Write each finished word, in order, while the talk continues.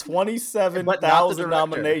But not the 27,000 director.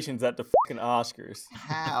 nominations at the fucking Oscars.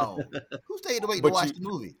 How? Who stayed awake to But watch the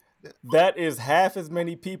movie? That is half as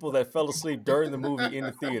many people that fell asleep during the movie in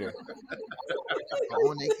the theater.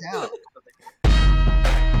 On they count.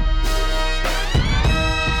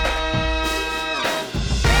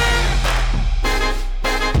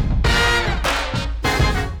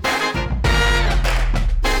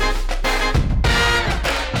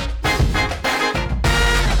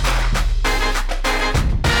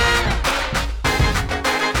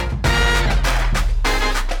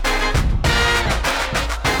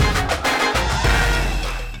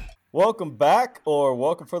 Welcome back, or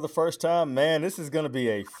welcome for the first time. Man, this is going to be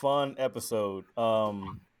a fun episode.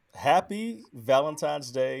 Happy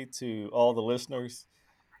Valentine's Day to all the listeners.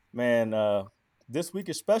 Man, this week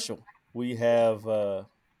is special. We have a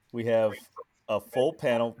full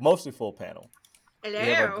panel, mostly full panel. Hello. We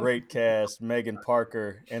have a great cast: Megan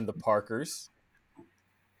Parker and the Parkers.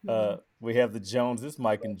 We have the Joneses,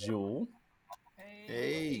 Mike and Jewel.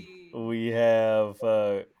 Hey. We have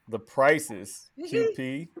the Prices,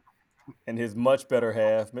 QP, and his much better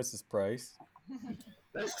half, Mrs. Price.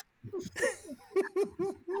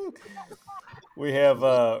 We have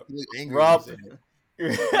Rob.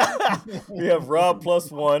 We have Rob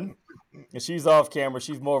plus one, and she's off camera.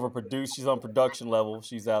 She's more of a producer. She's on production level.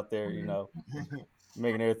 She's out there,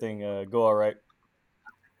 making everything go all right.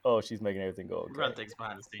 Oh, she's making everything go okay. Run things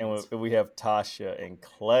behind the scenes. And we have Tasha and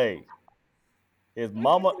Clay. His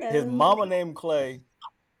mama named Clay.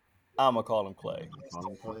 I'ma call him Clay.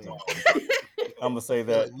 I'm gonna say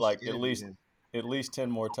that like at least 10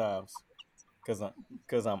 more times, because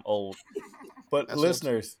I'm old. But That's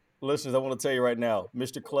listeners, I want to tell you right now,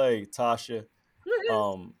 Mr. Clay, Tasha,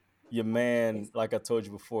 your man, like I told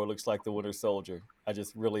you before, looks like the Winter Soldier. I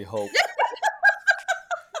just really hope.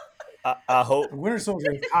 I hope The Winter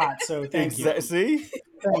Soldier is hot, so thank you. See,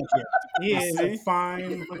 Thank you. He is a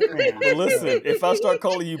fine looking man. but listen, if I start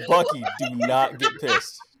calling you Bucky, do not get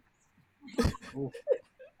pissed.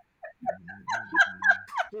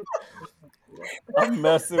 I'm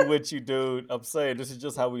messing with you, dude. I'm saying this is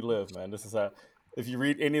just how we live, man. This is how. If you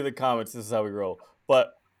read any of the comments, this is how we roll.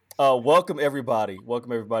 But welcome everybody.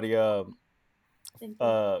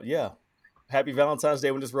 Yeah. Happy Valentine's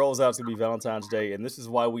Day. When this rolls out, it's gonna be Valentine's Day, and this is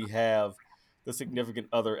why we have the significant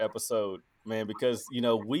other episode, man. Because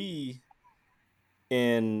we,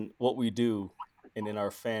 in what we do and in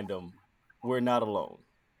our fandom, we're not alone.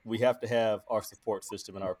 We have to have our support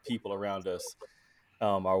system and our people around us,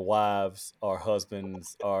 our wives, our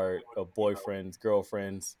husbands, our boyfriends,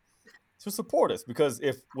 girlfriends, to support us. Because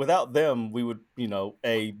if without them, we would,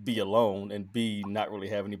 A, be alone, and B, not really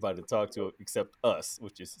have anybody to talk to except us,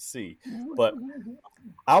 which is C. But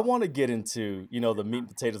I want to get into, the meat and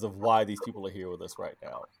potatoes of why these people are here with us right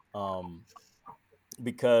now.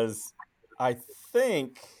 Because I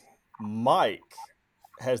think Mike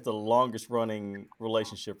has the longest running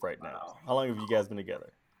relationship right now. How long have you guys been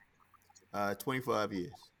together? 25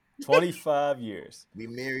 years. 25 years. We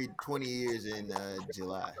married 20 years in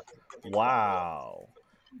July. Wow.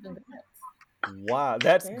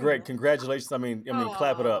 That's great. Congratulations. I mean,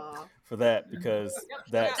 clap it up Aw. for that, because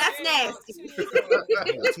that's That's nasty.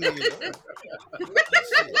 2 years old.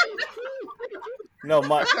 no,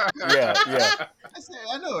 Mike. Yeah.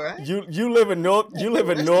 I know, right? You live in North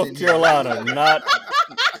Carolina, not.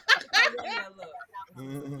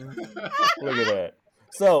 Look at that.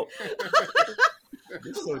 So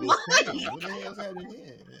This so disappointing. What the hell's happening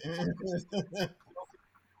here?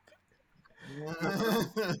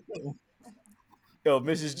 Yo,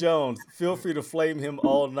 Mrs. Jones, feel free to flame him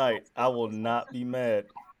all night. I will not be mad.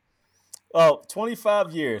 Oh,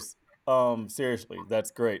 25 years. Seriously,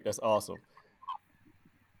 that's great. That's awesome.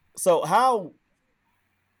 So how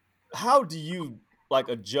do you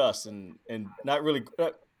adjust and not really,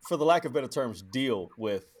 for the lack of better terms, deal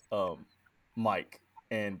with Mike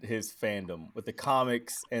and his fandom with the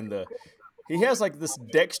comics and he has this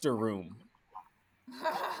Dexter room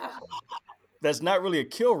that's not really a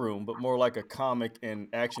kill room, but more like a comic and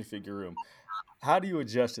action figure room. How do you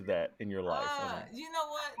adjust to that in your life? You know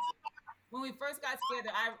what? When we first got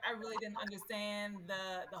together, I really didn't understand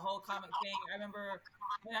the whole comic thing. I remember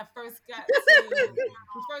when I first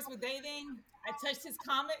we first were dating, I touched his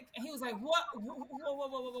comic and he was like, "What? Whoa. So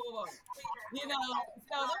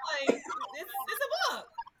I'm like, it's a book,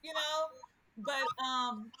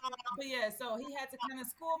 But yeah, so he had to kind of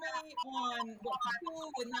school me on what to do,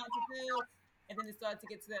 what not to do, and then it started to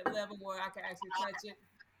get to that level where I could actually touch it.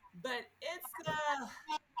 But it's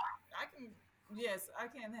I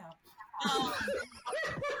can now.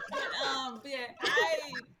 But yeah,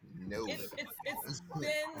 No. it's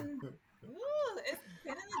been Ooh, it's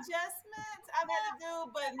been an adjustment I've had to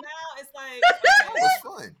do, but now it's like, That okay, was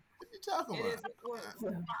fun. What you talking it is about? what.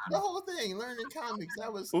 The whole thing, learning comics. That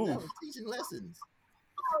Ooh, was teaching lessons.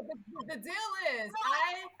 Oh, the deal is,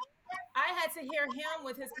 I had to hear him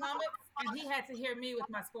with his comics, and he had to hear me with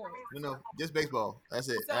my sports. Just baseball. That's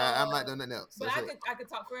it. I might So, know nothing else. but That's it. I could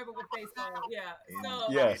talk forever with baseball. Yeah. And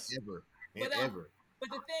So, yes. ever but and ever. but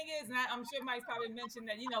the thing is, and I'm sure Mike's probably mentioned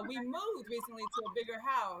that we moved recently to a bigger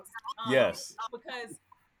house. Yes. Because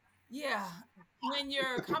yeah, when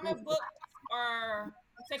your comic books are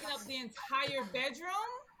taking up the entire bedroom,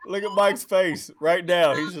 Look at Mike's face right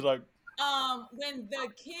now. He's just like, when the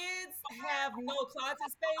kids have no closet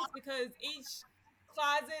space because each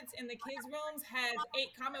closet in the kids' rooms has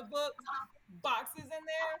 8 comic book boxes in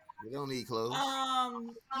there. We don't need clothes.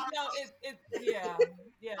 Yeah,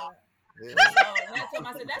 yeah. Yeah. So that's what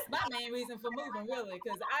I said. That's my main reason for moving, really,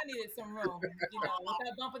 because I needed some room,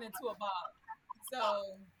 without bumping into a box.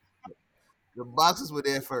 So The boxes were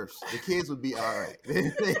there first. The kids would be all right.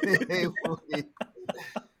 They will be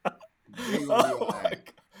oh all my right.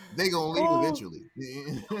 God. They gonna leave Oh. eventually.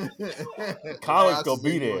 The comics gonna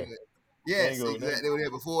be there. Yes, They exactly. They were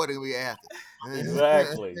there before, they will be after.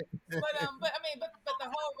 Exactly. but I mean, but the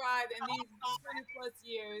whole ride in these 20+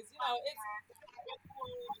 years,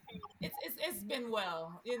 it's been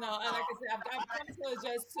well, and like I said, I've come to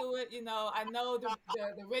adjust to it. I know the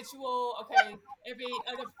ritual. Okay, every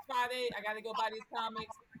other Friday, I got to go buy these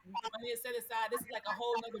comics. Money is set aside. This is like a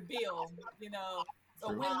whole nother bill. So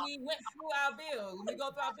True. when we went through our bills, when we go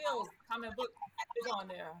through our bills, comic book is on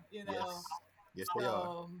there. Yes, they are.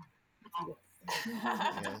 So.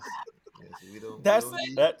 Yes. We don't That's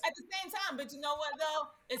need that's At the same time, but you know what though?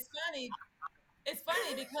 It's funny. It's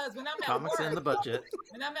funny because when I'm at Comics in the work, budget.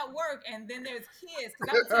 and then there's kids,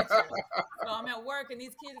 because I'm a teacher. So I'm at work and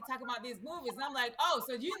these kids are talking about these movies, and I'm like, oh,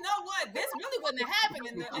 so you know what? This really wouldn't have happened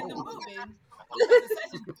in the movie.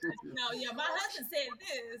 Yeah, my husband said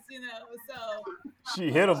this, so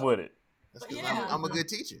she hit him with it. That's but because yeah. I'm a good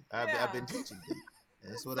teacher. I've Yeah. been teaching.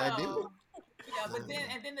 That's what I do. But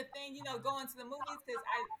then the thing, going to the movies, because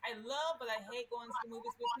I love but I hate going to the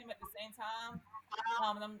movies with him at the same time.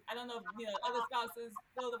 And I don't know if other spouses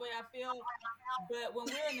feel the way I feel, but when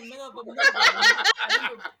we're in the middle of a movie, I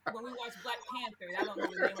remember when we watched Black Panther. I don't know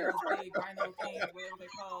the name of those big rhino things, whatever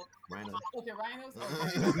they're called. Rhino. Okay, rhinos.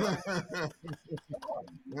 Okay.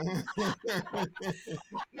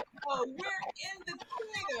 Oh, we're in the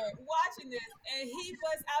theater watching this, and he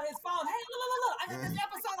busts out his phone. Hey, look! I got this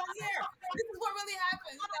episode on here. This is what really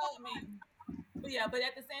happened. But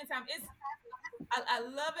at the same time, I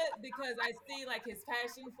love it because I see like his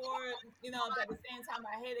passion for it. But at the same time,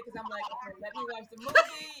 I hate it because I'm like, okay, let me watch the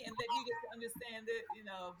movie and let you get to understand it.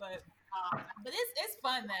 But it's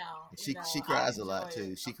fun now. She cries a lot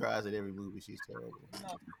too. She cries at every movie. She's terrible.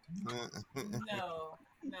 No.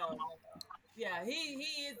 Yeah, he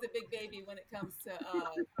is the big baby when it comes to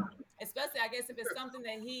especially I guess if it's something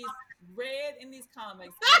that he's read in these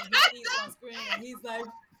comics and he sees on screen and he's like,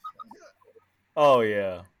 Oh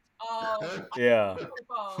yeah. oh Yeah.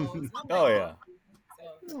 Oh yeah.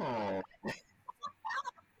 So.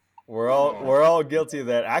 We're all guilty of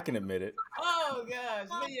that. I can admit it. Oh gosh,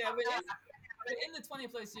 but in the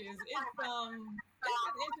 20+ years, it's been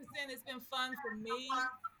interesting. It's been fun for me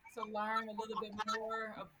to learn a little bit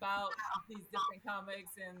more about these different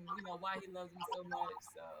comics and why he loves them so much.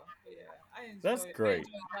 So, but yeah, I enjoy. That's great. I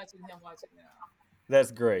enjoy watching him watch it now.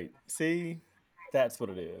 That's great. See, that's what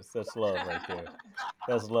it is. That's love right there.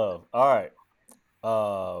 That's love. All right,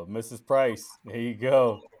 Mrs. Price, here you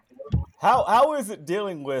go. How is it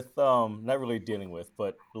dealing with not really dealing with,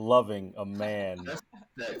 but loving a man? That's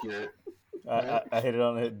accurate. I hit it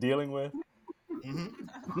on it. Dealing with,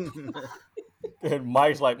 Mm-hmm. and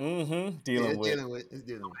Mike's like, dealing with. It's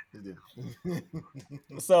dealing with.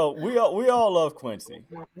 So we all love Quincy.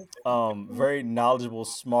 Very knowledgeable,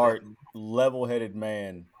 smart, level-headed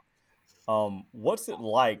man. What's it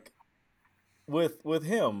like with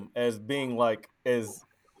him as being like as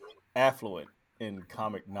affluent in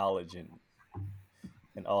comic knowledge and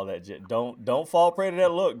all that shit? Don't fall prey to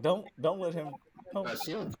that look. Don't let him.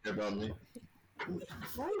 She don't care about me.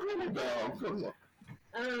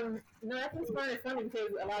 No, I just find it funny because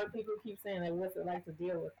a lot of people keep saying like, what's it like to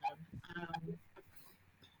deal with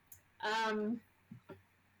him?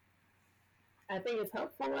 I think it's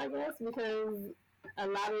helpful, I guess, because a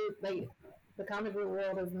lot of like the comic book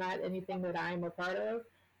world is not anything that I'm a part of.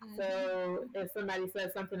 So if somebody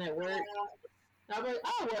says something at work, I'm like,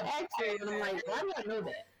 oh well, actually, and I'm like, why do I know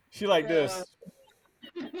that? She like this.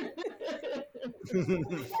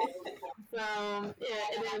 So yeah,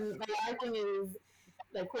 and then my other thing is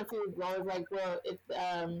like Quincy was always like, well, it's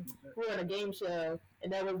we're on a game show,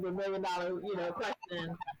 and that was the $1 million,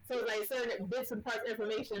 question. So it's like certain bits and parts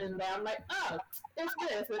information in there. I'm like, oh, it's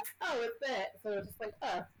this, it's that. So it's just like,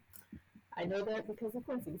 oh, I know that because of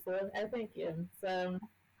Quincy. So I thank you. So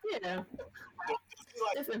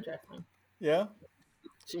it's interesting. Yeah.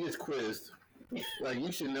 She gets quizzed. Like,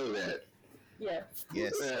 you should know that. Yeah.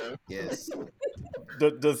 Yes. Yeah. Yes.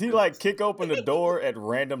 Does he like kick open the door at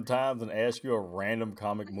random times and ask you a random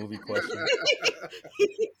comic movie question?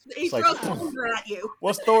 He like- throws a finger at you.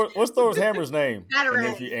 What's Thor's hammer's name? And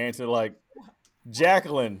Batarang. if you answer like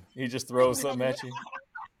Jacqueline, he just throws something at you.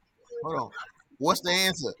 Hold on. What's the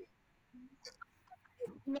answer?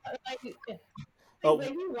 No, like, Oh, like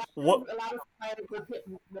he watches what- a lot of stuff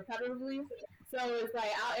repetitively. So it's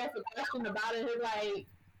like I'll ask a question about it. He's like,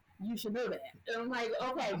 "You should know that." And I'm like,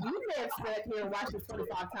 "Okay, you may have sat here and watched it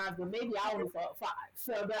 25 times, but maybe I only saw it 5.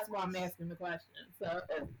 So that's why I'm asking the question." So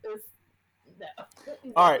it's no.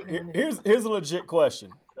 All right, here's a legit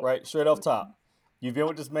question, right? Straight off top. You've been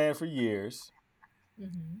with this man for years.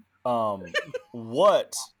 Mm-hmm.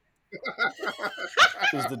 What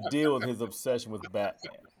is the deal with his obsession with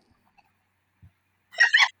Batman?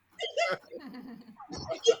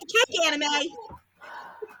 Eat the cake, anime.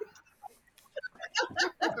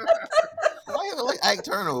 Why you look like Ike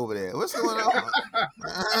Turner over there? What's going on?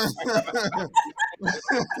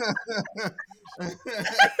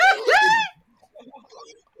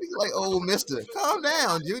 He's like old Mister. Calm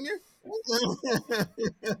down, Junior.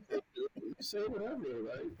 Say whatever,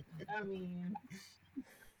 right? I mean,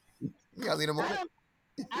 You gotta leave him alone.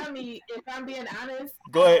 I mean, if I'm being honest,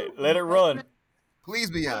 Go ahead, let it run. Please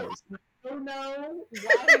be honest. I don't know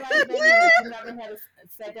why I like Batman. Like, you never had a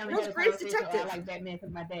sat down and That's had a Prince conversation. I Detective. like Batman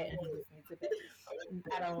because my dad introduced me to Batman.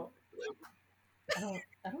 I don't.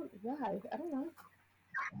 Why? I don't know.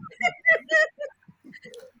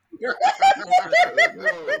 No,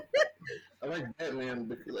 I like Batman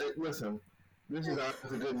because, like, listen, this is honest to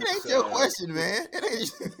goodness. It ain't your question, man.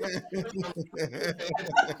 It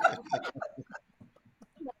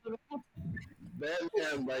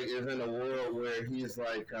Batman, like, is in a world where he's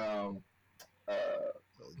like,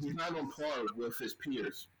 he's not on par with his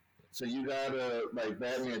peers. So you gotta, like,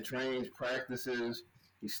 Batman trains, practices,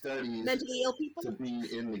 he studies Mentally ill people. to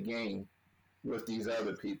be in the game with these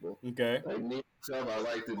other people. Okay. Like me myself, I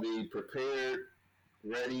like to be prepared,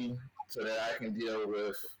 ready, so that I can deal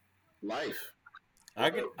with life. I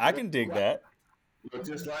can dig that. But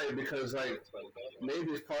just like, because like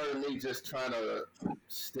maybe it's part of me just trying to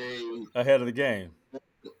stay Ahead of the game.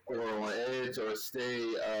 or on edge or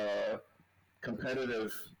stay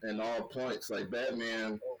competitive in all points. Like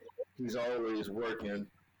Batman, he's always working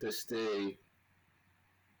to stay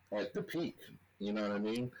at the peak. You know what I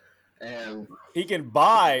mean? And He can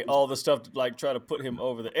buy all the stuff to like try to put him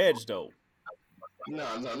over the edge though.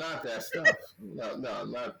 no, not that stuff. No,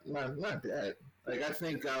 not that. Like I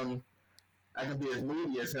think I can be as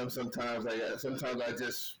moody as him sometimes. Like sometimes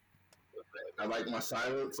I like my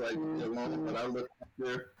silence. Like alone, when I look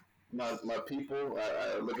after my people,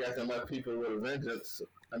 I look after my people with a vengeance.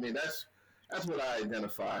 I mean that's what I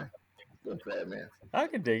identify with Batman. I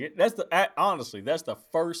can dig it. Honestly, that's the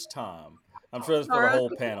first time. I'm sure that's for the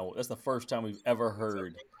whole panel. That's the first time we've ever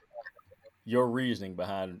heard your reasoning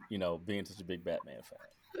behind, being such a big Batman fan.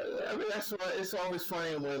 I mean that's why it's always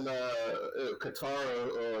funny when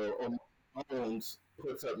Katara or Bones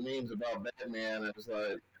puts up memes about Batman and it's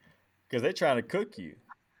like, Because they're trying to cook you.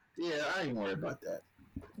 yeah, I ain't worried about that.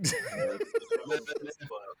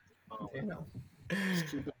 You know, just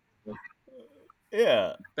keep it.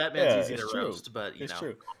 Yeah, Batman's easy it's to true. roast, but It's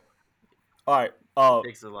true. All right. it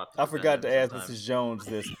takes a lot. I forgot to ask sometimes. Mrs. Jones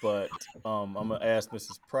this, but I'm gonna ask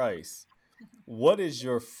Mrs. Price. What is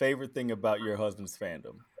your favorite thing about your husband's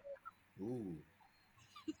fandom? Ooh.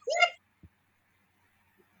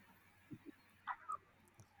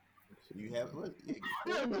 You have what?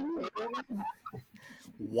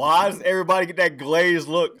 Why does everybody get that glazed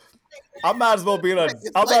look? I might as well be in a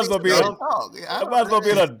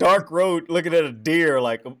dark road looking at a deer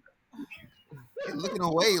like looking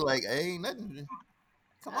away like ain't nothing.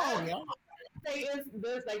 Come on, y'all. This is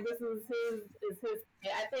his.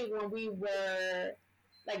 I think when we were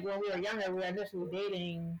younger, we were initially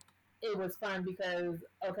dating. It was fun because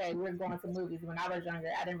we're going to movies. When I was younger,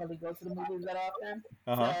 I didn't really go to the movies that often.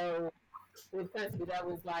 So with Quincy, that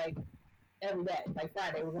was like every day. Like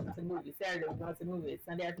Friday, we're going to the movies. Saturday, we're going to the movies.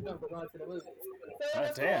 Sunday afternoon, we're going to the movies. So it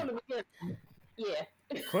was damn. cool to begin. Yeah.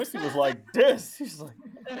 Quincy was like this. He's like,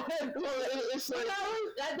 It's like,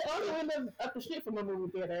 I also live up the street from a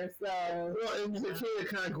movie theater, so. well, and the kid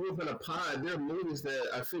kind of grew up in a pod. There are movies that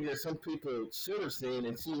I figure some people should have seen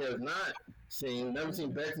and she has not seen. Never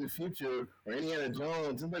seen Back to the Future or Indiana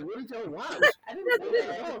Jones. I'm like, what did y'all watch? I didn't see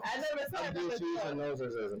that. I never saw I'm it. just using those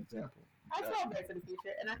as an example. I saw Back to the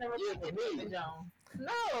Future, and I never Yeah, seen but Indiana me. Jones.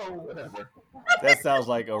 No. Whatever. That sounds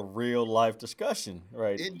like a real life discussion,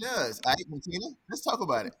 right? It does. All right, Martina, let's talk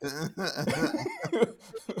about it.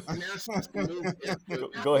 I mean, there's some movies.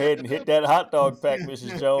 Go ahead and hit that hot dog pack,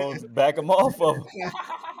 Mrs. Jones. Back them off of 'em.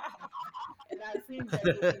 And I've seen that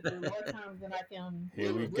movie more times than I can.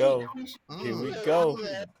 Here we go. Here we go.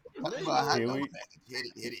 Talk about hot Here dog we-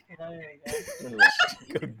 package. Hit it. There you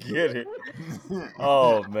go. Go get it.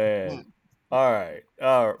 Oh man. All right,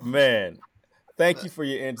 man. Thank you for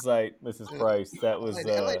your insight, Mrs. Price. That was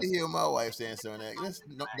I like to hear my wife's answer on that.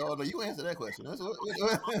 No, you answer that question. what's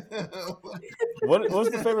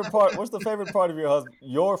the favorite part? What's the favorite part of your husband?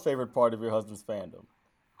 Your favorite part of your husband's fandom?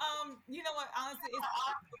 You know what? Honestly,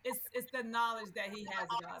 it's the knowledge that he has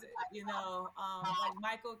about it. You know, like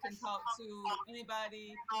Michael can talk to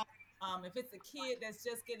anybody. If it's a kid that's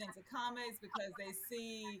just getting into comics because they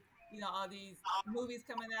see, you know, all these movies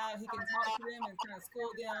coming out, he can talk to them and kind of school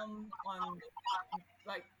them on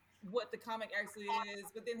like what the comic actually is.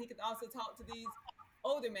 But then he can also talk to these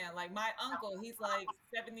older men. Like my uncle, he's like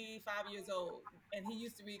 75 years old, and he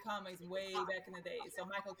used to read comics way back in the day. So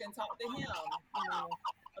Michael can talk to him, you know,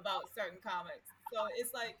 about certain comics. So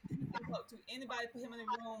it's like he can talk to anybody, put him in a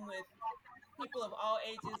room with people of all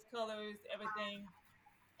ages, colors, everything,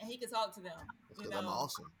 and he can talk to them. You know, I'm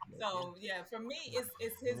awesome. So yeah, for me, it's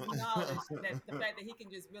his knowledge that the fact that he can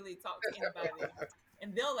just really talk to anybody,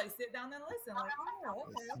 and they'll like sit down and listen. Like, oh,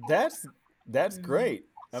 okay. That's great.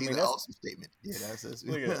 I See, mean, that's an that's awesome statement. Yeah, that's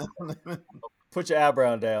Look at put your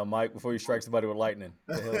eyebrow down, Mike, before you strike somebody with lightning.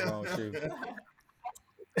 The hell's wrong with you?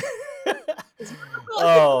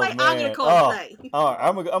 Oh Like, man! I'm gonna call it All right,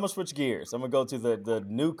 I'm gonna switch gears. I'm gonna go to the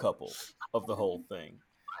new couple of the whole thing.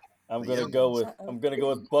 I'm gonna go with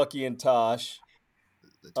Bucky and Tosh.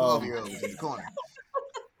 The 12-year-old in the corner.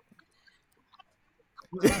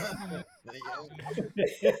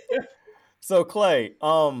 So Clay,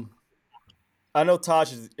 I know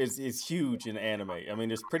Tosh is huge in anime. I mean,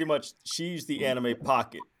 it's pretty much she's the anime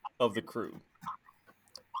pocket of the crew.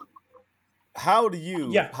 How do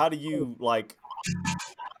you like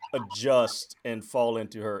adjust and fall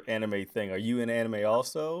into her anime thing? Are you in anime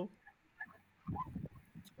also?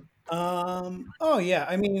 Oh yeah.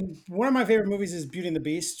 I mean, one of my favorite movies is Beauty and the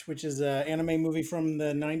Beast, which is an anime movie from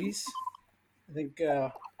the 90s. I think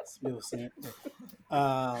let's be able to see it.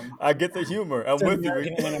 I get the humor. I'm It's an with you.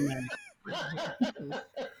 American anime.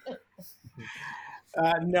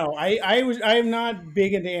 No, I am not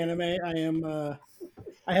big into anime. I am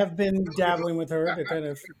I have been dabbling with her to kind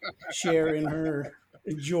of share in her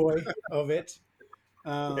joy of it.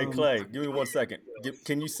 Hey Clay, give me 1 second.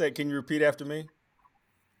 Can you repeat after me?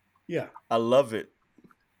 Yeah. I love it.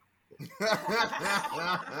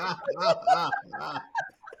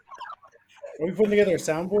 Are we putting together a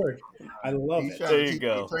soundboard? I love it. There you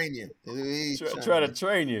go. Train you. Trying to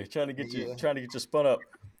train you, trying to get you spun up.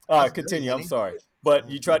 All right, continue. I'm sorry, but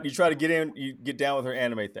you try to get in, you get down with her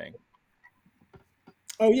anime thing.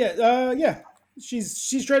 Oh yeah, yeah.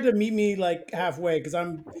 She's tried to meet me like halfway because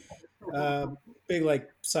I'm big like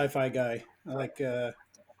sci-fi guy. I like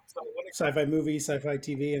sci-fi movies, sci-fi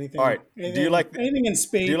TV, anything. All right. Anything, Do you like anything in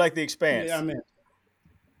space? Do you like The Expanse? Yeah, I'm in.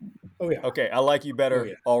 Oh yeah. Okay, I like you better Oh,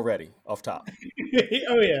 yeah. already. Off top.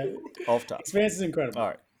 Oh yeah. Off top. Expanse is incredible. All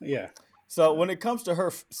right. Yeah. So when it comes to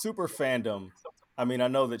her super fandom, I mean, I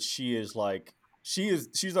know that she's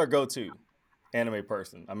our go-to anime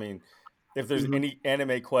person. I mean, if there's any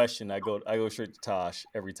anime question, I go straight to Tosh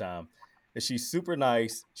every time. And she's super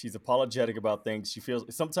nice. She's apologetic about things.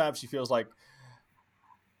 Sometimes she feels like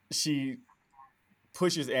she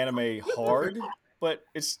pushes anime hard, but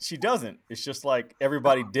she doesn't. It's just like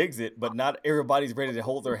everybody digs it, but not everybody's ready to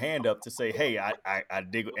hold their hand up to say, "Hey, I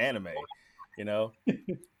dig anime." You know,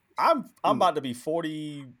 I'm about to be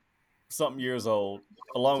 40 something years old,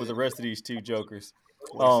 along with the rest of these two jokers.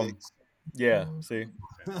 Yeah, see,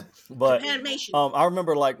 but Animation. I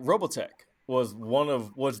remember like Robotech was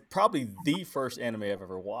probably the first anime I've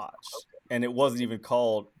ever watched, and it wasn't even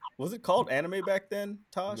called. Was it called anime back then,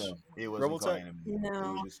 Tosh? No, it wasn't called Robotech? anime.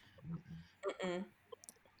 No. It was Mm-mm.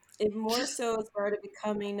 It more so started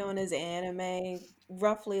becoming known as anime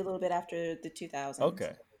roughly a little bit after the 2000s.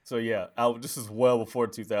 Okay, so yeah, this is well before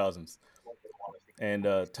 2000s, and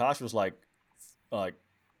Tosh was like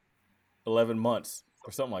 11 months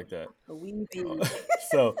or something like that. A weeby.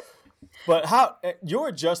 So, but how your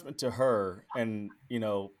adjustment to her, and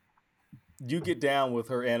you get down with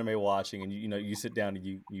her anime watching, and you sit down and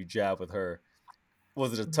you jab with her.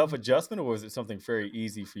 Was it a tough adjustment, or was it something very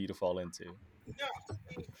easy for you to fall into?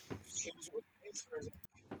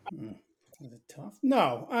 Was it tough?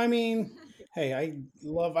 No, I mean, hey, I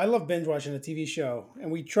love binge watching a TV show,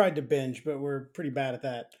 and we tried to binge, but we're pretty bad at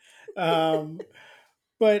that. Um,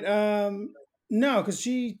 but no, because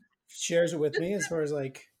she shares it with me as far as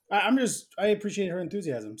like I appreciate her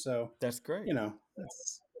enthusiasm. So That's great.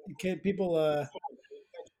 that's people.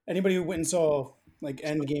 Anybody who went and saw like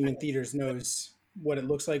Endgame in theaters knows what it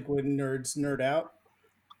looks like when nerds nerd out,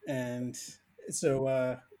 and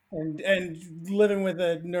so and living with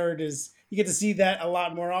a nerd is you get to see that a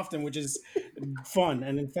lot more often, which is fun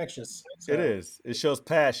and infectious. So, It is. It shows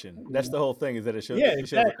passion. That's the whole thing. Is that it shows? yeah, It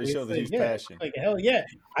exactly. shows a It's huge like, passion. like hell yeah.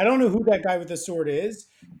 I don't know who that guy with the sword is,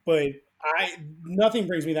 but nothing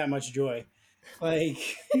brings me that much joy. Like,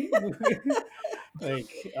 like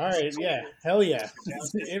all right, yeah, hell yeah,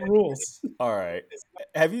 it rules. All right.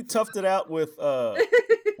 Have you toughed it out with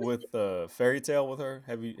Fairy Tale with her?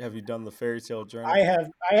 Have you done the Fairy Tale journey? I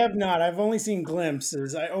have not. I've only seen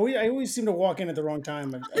glimpses. I always seem to walk in at the wrong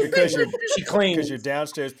time. Because she claims because you're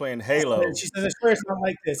downstairs playing Halo. She says, "I swear it's not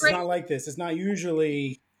like this. It's not like this. It's not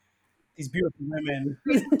usually these beautiful women."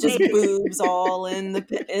 Just boobs all in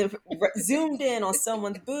zoomed in on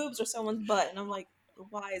someone's boobs or someone's butt, and I'm like,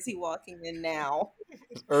 why is he walking in now?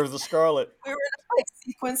 Urza Scarlet. We were in a fight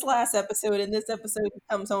sequence last episode. In this episode, he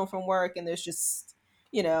comes home from work, and there's just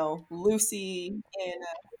Lucy and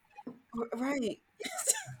right.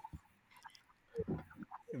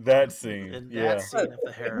 That scene. In Yeah. that scene of the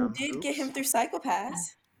We harem. did get him through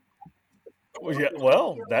Psychopaths. Well, yeah.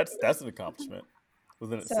 Well, that's an accomplishment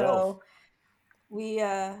within itself. So we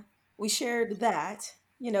shared that.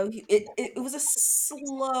 It was a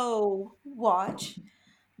slow watch,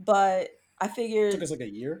 but I It figured took us like a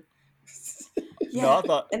year. yeah. No, I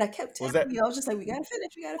thought and I kept was telling that- you, I was just like, we gotta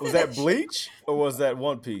finish. was that Bleach or was that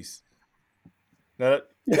One Piece? No,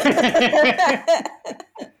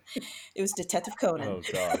 It was Detective Conan. oh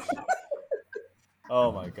gosh.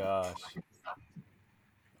 Oh my gosh.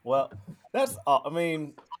 Well, that's. I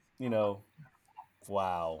mean,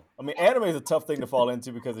 wow. I mean, anime is a tough thing to fall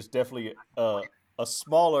into because it's definitely a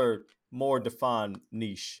smaller, more defined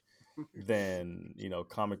niche than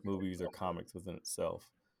comic movies or comics within itself.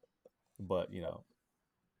 But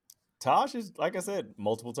Tosh is, like I said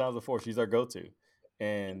multiple times before, she's our go-to,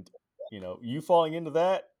 and you falling into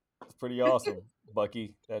that is pretty awesome,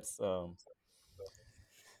 Bucky. That's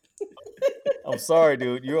I'm sorry,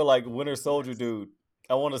 dude. You're like Winter Soldier, dude.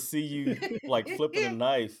 I want to see you like flipping a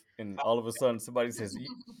knife, and all of a sudden somebody says,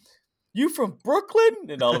 "You from Brooklyn?"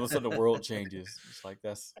 And all of a sudden the world changes. It's like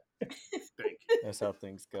that's how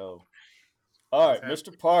things go. All right,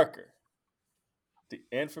 Mr. Parker, the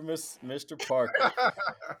infamous Mr. Parker.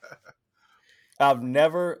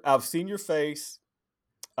 I've seen your face.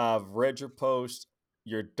 I've read your post.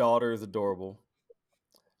 Your daughter is adorable.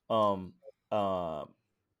 And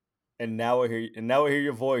now I hear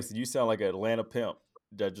your voice, and you sound like an Atlanta pimp.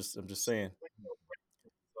 I'm just saying.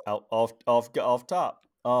 Off top.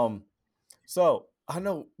 So I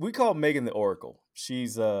know we call Megan the Oracle.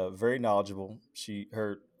 She's very knowledgeable. She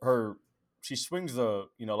swings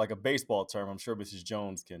like a baseball term. I'm sure Mrs.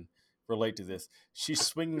 Jones can relate to this. She's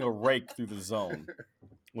swinging a rake through the zone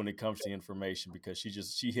when it comes to information because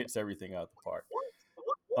she hits everything out the park.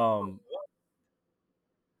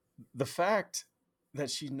 The fact that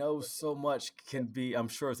she knows so much can be, I'm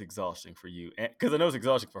sure it's exhausting for you, because I know it's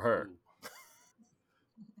exhausting for her.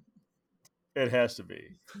 It has to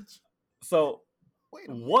be. So,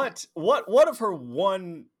 what of her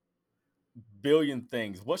 1 billion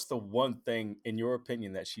things? What's the one thing, in your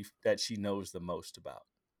opinion, that she knows the most about?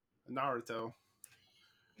 Naruto.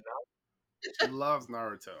 She loves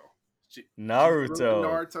Naruto.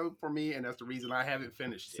 Naruto for me, and that's the reason I haven't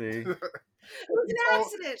finished See? it. It was an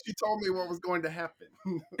accident. She told me what was going to happen.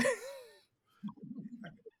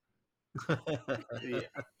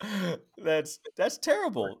 Yeah. That's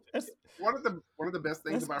terrible. That's one of the best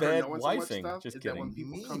things That's about her bad knowing so much wifing. stuff Just is that when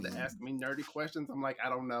kidding. people come to ask me nerdy questions, I'm like, I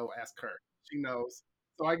don't know, ask her. She knows.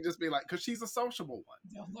 So I can just be like, because she's a sociable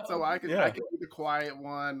one. So I can be the quiet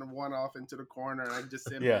one off into the corner, and I can just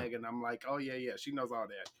sit back, and I'm like, oh yeah, she knows all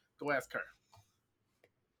that. Go ask her.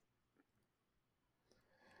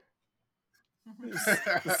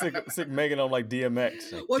 sick Megan on like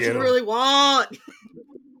DMX. Like, What get you 'em. really want?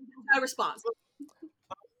 No response.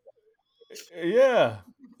 Yeah.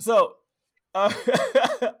 So,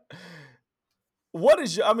 what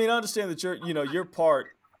is your? I mean, I understand that your part.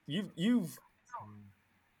 You've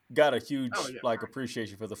got a huge like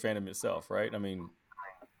appreciation for the fandom itself, right? I mean,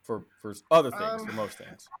 for other things, for most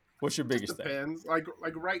things. What's your biggest thing? Depends. Like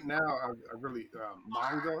right now, I really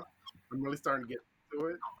manga. I'm really starting to get into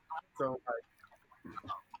it. So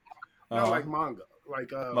like, like manga,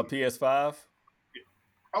 like my PS5.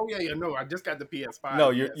 Oh yeah, no, I just got the PS5. No,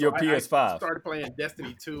 your PS5. I started playing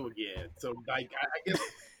Destiny 2 again. So like, I guess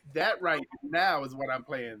that right now is what I'm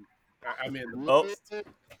playing. I'm in. Oh,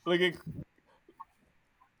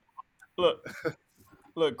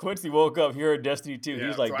 look, Quincy woke up here at Destiny 2. Yeah,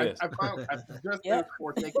 He's like so this. I just finished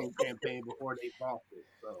Forsaken campaign before they bought it.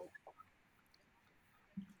 So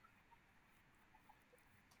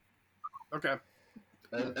okay.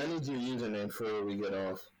 I need your username before we get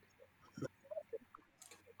off.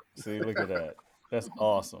 See, look at that. That's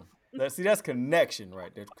awesome. That's connection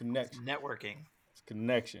right there. Connection. Networking. It's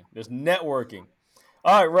connection. There's networking.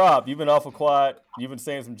 All right, Rob, you've been awful quiet. You've been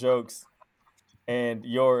saying some jokes, and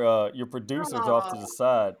your producer's off to the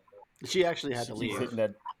side. She actually had to leave. Hitting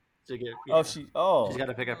that. To get, she's got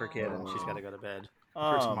to pick up her kid and she's got to go to bed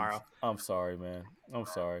for tomorrow. I'm sorry, man. I'm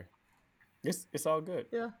sorry. It's all good.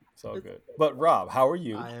 Yeah, it's all good. But Rob, how are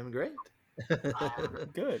you? I am great.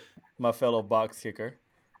 Good, my fellow box kicker.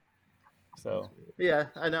 So yeah,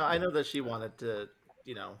 I know that she wanted to,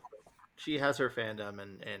 she has her fandom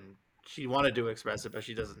and she wanted to express it, but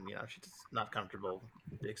she doesn't, she's not comfortable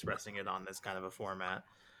expressing it on this kind of a format.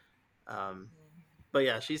 But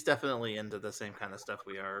yeah, she's definitely into the same kind of stuff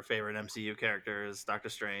we are. Her favorite MCU character is Doctor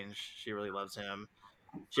Strange. She really loves him.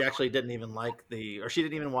 She actually didn't even she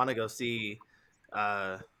didn't even want to go see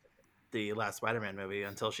the last Spider-Man movie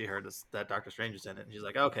until she heard that Doctor Strange is in it. And she's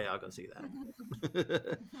like, okay, I'll go see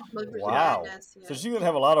that. Wow. Yeah. So she's gonna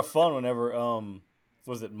have a lot of fun whenever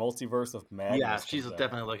was it Multiverse of Madness? Yeah, she's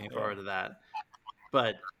definitely looking forward to that.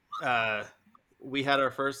 But we had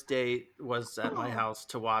our first date was at my house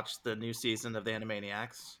to watch the new season of the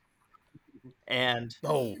Animaniacs. And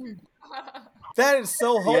that is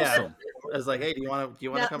so wholesome. Yeah. I was like, hey, do you want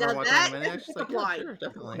to come over and watch Animaniacs? She's like, yeah, sure,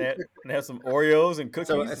 definitely. They have some Oreos and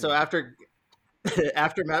cookies. So after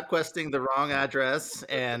map questing the wrong address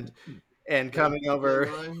and coming over,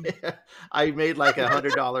 I made like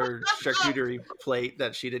 $100 charcuterie plate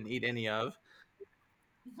that she didn't eat any of.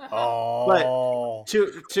 Oh, but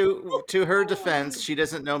to her defense, she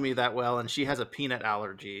doesn't know me that well, and she has a peanut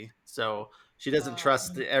allergy, so she doesn't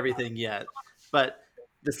trust everything yet. But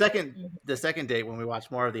the second date, when we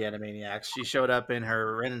watched more of the Animaniacs, she showed up in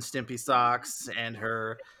her Ren and Stimpy socks and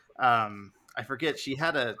her I forget, she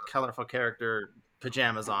had a colorful character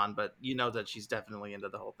pajamas on, but you know that she's definitely into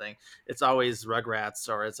the whole thing. It's always Rugrats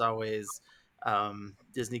or it's always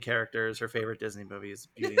Disney characters. Her favorite Disney movie is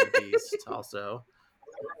Beauty and the Beast also.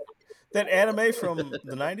 That anime from the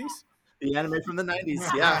 90s? The anime from the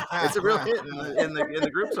 90s, yeah. It's a real hit in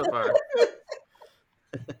the group so far.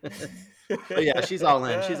 But yeah, she's all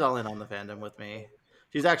in. She's all in on the fandom with me.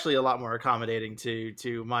 She's actually a lot more accommodating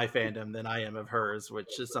to my fandom than I am of hers,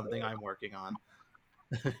 which is something I'm working on.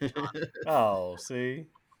 Oh, see?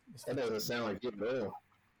 That doesn't sound like you, bro.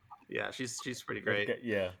 Yeah, she's pretty great. Okay,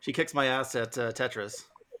 yeah. She kicks my ass at Tetris.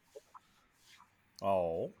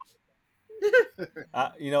 Oh.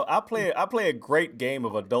 I play a great game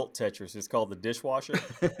of adult Tetris. It's called the Dishwasher.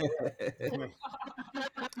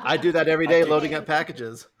 I do that every day, loading up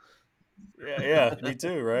packages. Yeah, me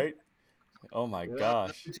too, right? Oh my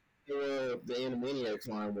gosh. The Animaniacs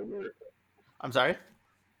line would work. I'm sorry?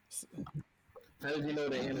 How did you know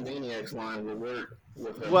the Animaniacs line would work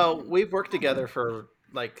with her? Well, we've worked together for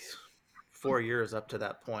like 4 years up to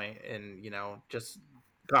that point, and just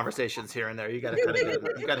conversations here and there. You got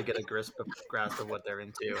to get a grasp of what they're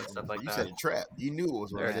into and stuff like that. You said a trap. You knew it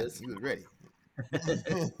was there. Right. It is. You was ready.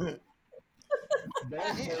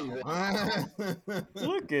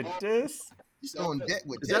 Look at this. He's on deck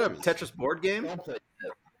with Is that a Tetris board game?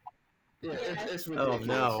 Yeah, it's oh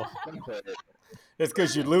no. It's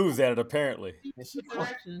because you lose at it, apparently.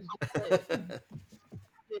 Directions.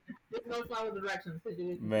 No follow directions.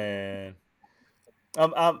 Man.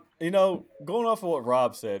 I'm going off of what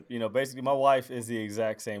Rob said, basically my wife is the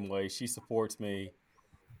exact same way. She supports me.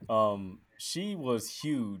 She was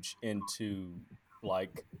huge into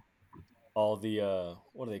like all the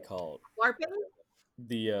what are they called? LARPing?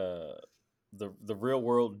 The real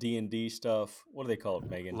world D&D stuff. What are they called,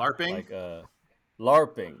 Megan? LARPing? Like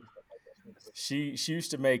LARPing. She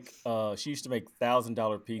used to make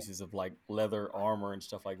 $1,000 pieces of like leather armor and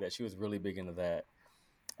stuff like that. She was really big into that.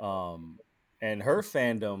 And her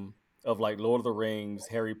fandom of like Lord of the Rings,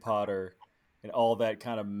 Harry Potter, and all that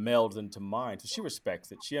kind of melds into mine. So she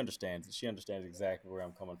respects it. She understands it. She understands exactly where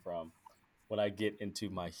I'm coming from when I get into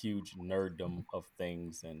my huge nerddom of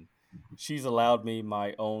things. And she's allowed me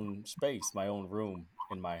my own space, my own room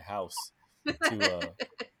in my house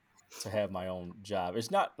to have my own job.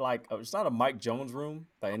 It's not like it's not a Mike Jones room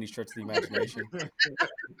by any stretch of the imagination,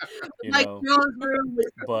 Mike Jones room with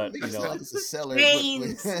but you know, it's a cellar.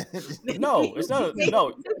 chains. no, it's not.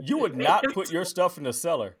 No, you would not put your stuff in the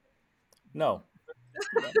cellar. No.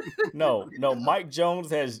 No. Mike Jones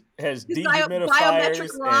has dehumidifiers biometric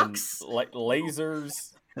and locks. like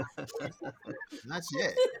lasers. Not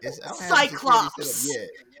yet. I don't have Cyclops. security set up yet.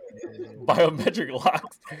 Biometric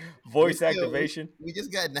locks, voice activation. We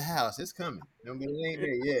just got in the house. It's coming. Don't be late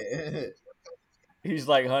there yet. He's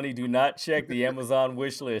like, honey, do not check the Amazon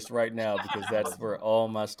wish list right now because that's where all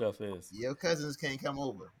my stuff is. Your cousins can't come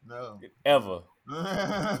over. No. Ever.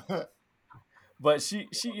 But she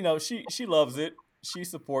loves it. She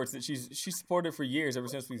supports it. She supported it for years, ever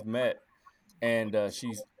since we've met. And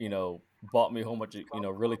she's, bought me a whole bunch of,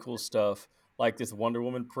 really cool stuff. Like this Wonder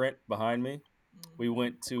Woman print behind me. We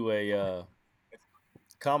went to a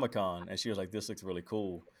Comic-Con and she was like, this looks really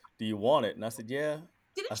cool. Do you want it? And I said, yeah.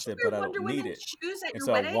 I said, but I don't need it. And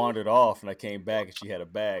so I wandered off and I came back and she had a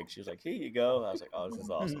bag. She was like, here you go. I was like, oh, this is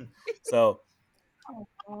awesome. So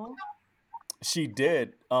she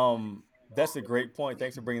did. That's a great point.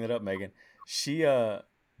 Thanks for bringing that up, Megan. She,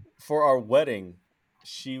 for our wedding,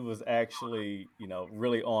 she was actually,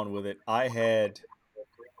 really on with it. I had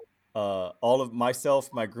all of myself,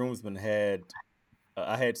 my groomsmen had,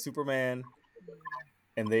 I had Superman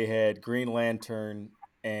and they had Green Lantern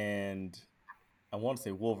and I want to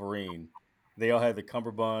say Wolverine. They all had the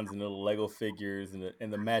cummerbunds and the little Lego figures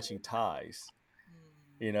and the matching ties,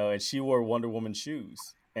 and she wore Wonder Woman shoes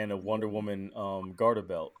and a Wonder Woman garter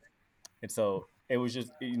belt. And so it was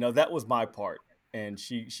just, that was my part. And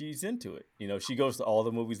she's into it. She goes to all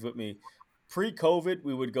the movies with me. Pre-COVID,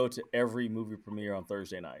 we would go to every movie premiere on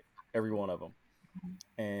Thursday night, every one of them.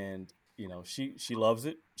 And, she loves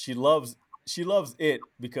it. She loves it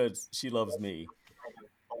because she loves me.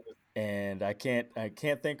 And I can't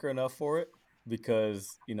thank her enough for it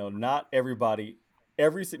because, not everybody,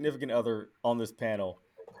 every significant other on this panel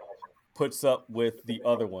puts up with the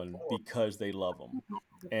other one because they love them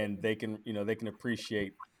and they can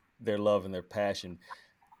appreciate their love and their passion,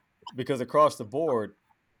 because across the board,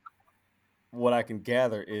 what I can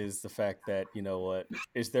gather is the fact that,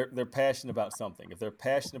 is they're passionate about something. If they're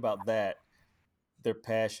passionate about that, their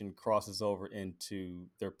passion crosses over into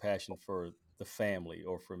their passion for the family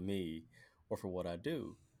or for me or for what I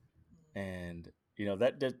do. And,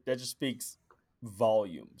 that just speaks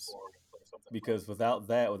volumes, because without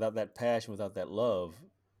that passion, without that love,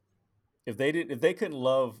 if they couldn't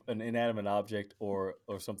love an inanimate object or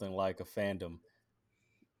something like a fandom,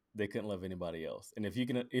 they couldn't love anybody else. And if you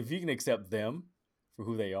can accept them for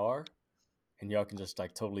who they are, and y'all can just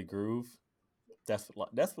like totally groove, that's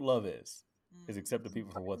what love is accepting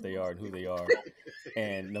people for what they are and who they are.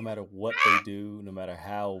 And no matter what they do, no matter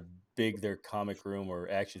how big their comic room or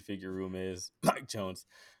action figure room is, Mike Jones,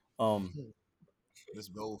 It's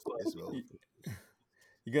both.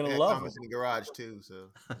 You're gonna love it in the garage too, so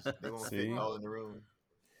they won't fit all in the room.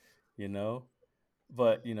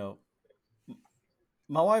 But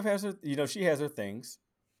my wife has her. She has her things.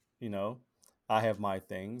 I have my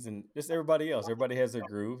things, and just everybody else. Everybody has their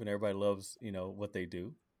groove, and everybody loves what they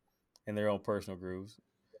do, and their own personal grooves.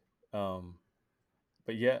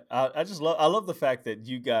 But yeah, I love the fact that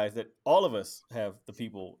you guys, that all of us have the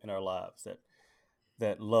people in our lives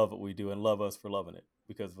that love what we do and love us for loving it.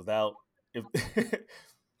 Because without that,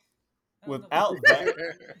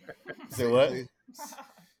 say what? I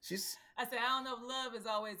said, I don't know if love is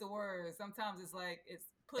always a word. Sometimes it's like it's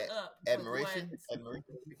put up admiration. Admiration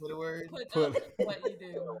for the word. Put up what you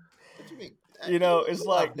do. What you mean? It's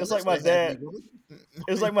like my dad.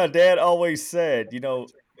 It's like my dad always said.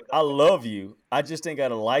 I love you. I just ain't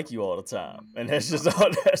gotta like you all the time, and that's just all.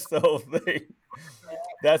 That's the whole thing.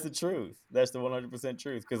 That's the truth. That's the 100%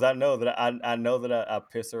 truth. Because I know that I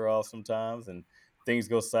piss her off sometimes, and things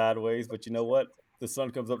go sideways. But you know what? The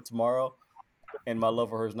sun comes up tomorrow, and my love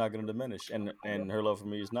for her is not going to diminish, and her love for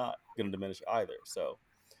me is not going to diminish either. So,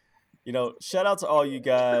 shout out to all you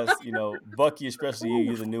guys. Bucky, especially you.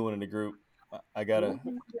 You're the new one in the group. I gotta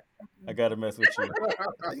mess with you.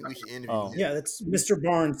 I think we should interview him. Yeah, that's Mr.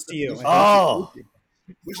 Barnes to you.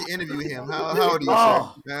 We should interview him. How old are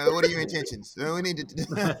you, sir? What are your intentions? We need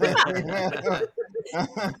to.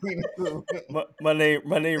 my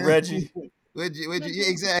name Reggie. Where'd you,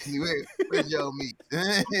 exactly. Where'd y'all meet?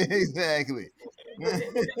 Exactly.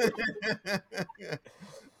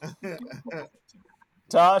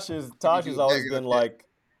 Tosh You has do always negative been that. like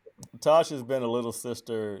Tosh has been a little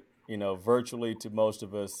sister, you know, virtually to most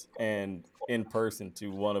of us and in person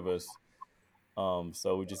to one of us.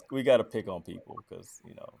 So we got to pick on people because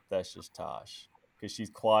you know that's just Tosh because she's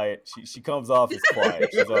quiet. She comes off as quiet.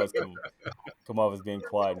 She's always come off as being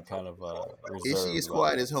quiet and kind of Is she reserved as about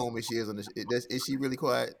quiet it. as home as she is on the? Is she really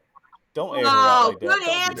quiet? Don't air her out Oh, like that. good Don't do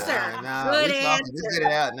that. answer. Nah, Good we talking. Let's answer. get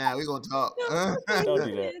it out now. We gonna talk. Don't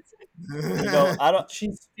do that. You know, I don't. She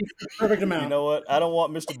speaks the perfect You amount. know what? I don't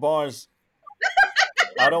want Mr. Barnes.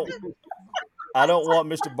 I don't. I don't want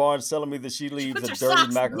Mr. Barnes telling me that she leaves a Puts her dirty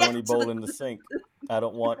socks macaroni next to bowl the. in the sink. I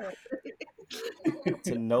don't want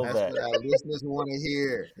to know That's that. what our listeners want to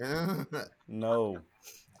hear. No,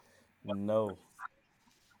 no.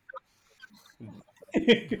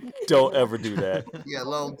 Don't ever do that. You got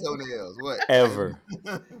long toenails. What? Ever.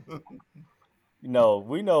 No,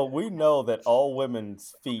 we know that all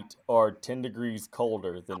women's feet are 10 degrees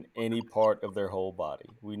colder than any part of their whole body.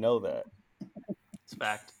 We know that. It's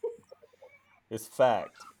fact. It's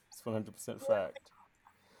fact. It's 100% fact.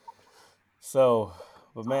 So,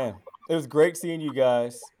 but man, it was great seeing you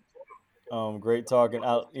guys. Great talking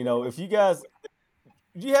out. You know, if you guys,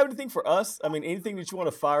 do you have anything for us? I mean, anything that you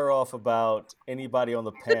want to fire off about anybody on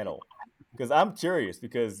the panel? Because I'm curious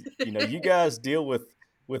because you know you guys deal with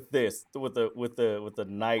the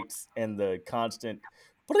nights and the constant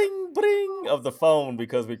bring bring of the phone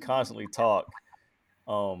because we constantly talk.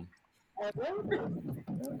 Um,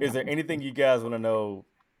 is there anything you guys want to know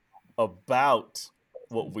about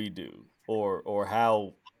what we do or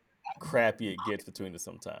how crappy it gets between us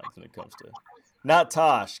sometimes when it comes to not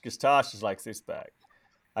Tosh because Tosh is like six pack.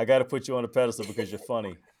 I got to put you on a pedestal because you're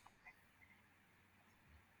funny.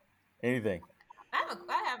 Anything? I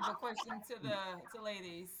have a question to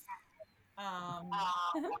ladies. I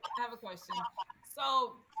have a question.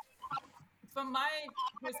 So, from my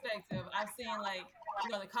perspective, I've seen like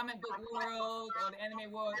the comic book world or the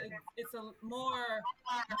anime world. It's a more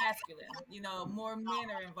masculine. More men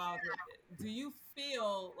are involved with it. Do you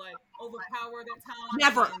feel like overpowered at times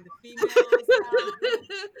Never. when the females?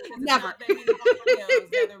 There's Never. not that many females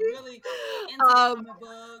that are really into comic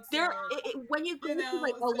books. When you go to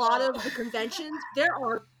like a So lot of the conventions, there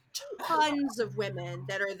are tons of women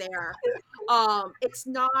that are there. It's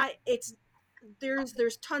not.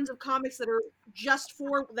 There's tons of comics that are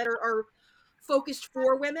are focused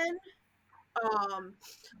for women.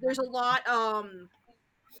 There's a lot.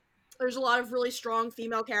 There's a lot of really strong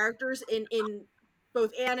female characters in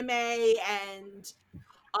both anime and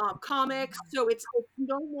comics. So it's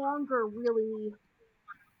no longer really.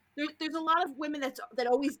 There's a lot of women that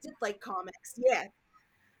always did like comics. Yeah,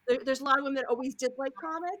 there's a lot of women that always did like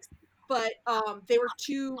comics, but they were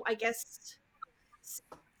too, I guess,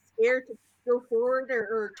 scared to go forward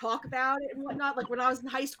or talk about it and whatnot. Like when I was in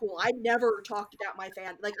high school, I never talked about my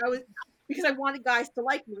fan. Like I was because I wanted guys to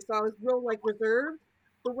like me, so I was real like reserved.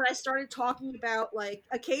 But when I started talking about like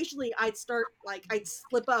occasionally I'd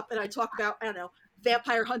slip up and I'd talk about I don't know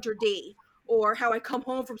Vampire Hunter D or how I come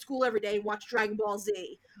home from school every day and watch Dragon Ball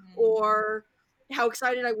Z or how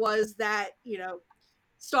excited I was that the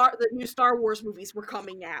new Star Wars movies were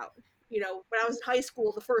coming out. When I was in high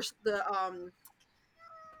school,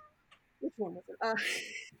 which one was it?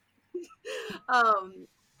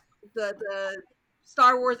 The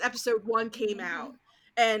Star Wars Episode 1 came out,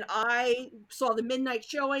 and I saw the midnight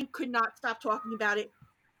showing. Could not stop talking about it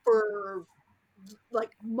for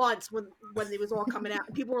like months when it was all coming out,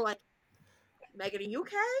 and people were like, "Megan, are you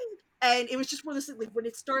okay?" And it was just one of those things. Like when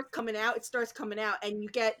it starts coming out, and you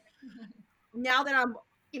get now that I'm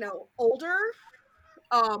older,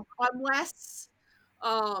 I'm less.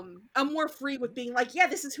 I'm more free with being like, yeah,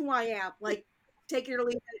 this is who I am. Like, take it or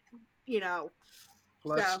leave it,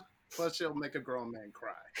 Plus, she'll make a grown man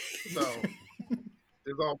cry. So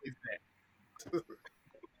there's always that.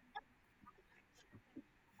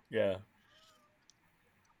 Yeah.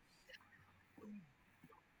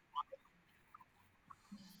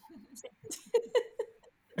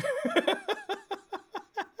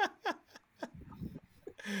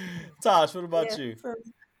 Tosh, what about you?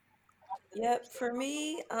 For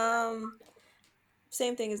me,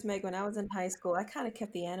 same thing as Meg. When I was in high school, I kind of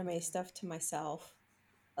kept the anime stuff to myself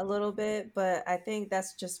a little bit, but I think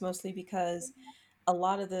that's just mostly because a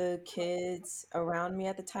lot of the kids around me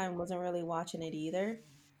at the time wasn't really watching it either.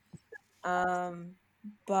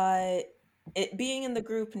 But it being in the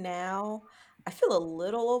group now, I feel a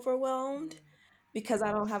little overwhelmed because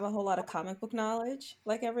I don't have a whole lot of comic book knowledge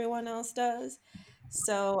like everyone else does.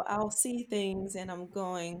 So I'll see things and I'm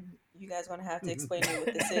going, you guys want to have to explain to me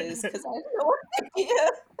what this is because I have no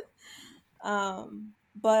idea.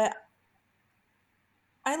 but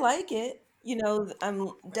I like it. I'm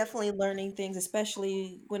definitely learning things,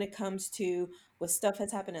 especially when it comes to what stuff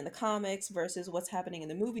has happened in the comics versus what's happening in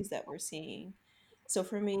the movies that we're seeing. So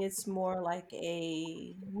for me, it's more like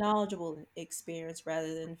a knowledgeable experience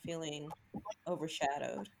rather than feeling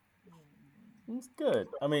overshadowed. It's good.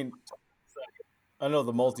 I mean, I know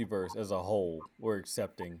the multiverse as a whole, we're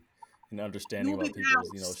accepting and understanding Movie about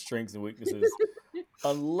people's, bounce. strengths and weaknesses,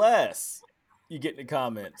 unless you get in the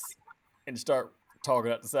comments and start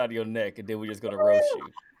talking out the side of your neck, and then we're just gonna roast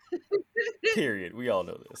you. Period. We all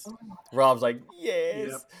know this. Rob's like,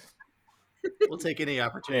 yes. We'll take any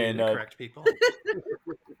opportunity And to correct people.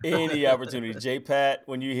 any opportunity. J Pat,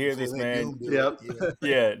 when you hear this, man,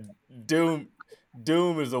 yeah,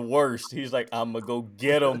 Doom is the worst. He's like, I'm gonna go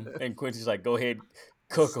get him, and Quincy's like, go ahead,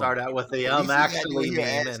 cook him. Start out with the actually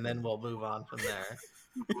meme, and then we'll move on from there.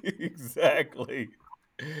 Exactly.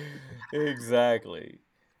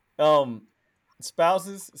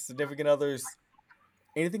 Spouses, significant others,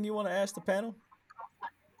 anything you want to ask the panel?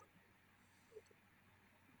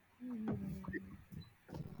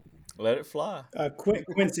 Let it fly.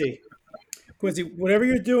 Quincy, whatever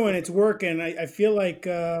you're doing, it's working. I feel like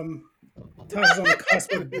Tasha's on the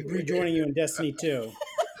cusp of rejoining you in Destiny 2.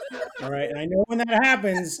 All right, and I know when that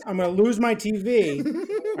happens, I'm going to lose my TV.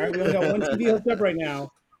 All right, we only got one TV hooked up right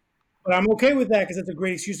now, but I'm okay with that because it's a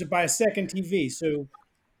great excuse to buy a second TV. So,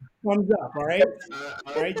 thumbs up. All right,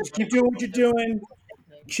 just keep doing what you're doing,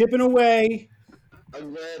 chipping away.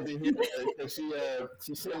 I'm glad to hear that because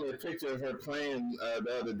she sent me a picture of her playing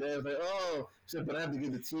the other day. I was like, oh, she said, but I have to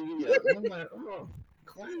get the TV up. And I'm like, oh,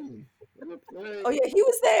 Clay. Oh yeah, he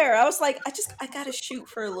was there. I was like, I gotta shoot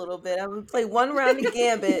for a little bit. I'm gonna play one round of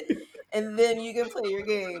Gambit, and then you can play your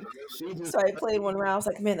game. So I played one round. I was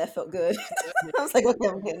like, man, that felt good. I was like, okay,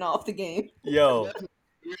 I'm getting off the game. Yo,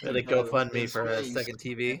 really GoFundMe for a second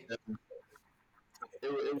TV.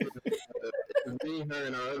 It was me, her,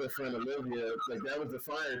 and our other friend Olivia. Like that was the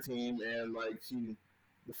fire team, and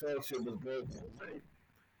the fellowship was good.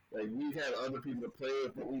 Like we had other people to play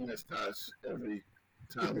with, but we missed Tosh every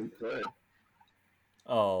time we play.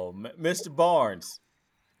 Oh, Mr. Barnes.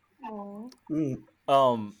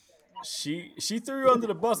 She threw you under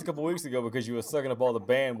the bus a couple weeks ago because you were sucking up all the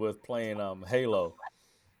bandwidth playing Halo.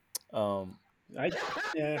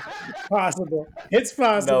 Yeah, possible. It's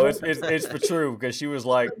possible. No, it's for true because she was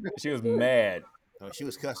mad. No, she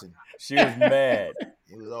was cussing. She was mad.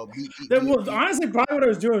 It was all beat. Honestly, probably what I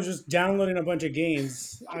was doing was just downloading a bunch of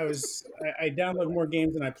games. I download more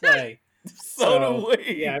games than I play. So do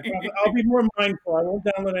we. Yeah, I'll be more mindful. I won't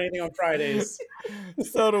download anything on Fridays.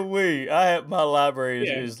 So do we. I have my library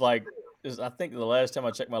is I think the last time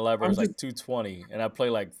I checked my library was like 220, and I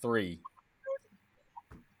play like 3.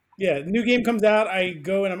 Yeah, the new game comes out. I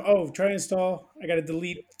go and try to install. I got to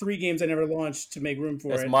delete 3 games I never launched to make room for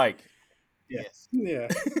it. That's Mike. Yes. Yeah.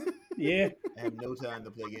 Yeah. I have no time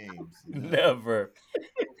to play games. Never.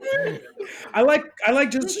 I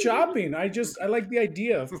like just shopping. I like the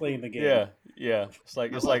idea of playing the game. Yeah. It's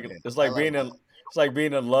like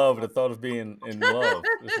being in love. The thought of being in love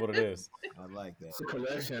is what it is. I like that. It's a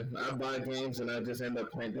collection. I buy games and I just end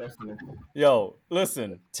up playing Destiny. Yo,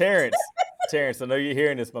 listen, Terrence, I know you're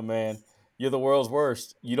hearing this, my man. You're the world's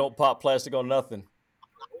worst. You don't pop plastic on nothing.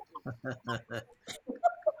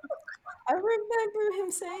 I remember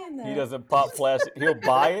him saying that. He doesn't pop plastic. He'll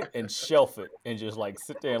buy it and shelf it and just like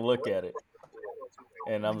sit there and look at it.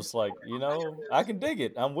 And I'm just like, I can dig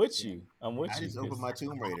it. I'm with you. I just opened my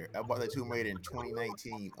Tomb Raider. I bought the Tomb Raider in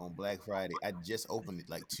 2019 on Black Friday. I just opened it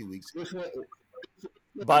like 2 weeks ago.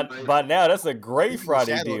 By now, that's a great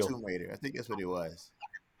Friday Shadow deal. Tomb Raider. I think that's what it was.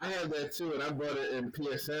 I had that too, and I bought it in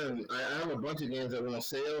PSN. I have a bunch of games that were on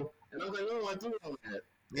sale, and I was like, oh, I do own that.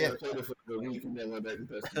 Yeah. I played it for a week and then went back to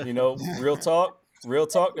Destiny. Real talk.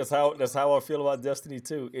 That's how I feel about Destiny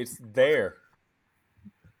 2. It's there.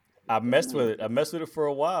 I messed with it for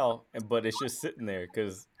a while, but it's just sitting there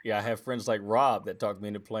because I have friends like Rob that talked me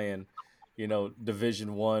into playing,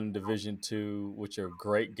 Division 1, Division 2, which are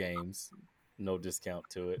great games. No discount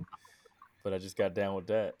to it, but I just got down with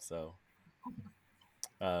that. So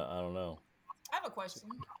I don't know. I have a question.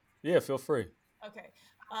 Yeah, feel free. Okay.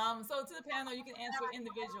 So to the panel, you can answer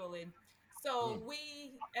individually. So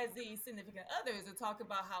we, as the significant others, are talking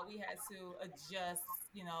about how we had to adjust,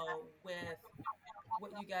 with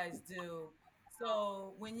what you guys do.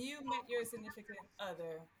 So when you met your significant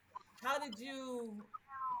other, how did you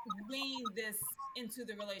wean this into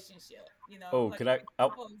the relationship? Go ahead.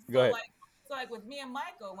 So with me and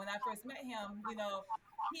Michael, when I first met him,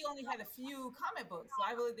 he only had a few comic books, so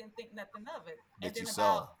I really didn't think nothing of it. But you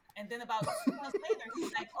saw. And then about 2 months later,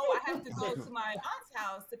 he's like, "Oh, I have to go to my aunt's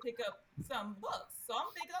house to pick up some books." So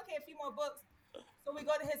I'm thinking, okay, a few more books. So we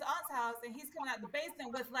go to his aunt's house, and he's coming out the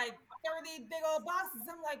basement with like 30 big old boxes.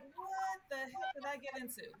 I'm like, what the heck did I get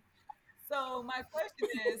into? So my question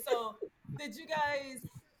is, so did you guys,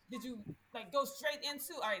 did you like go straight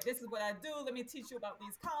into, all right, this is what I do. Let me teach you about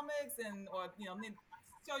these comics or, let me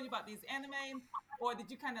show you about these anime. Or did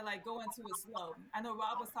you kind of like go into it slow? I know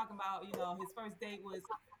Rob was talking about, his first date was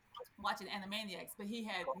watching Animaniacs, but he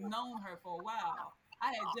had known her for a while.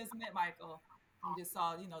 I had just met Michael and just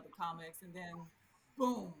saw, the comics, and then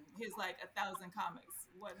boom, here's like 1,000 comics.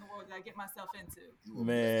 What in the world did I get myself into?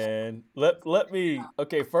 Man, let me.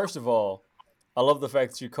 Okay, first of all, I love the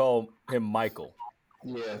fact that you call him Michael.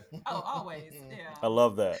 Yeah. Oh, always. Yeah. I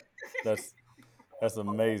love that. That's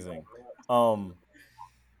amazing.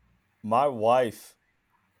 My wife,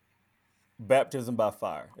 baptism by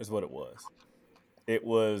fire is what it was. It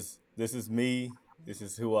was, this is me, this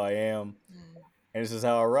is who I am, and this is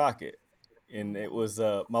how I rock it. And it was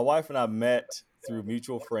my wife and I met through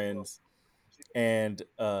mutual friends, and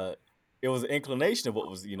it was an inclination of what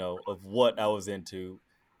was, of what I was into,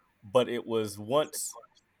 but it was once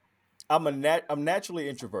I'm naturally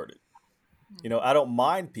introverted. I don't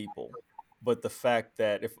mind people, but the fact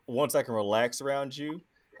that if once I can relax around you,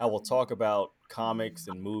 I will talk about comics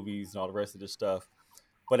and movies and all the rest of this stuff.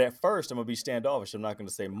 But at first, I'm gonna be standoffish. I'm not gonna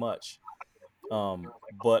say much.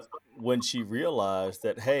 But when she realized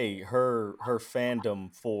that, hey, her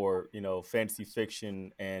fandom for fantasy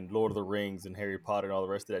fiction and Lord of the Rings and Harry Potter and all the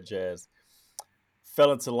rest of that jazz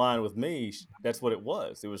fell into line with me, that's what it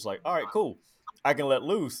was. It was like, all right, cool, I can let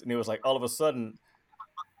loose, and it was like all of a sudden,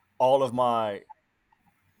 all of my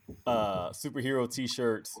superhero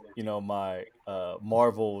t-shirts, my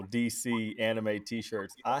Marvel, DC, anime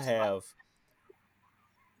t-shirts, I have.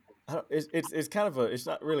 It's kind of it's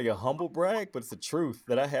not really a humble brag, but it's the truth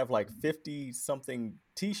that I have like 50 something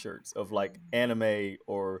t-shirts of like anime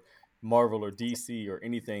or Marvel or DC or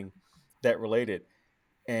anything that related,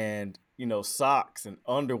 and socks and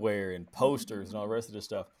underwear and posters and all the rest of this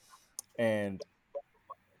stuff. And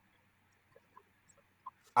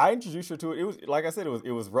I introduced her to it. It was, like I said,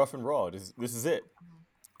 it was rough and raw. This is it.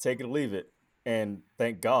 Take it or leave it. And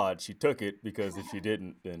thank God she took it, because if she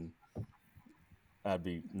didn't, then I'd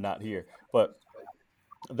be not here. But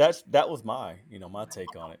that was my my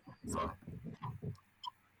take on it. So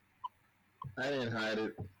I didn't hide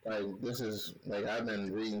it. Like, this is like, I've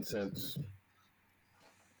been reading since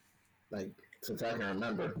I can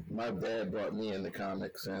remember. My dad brought me into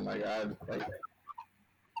comics, and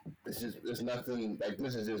it's nothing, like,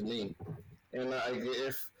 this is just me. And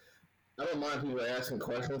if I don't mind people asking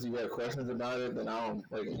questions, if you have questions about it, then I'll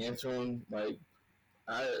answer them. Like,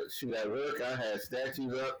 at work, I had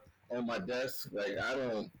statues up on my desk. Like, I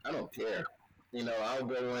don't care. I'll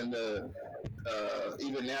go into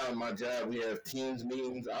even now in my job, we have teams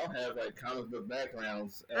meetings. I'll have like comic book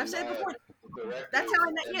backgrounds. I said before. Directors, that's how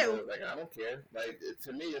I met you. I don't care.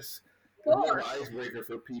 To me, it's more of an icebreaker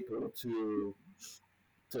for people to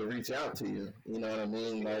reach out to you. You know what I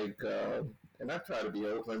mean? And I try to be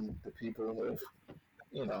open to people with,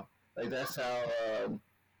 that's how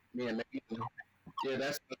me and Megan.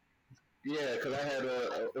 Yeah, because I had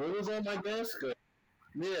it was on my desk.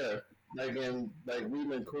 Yeah, we've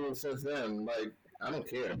been cool since then. I don't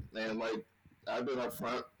care, and I've been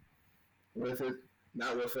upfront with it,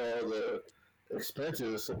 not with all the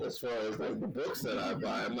expenses as far as the books that I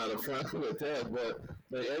buy. I'm not upfront with that,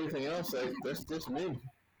 but everything else, that's just me.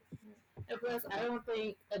 And plus, I don't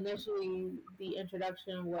think initially the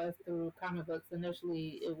introduction was through comic books.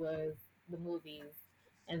 Initially, it was the movies.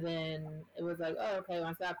 And then it was like, oh, okay,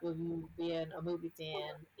 on top of you being a movie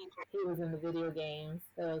fan, he was in the video games.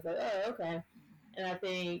 So I was like, oh, okay. And I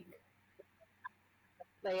think,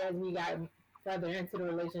 as we got further into the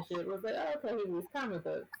relationship, it was like, oh, okay, he reads comic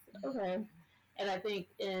books. Okay. And I think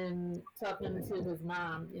in talking to his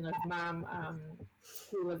mom, his mom,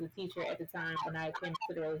 who was a teacher at the time when I came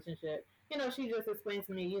to the relationship, she just explained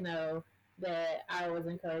to me, that I always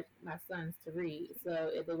encourage my sons to read. So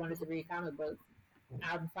if they wanted to read comic books,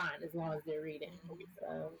 I'm fine as long as they're reading.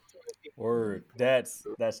 So. Word. That's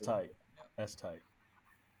tight. That's tight.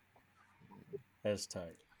 That's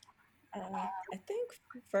tight. I think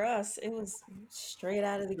for us, it was straight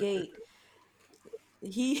out of the gate.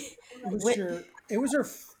 It was her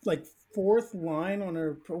fourth line on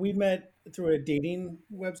her. We met through a dating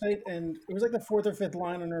website, and it was like the fourth or fifth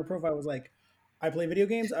line on her profile was like, I play video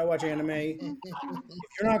games. I watch anime. If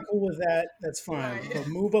you're not cool with that, that's fine. But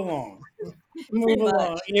move along. Move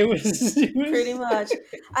along. It was pretty much.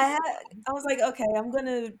 I was like, okay, I'm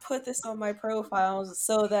gonna put this on my profiles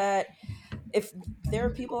so that if there are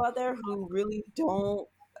people out there who really don't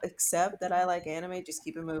accept that I like anime, just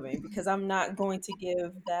keep it moving, because I'm not going to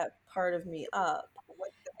give that part of me up.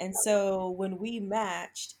 And so when we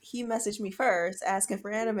matched, he messaged me first asking for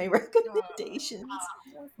anime recommendations.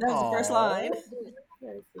 That was the first line.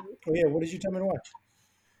 Oh yeah, what did you tell me to watch?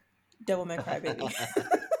 Devilman Crybaby.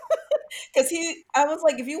 Because I was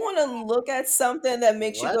like, if you want to look at something that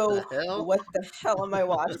makes you go, what the hell am I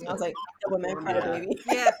watching? I was like, Devilman Crybaby.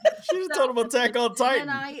 Yeah. She just told him Attack on Titan,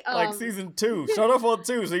 like season 2. Start off on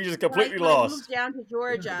 2, so you just completely when I lost. moved down to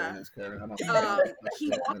Georgia. He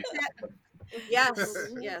walked that.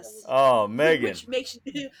 Yes. Oh, Megan. Which makes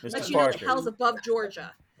Mr. lets you know that Parker. hell's above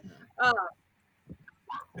Georgia.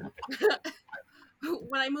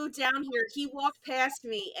 When I moved down here, he walked past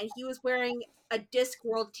me and he was wearing a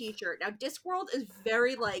Discworld t-shirt. Now, Discworld is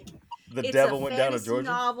very like The it's Devil a Went Down to fantasy Georgia?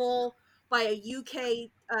 novel by a UK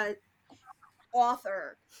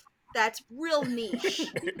author that's real niche.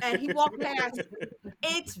 And he walked past.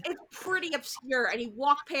 It's pretty obscure. And he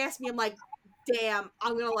walked past me. I'm like, damn,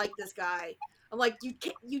 I'm gonna like this guy. I'm like,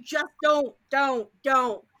 you just don't.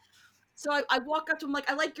 So I walk up to him like,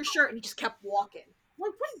 I like your shirt, and he just kept walking. I'm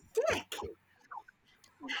like, what a dick.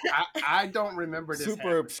 I don't remember this. Super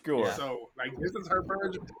happening. obscure. So like this is her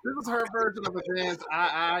version. This is her version of events.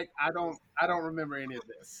 I don't remember any of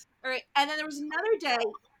this. All right, and then there was another day.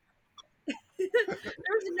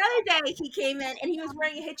 He came in and he was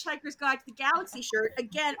wearing a Hitchhiker's Guide to the Galaxy shirt.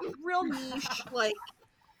 Again, real niche, like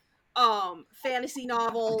fantasy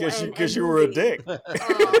novel. Because you were a dick. I'm like,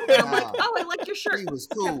 oh, I like your shirt. He was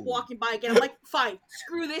Kept cool. walking by again. I'm like, fine,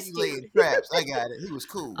 screw this He dude. laid traps. I got it. He was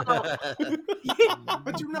cool.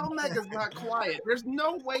 But you know, Mega's not quiet. There's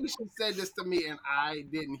no way she said this to me and I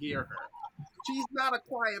didn't hear her. She's not a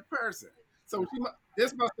quiet person. So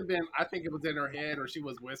this must have been. I think it was in her head, or she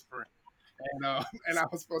was whispering, and I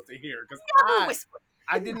was supposed to hear because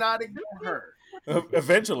I did not ignore her.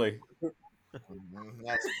 Eventually.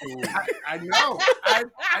 That's cool. I know.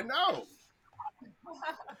 I know.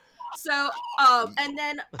 So, and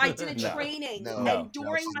then I did a training, and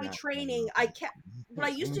during my training, what I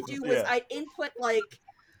used to do was I'd input like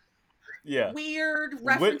weird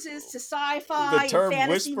references to sci-fi the term and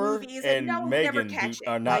fantasy whisper movies, and no one would Megan ever catch it.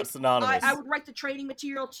 are not synonymous. I would write the training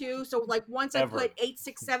material too. So like once I put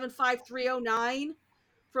 8675309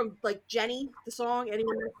 from like Jenny, the song,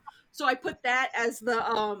 anyone. So I put that as the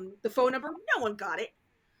phone number. No one got it.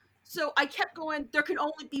 So I kept going. There can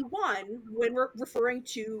only be one when we're referring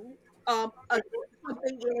to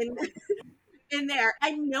something in there,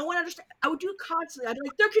 and no one understood. I would do it constantly. I'd be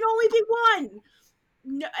like, "There can only be one,"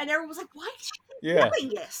 no, and everyone was like, "Why is she doing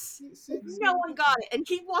this?" No one got it, and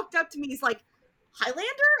he walked up to me. He's like, "Highlander?"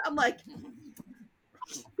 I'm like,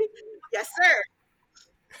 "Yes, sir."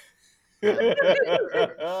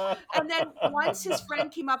 And then once his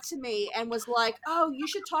friend came up to me and was like, "Oh, you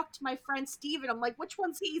should talk to my friend Steven." I'm like, "Which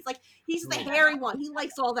one's he?" He's like, "He's the hairy one. He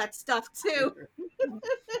likes all that stuff too."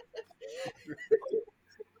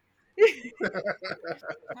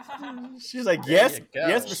 She's like, yes,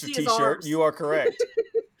 Mr. T-shirt, you are correct.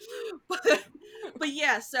 But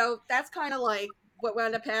yeah, so that's kind of like what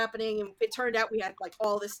wound up happening, and it turned out we had like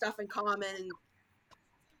all this stuff in common, and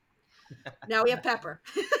now we have Pepper.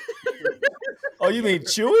 Oh, you mean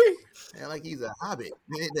Chewie? Yeah, like he's a hobbit.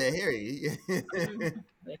 The hairy.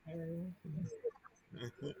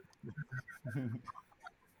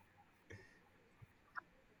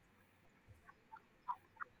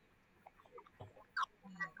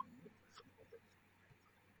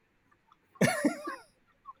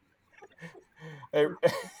 Hey,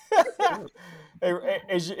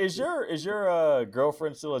 is your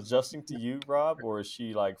girlfriend still adjusting to you, Rob, or is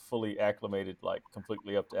she like fully acclimated, like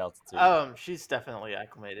completely up to altitude? She's definitely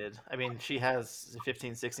acclimated. I mean, she has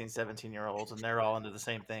 15, 16, 17-year-olds, and they're all into the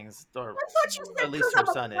same things, or at least her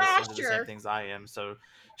son is into the same things I am. So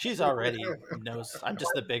she's already knows. I'm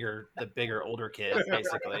just the bigger, older kid,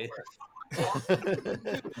 basically.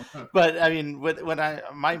 But I mean,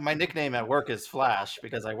 my nickname at work is Flash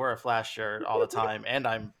because I wear a Flash shirt all the time, and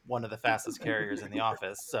I'm one of the fastest carriers in the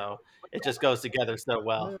office, so it just goes together so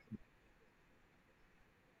well.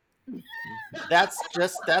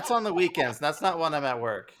 That's on the weekends. That's not when I'm at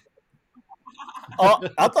work. Oh,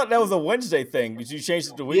 I thought that was a Wednesday thing. Did you change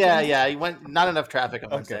it to weekends? Yeah. You went not enough traffic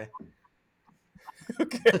on Wednesday.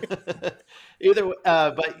 Okay. Either,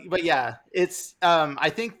 but yeah, it's. I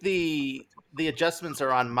think the the adjustments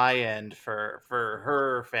are on my end for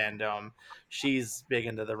her fandom. She's big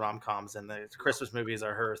into the rom-coms, and the Christmas movies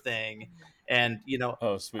are her thing. And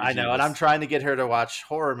Oh, sweet I know, and I'm Jesus. trying to get her to watch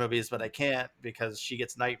horror movies, but I can't because she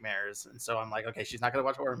gets nightmares. And so I'm like, okay, she's not going to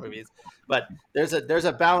watch horror movies. But there's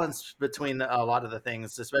a balance between a lot of the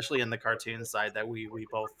things, especially in the cartoon side, that we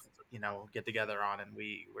both get together on, and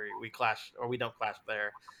we clash, or we don't clash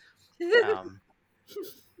there.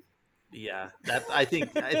 Yeah, that I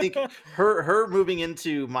think her moving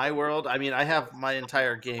into my world. I mean, I have my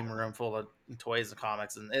entire game room full of toys and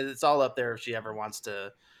comics, and it's all up there if she ever wants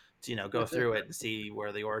to go through it and see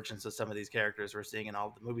where the origins of some of these characters we're seeing and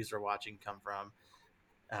all the movies we're watching come from.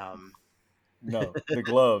 No, the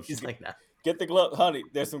gloves. She's like, no. Get the glove, honey.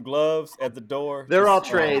 There's some gloves at the door. They're all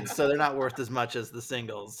trades, so they're not worth as much as the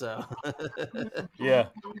singles. So yeah,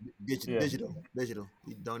 digital.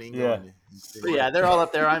 You don't even Yeah. go in there. but yeah, they're all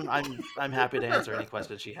up there. I'm happy to answer any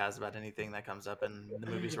questions she has about anything that comes up in the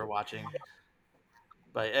movies we're watching.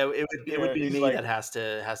 But it would be he's me like- that has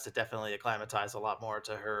to definitely acclimatize a lot more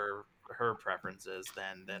to her preferences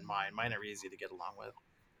than mine. Mine are easy to get along with.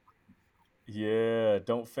 Yeah,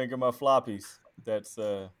 don't finger my floppies. That's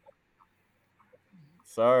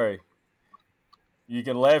sorry. You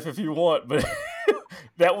can laugh if you want, but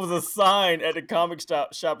that was a sign at the comic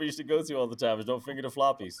shop I used to go to all the time. Is don't finger the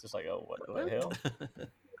floppies. It's like, oh, what the hell?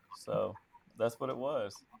 So that's what it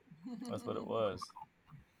was. That's what it was.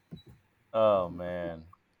 Oh man,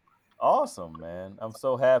 awesome, man! I'm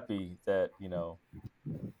so happy that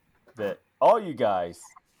that all you guys,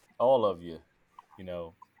 all of you,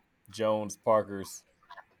 Jones, Parkers,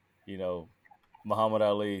 Muhammad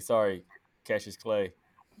Ali. Sorry, Cassius Clay,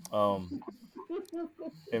 and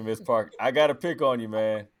Miss Park. I got to pick on you,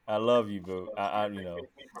 man. I love you, boo. I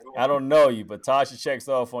I don't know you, but Tasha checks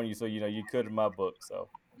off on you, so you could in my book. So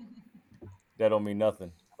that don't mean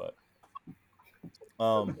nothing, but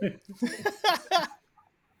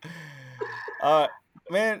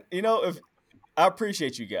man, if I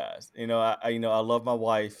appreciate you guys. I love my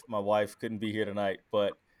wife. My wife couldn't be here tonight,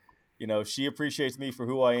 but she appreciates me for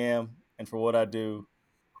who I am and for what I do.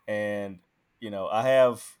 And I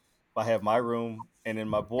have my room, and in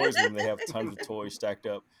my boys' room they have tons of toys stacked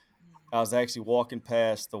up. I was actually walking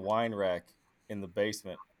past the wine rack in the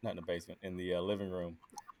basement, not in the basement, in the living room,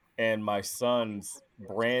 and my son's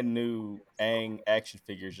brand new Aang action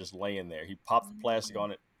figure is just laying there. He popped the plastic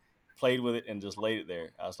on it, played with it, and just laid it there.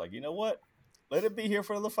 I was like, you know what? Let it be here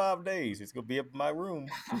for another 5 days. It's gonna be up in my room,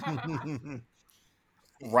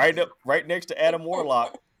 right next to Adam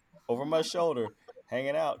Warlock, over my shoulder,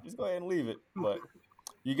 hanging out. Just go ahead and leave it. But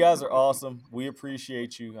you guys are awesome. We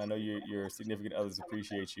appreciate you. I know your significant others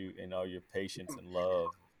appreciate you and all your patience and love.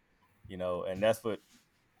 And that's what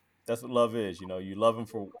love is. You love them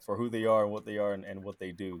for who they are and what they are and what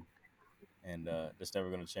they do. And that's never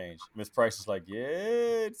going to change. Miss Price is like,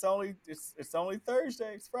 yeah, it's only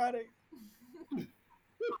Thursday. It's Friday.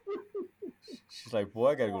 She's like,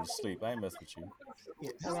 boy, I got to go to sleep. I ain't messing with you.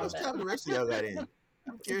 Yeah, how much time the rest of y'all got in?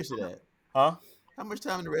 I'm curious of that. Huh? How much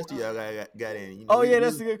time the rest of y'all got in? Oh, yeah,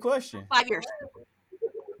 that's a good question. 5 years.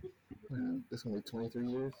 This gonna be 23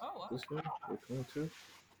 years. Oh, wow. This year, or 22.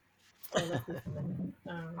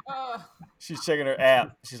 She's checking her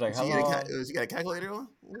app. She's like, how She long? got a calculator on?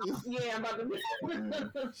 Yeah, I'm about to. It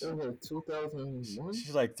was like 2001.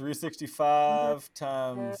 She's like 365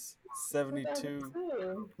 times 72.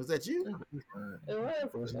 Was that you?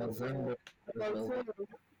 It was November.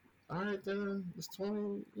 All right, then it's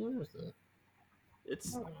 20 years then.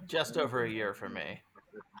 It's just over a year for me.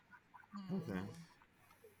 Okay.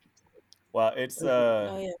 Wow, it's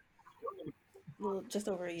Oh yeah. Well, just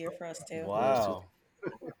over a year for us too. wow.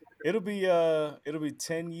 It'll be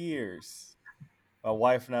 10 years. My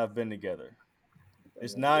wife and I have been together.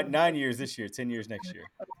 It's 9 years this year, 10 years next year.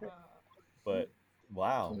 But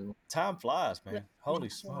wow, time flies, man. Holy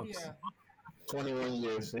smokes. Yeah. 21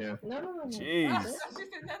 years, yeah. No. Jeez. No.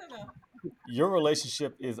 Your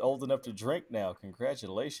relationship is old enough to drink now.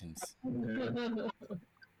 Congratulations.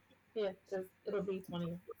 Yeah, it'll be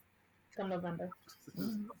 20 come November.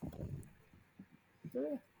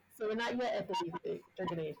 Yeah. So we're not yet at the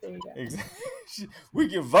drinking age. There you go. Exactly. We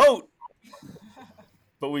can vote,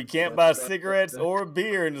 but we can't buy cigarettes or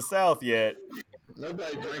beer in the South yet.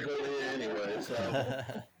 Nobody drink over here anyway, so.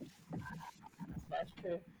 That's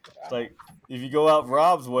true. It's like if you go out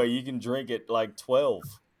Rob's way, you can drink at like 12.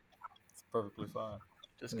 It's perfectly fine.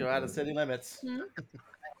 Just go out of city limits. Yeah,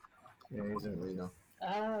 he's in Reno.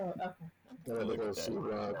 Oh, okay. Gotta go see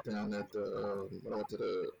Rob down at the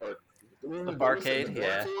The barcade,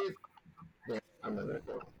 yeah. Yeah, I remember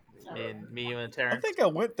that. Me, you, and I Terrence. think I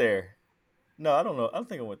went there. No, I don't know. I don't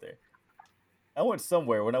think I went there. I went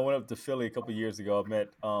somewhere when I went up to Philly a couple years ago. I met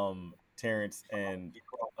Terrence and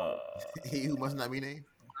He who must not be named.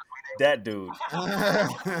 that dude.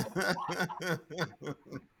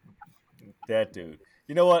 That dude.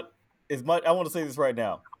 You know what? As much I want to say this right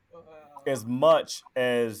now. As much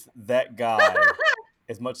as that guy,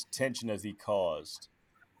 as much tension as he caused,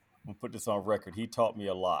 I'm gonna put this on record. He taught me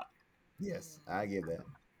a lot. Yes, I give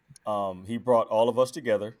that. He brought all of us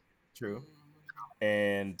together, True.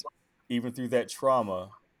 and even through that trauma,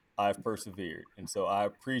 I've persevered, and so I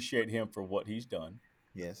appreciate him for what he's done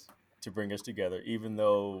Yes. to bring us together. Even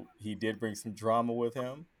though he did bring some drama with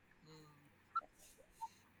him,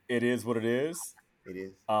 it is what it is. It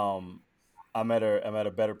is. I'm at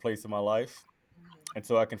a better place in my life, and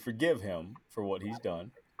so I can forgive him for what he's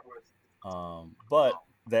done. But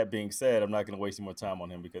that being said, I'm not going to waste any more time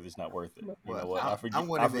on him because it's not worth it. You know what? I'm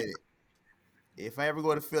going to admit it. If I ever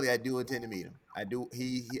go to Philly, I do intend to meet him. I do.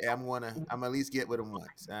 I'm at least get with him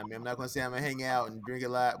once. I mean, I'm not going to say I'm going to hang out and drink a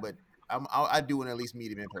lot, but I do want to at least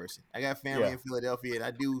meet him in person. I got family in Philadelphia, and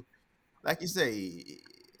I do, like you say,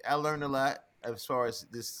 I learned a lot as far as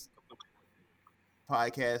this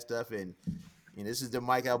podcast stuff, and this is the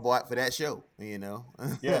mic I bought for that show.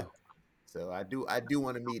 Yeah. So I do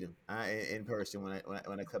want to meet him in person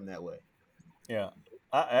when I come that way. Yeah,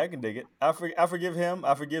 I can dig it. I forgive him.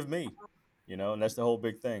 I forgive me. And that's the whole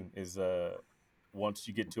big thing is once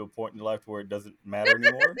you get to a point in your life where it doesn't matter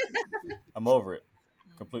anymore, I'm over it,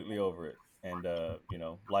 completely over it, and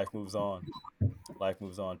life moves on. Life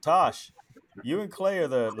moves on. Tosh, you and Clay are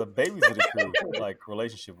the babies of the crew, like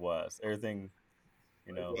relationship wise, everything.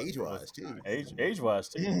 Age wise too. Age wise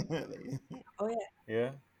too. Oh yeah.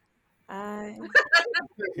 Yeah.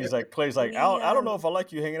 He's like Clay's like I don't know if I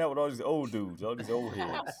like you hanging out with all these old dudes, all these old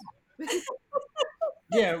heads.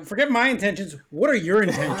 Yeah, forget my intentions. What are your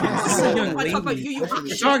intentions? This is a young lady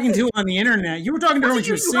you're talking to on the internet. You were talking to her when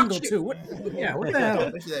she was single too. What the hell?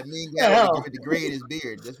 Especially that mean guy with the gray in his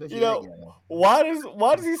beard. Why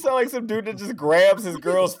does he sound like some dude that just grabs his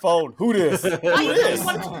girl's phone? Who this? I just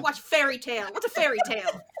wanted to watch Fairy Tale. What's a fairy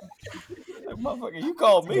tale? Like, motherfucker, you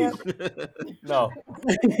called me. No.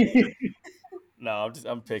 No,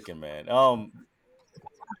 I'm picking, man.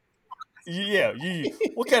 Yeah,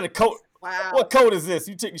 what kind of code? Wow. What code is this?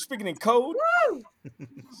 You speaking in code? Woo!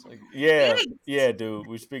 Like, yeah, dude.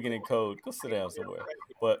 We're speaking in code. Go sit down somewhere.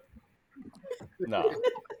 But nah.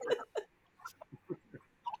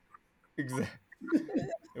 Exactly.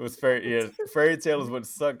 It was Fairy Tale is what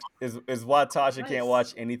sucked. Is why Tasha can't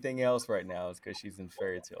watch anything else right now. Is because she's in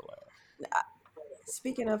Fairy Tale land.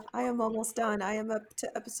 Speaking of, I am almost done. I am up to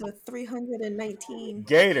episode 319.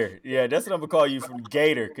 Gator. Yeah, that's what I'm going to call you from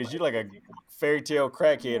Gator, because you're like a Fairy Tale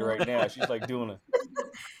crackhead right now. She's like doing it.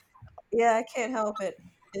 Yeah, I can't help it.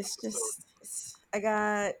 It's just, I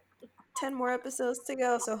got 10 more episodes to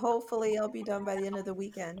go, so hopefully I'll be done by the end of the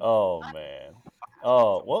weekend. Oh, man.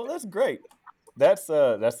 Oh, well, that's great. That's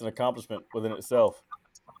an accomplishment within itself.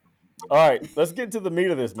 All right, let's get into the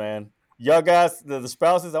meat of this, man. Y'all guys, the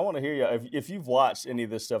spouses, I want to hear you. If you've watched any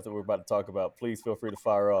of this stuff that we're about to talk about, please feel free to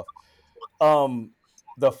fire off.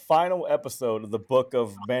 The final episode of the Book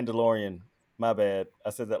of Mandalorian, my bad,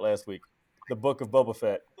 I said that last week. The Book of Boba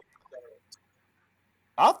Fett.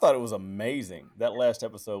 I thought it was amazing. That last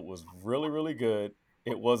episode was really, really good.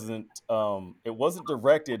 It wasn't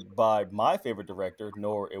directed by my favorite director,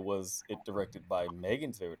 nor was it directed by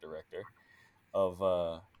Megan's favorite director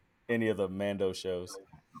of any of the Mando shows.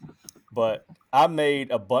 But I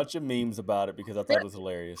made a bunch of memes about it because I thought it was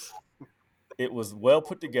hilarious. It was well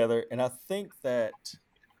put together, and I think that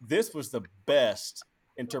this was the best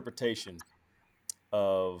interpretation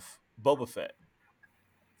of Boba Fett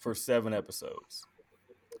for 7 episodes.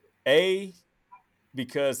 A,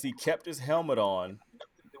 because he kept his helmet on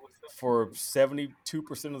for 72%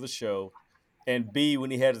 of the show, and B,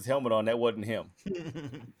 when he had his helmet on, that wasn't him.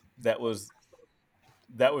 That was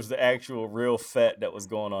the actual real Fett that was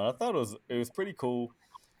going on. I thought it was pretty cool.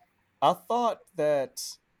 I thought that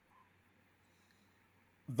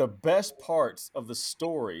the best parts of the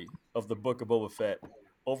story of the Book of Boba Fett,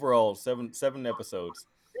 overall 7 episodes,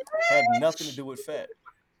 had nothing to do with Fett,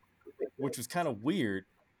 which was kind of weird,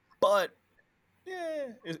 but yeah,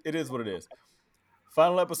 it is what it is.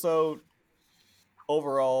 Final episode,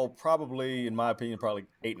 overall, probably, in my opinion, probably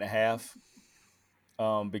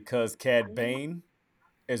 8.5, because Cad Bane,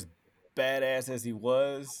 as badass as he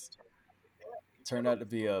was, turned out to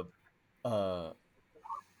be a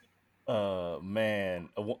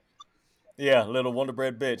little Wonder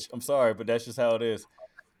Bread bitch. I'm sorry, but that's just how it is.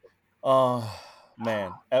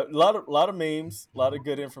 Man, a lot of memes, a lot of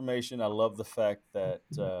good information. I love the fact that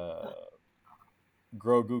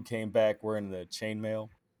Grogu came back wearing the chainmail,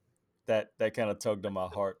 that kind of tugged on my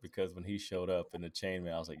heart, because when he showed up in the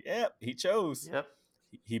chainmail, I was like, "Yep, he chose. Yep.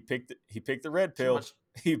 He picked the red Too pill. much,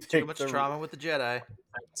 He too picked much the trauma with the Jedi.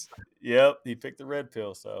 Yep, he picked the red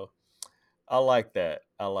pill. So I like that.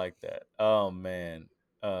 Oh man,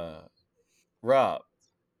 Rob,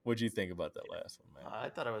 what'd you think about that last one, man? I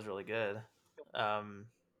thought it was really good.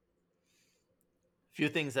 Few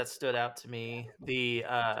things that stood out to me.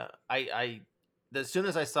 As soon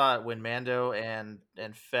as I saw it when Mando and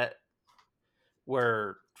Fett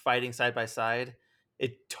were fighting side by side,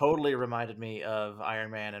 it totally reminded me of Iron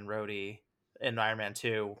Man and Rhodey in Iron Man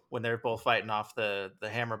 2 when they're both fighting off the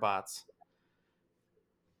hammer bots.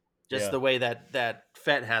 Just Yeah. the way that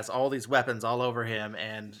Fett has all these weapons all over him,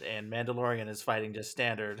 and Mandalorian is fighting just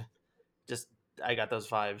standard. Just I got those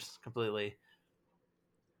vibes completely.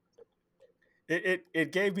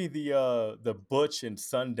 It gave me the Butch and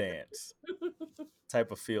Sundance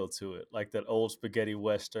type of feel to it, like that old spaghetti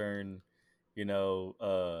western,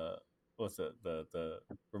 what's the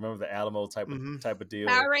remember the Alamo type of deal.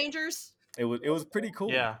 Power Rangers. It was pretty cool.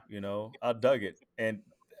 Yeah. I dug it. And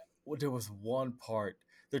there was one part.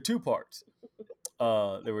 There are two parts.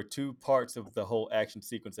 There were two parts of the whole action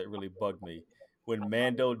sequence that really bugged me. When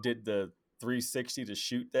Mando did the 360 to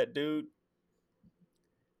shoot that dude,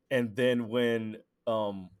 and then when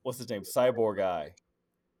what's his name, Cyborg guy,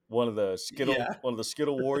 one of the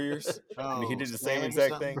Skittle warriors, and he did the same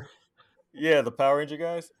exact thing. Yeah, the Power Ranger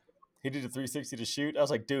guys. He did a 360 to shoot. I was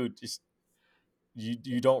like, dude, just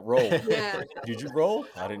you don't roll. Yeah. Did you roll?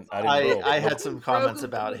 I didn't roll. I had some comments Grogu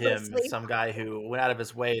about fell him. asleep. Some guy who went out of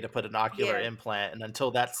his way to put an ocular Yeah. implant, and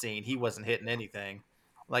until that scene, he wasn't hitting anything.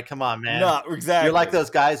 Like, come on, man. No, exactly. You're like those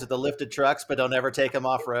guys with the lifted trucks, but don't ever take them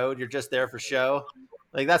off road. You're just there for show.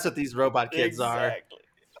 Like, that's what these robot kids are.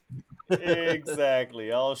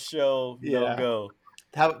 Exactly. All show, no go.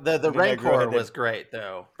 How the Rancor was great,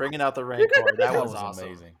 though. Bringing out the Rancor, that was awesome.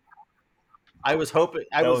 Amazing. I was hoping.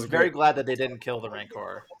 I was very great. glad that they didn't kill the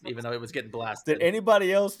Rancor, even though it was getting blasted. Did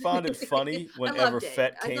anybody else find it funny whenever loved it.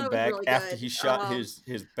 Fett I came thought it was back really after good. he shot his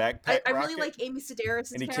backpack I really rocket? like Amy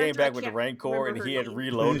Sedaris, And he came back with the Rancor, and he had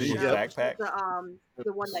reloaded his backpack.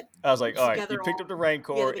 The one that I was like, all right, you together picked all- up the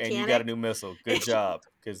Rancor, the and you got a mechanic. new missile. Good job.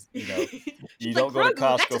 Because, you She's don't like, go to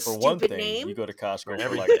 "Grogu, that's Costco a for one stupid thing. name." You go to Costco for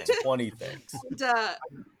like everything. 20 things. And,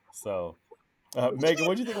 So, Megan,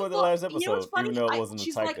 what do you think about the last episode? You know what's funny? Even though it wasn't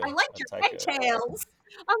She's a Taika. like, I like your head tails.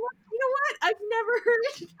 I'm like, you know what? I've never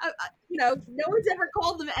heard, no one's ever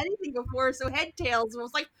called them anything before, so head tails. And I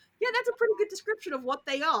was like, yeah, that's a pretty good description of what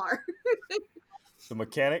they are. The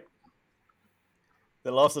mechanic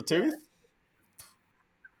that lost a tooth?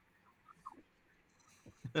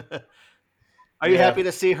 Are you happy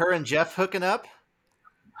to see her and Jeff hooking up?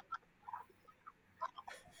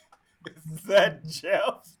 Is that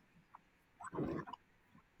Jeff?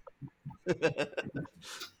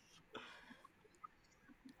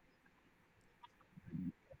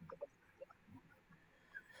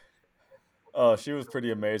 Oh, she was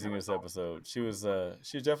pretty amazing this episode. She was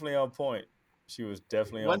definitely on point. She was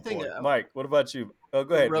definitely One on thing, point. Mike, what about you? Oh,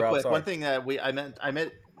 go ahead, Real Rob. quick, Sorry. one thing that I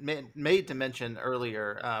made to mention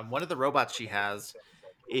earlier. One of the robots she has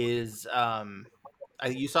is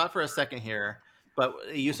you saw it for a second here,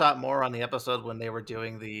 but you saw it more on the episode when they were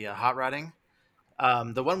doing the hot rodding.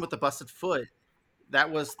 The one with the busted foot, that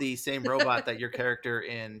was the same robot that your character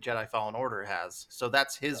in Jedi Fallen Order has. So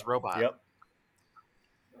that's his robot. Yep.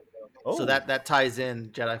 So Oh. that ties in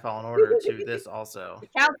Jedi Fallen Order to this also.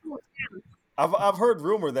 I've heard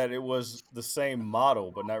rumor that it was the same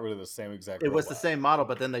model, but not really the same exact. It was the robot. same model,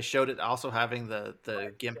 but then they showed it also having the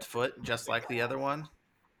gimped foot, just like the other one.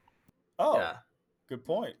 Oh, Yeah. good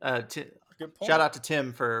point. Good point. Shout out to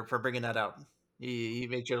Tim for bringing that out. He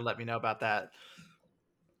made sure to let me know about that.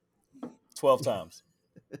 12 times.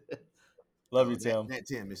 Love you, Tim. That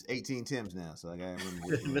Tim. It's 18 Tims now, so I got to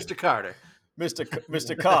remember. Mr. Carter. Mr.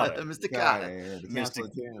 Carter. Mr. Carter. Yeah, the Council Mr.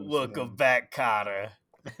 of Tims, Welcome back, Carter.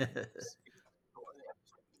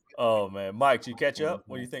 Oh man, Mike, did you catch up?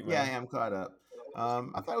 What do you think, man? Yeah, I am caught up.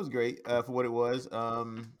 I thought it was great for what it was.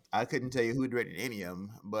 I couldn't tell you who directed any of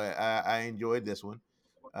them, but I enjoyed this one.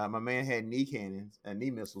 My man had knee cannons,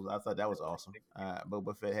 knee missiles. I thought that was awesome.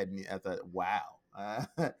 Boba Fett had knee. I thought, wow,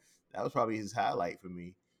 that was probably his highlight for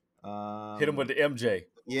me. Hit him with the MJ.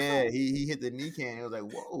 Yeah, he hit the knee cannon. It was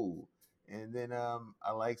like, whoa. And then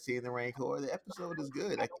I like seeing the Rancor. The episode is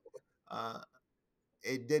good.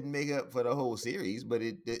 It didn't make up for the whole series, but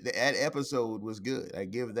that episode was good. I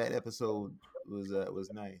give that episode was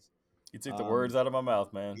nice. You took the words out of my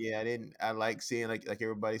mouth, man. Yeah, I like seeing like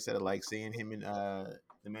everybody said. I like seeing him and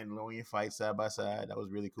the Mandalorian fight side by side. That was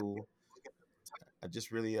really cool. I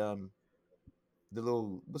just really the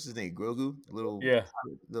little what's his name, Grogu, the little Yeah.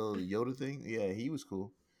 Yoda thing. Yeah, he was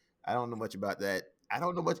cool. I don't know much about that. I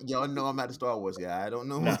don't know much. Y'all know I'm not a Star Wars guy. I don't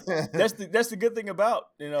know. No, that's the good thing about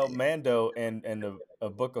Mando and a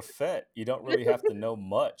Book of Fett. You don't really have to know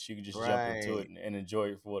much. You can just jump into it and enjoy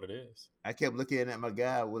it for what it is. I kept looking at my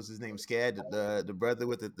guy. What's his name? Scad, the brother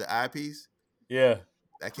with the eyepiece. Yeah.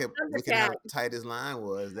 I kept looking at how tight his line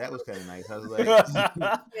was. That was kind of nice. I was like,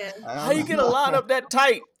 how you get a line up that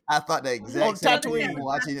tight? I thought that exact same thing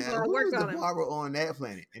watching it. Who's the barber on that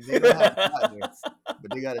planet? And they don't have a spot there,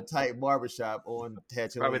 but they got a tight barbershop on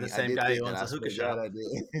Tatooine. Probably the same guy who owns a hookah shop.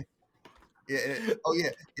 Yeah. Oh yeah.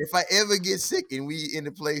 If I ever get sick and we in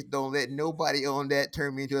the place, don't let nobody on that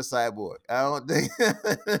turn me into a cyborg. I don't think.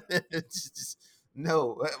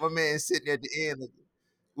 No, my man sitting at the end.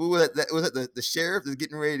 Was that the sheriff that's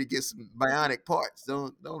getting ready to get some bionic parts?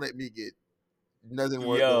 Don't let me get nothing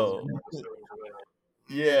work. Yo.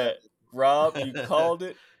 Yeah, Rob, you called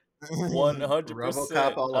it 100%.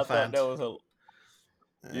 RoboCop all I thought that was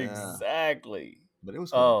exactly. But it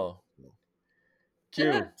was cool.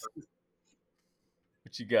 Q. What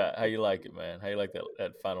you got? How you like it, man? How you like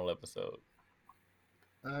that final episode?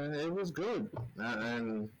 It was good,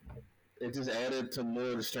 and it just added to more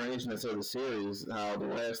of the strangeness of the series. How the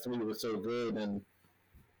last three were so good, and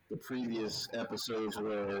the previous episodes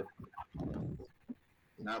were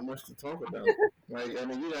not much to talk about. Like, I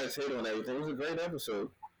mean, you guys hit on everything. It was a great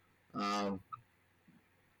episode. I'm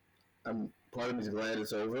part of me's glad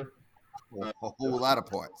it's over. A whole lot of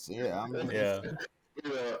parts. Yeah, yeah.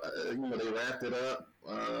 They wrapped it up.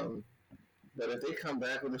 But if they come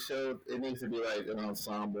back with the show, it needs to be like an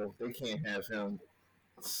ensemble. They can't have him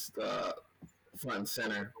front and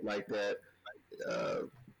center like that.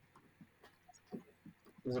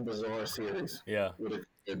 It was a bizarre series. Yeah.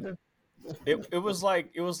 It was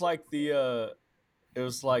like the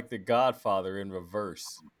Godfather in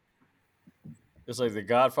reverse. It's like the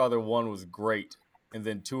Godfather 1 was great, and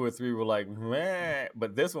then 2 or 3 were like meh,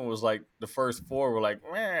 but this one was like the first 4 were like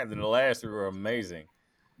meh, and then the last 3 were amazing.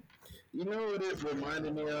 You know what it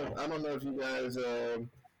reminded me of? I don't know if you guys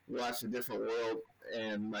watched A Different World,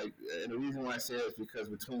 and the reason why I say it is because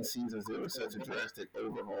between seasons there was such a drastic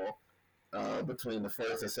overhaul between the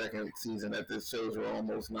first and second season that the shows were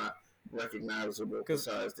almost not recognizable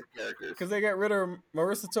besides the characters. Because they got rid of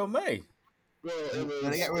Marissa Tomei. Well,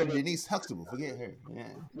 they got rid of Denise Huxtable. Forget her.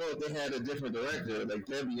 Yeah. Well, they had a different director, like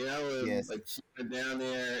Debbie Allen. Yes. Like she went down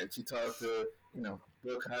there and she talked to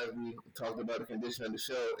Bill Cosby, talked about the condition of the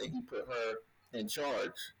show, and he put her in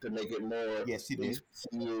charge to make it more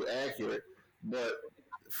HBCU accurate. But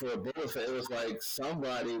for Boba Fett, it was like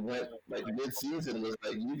somebody went like mid-season and was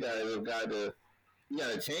like, "You guys have got to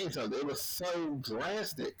change something." It was so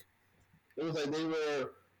drastic. It was like they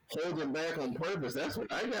were holding back on purpose. That's what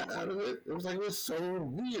I got out of it. It was like, it was so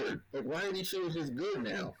weird. Like, why are these shows just good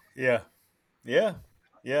now? Yeah.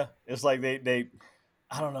 It's like they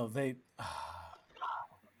I don't know.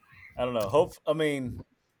 I don't know.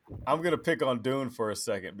 I'm gonna pick on Dune for a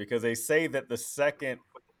second because they say that the second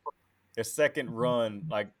run,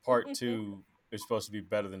 like part 2, is supposed to be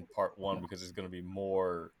better than part 1 because it's gonna be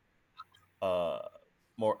more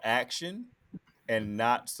action and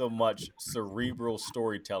not so much cerebral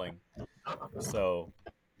storytelling. So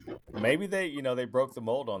maybe they broke the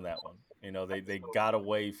mold on that one. They got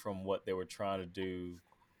away from what they were trying to do.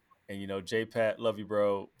 And J-Pat, love you,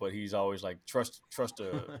 bro, but he's always like trust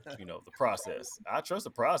the the process. I trust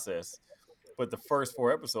the process, but the first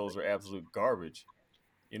 4 episodes are absolute garbage.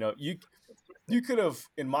 You could have,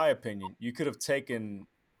 in my opinion, taken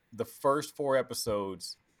the first 4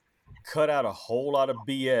 episodes, cut out a whole lot of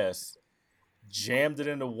BS, jammed it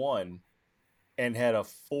into one, and had a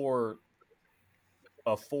 4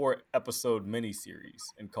 episode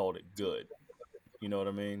miniseries and called it good. You know what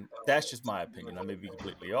I mean? That's just my opinion. I may be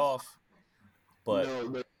completely off, but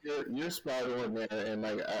you're spot on there. And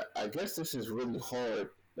I guess this is really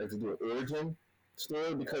hard, to do an origin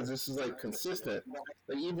story because this is consistent.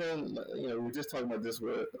 Like even we were just talking about this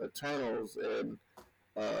with Eternals and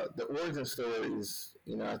the origin stories.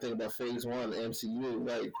 I think about Phase 1, the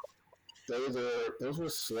MCU. Those were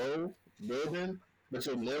slow building, but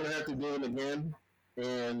you'll never have to do them again.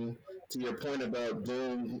 And to your point about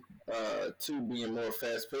Doom 2 being more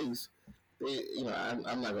fast paced,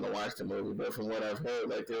 I'm not going to watch the movie, but from what I've heard,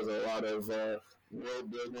 there's a lot of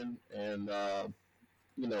world building and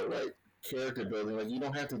character building. You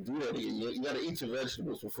don't have to do that. You got to eat your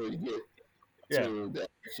vegetables before you get to the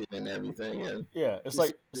action and everything. And it's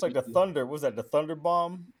like the Thunder. What was that? The Thunder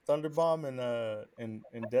Bomb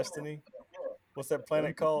in Destiny. What's that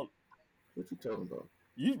planet called? What you talking about?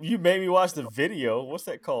 You made me watch the video. What's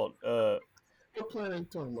that called? What planet are you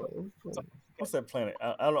talking about? What's that planet?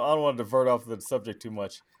 I don't want to divert off the subject too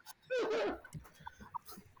much.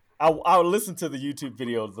 I'll listen to the YouTube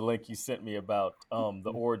video, the link you sent me about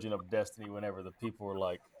the origin of Destiny. Whenever the people were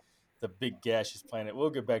like the big gaseous planet. We'll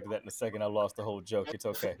get back to that in a second. I lost the whole joke. It's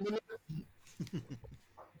okay.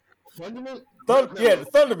 Thunderman? Yeah, the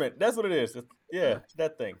Thunderman. That's what it is. Yeah,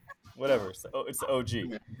 that thing. Whatever. It's the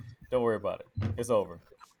OG. Don't worry about it. It's over.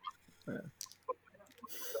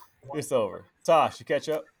 It's over. Tosh, you catch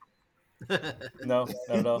up? No,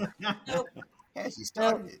 not at all. Yeah, she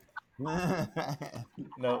started it.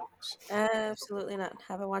 No. Absolutely not.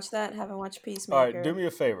 Haven't watched that. Haven't watched Peacemaker. All right, do me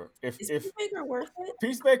a favor. Is Peacemaker worth it?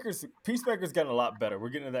 Peacemaker's gotten a lot better. We're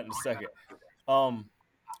getting to that in a second.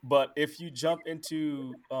 But if you jump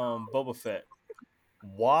into Boba Fett,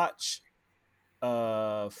 watch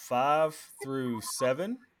 5 through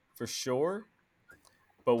 7 for sure.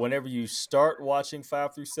 But whenever you start watching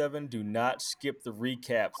 5 through 7, do not skip the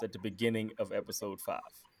recaps at the beginning of episode 5.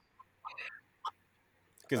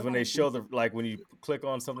 Because when they show when you click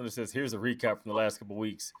on something that says, here's a recap from the last couple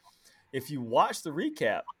weeks, if you watch the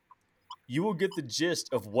recap, you will get the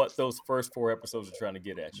gist of what those first 4 episodes are trying to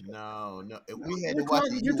get at you. No. We had to watch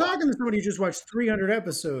it. You're talking to somebody who just watched 300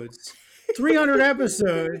 episodes. 300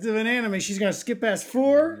 episodes of an anime. She's going to skip past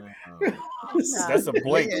 4? That's a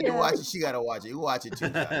blink. We had to watch it. She got to watch it. You watch it too.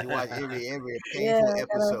 You watch every painful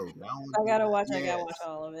episode. I got to watch I got to watch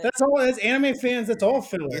all of it. That's all. As anime fans, that's all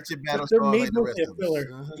filler. Get your battle They're star made like the mostly rest of of filler.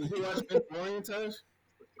 us. Did you watch Mandalorian, Tosh?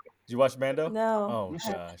 Did you watch Mando? No. Oh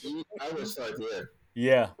gosh. I was like,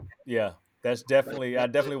 Yeah. That's definitely. I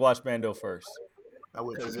definitely watched Mando first. I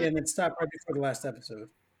would. Yeah, and then stop right before the last episode.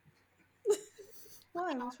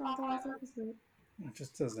 Why? What's wrong with the last episode? It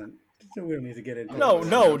just doesn't. We don't need to get into it. No.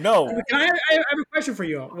 Can I have a question for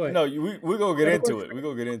you all. What? No, we go get into it. We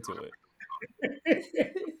go get into it.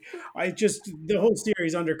 The whole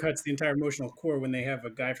series undercuts the entire emotional core when they have a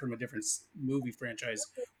guy from a different movie franchise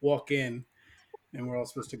walk in, and we're all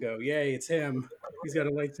supposed to go, "Yay, it's him! He's got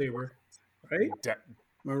a lightsaber." Right?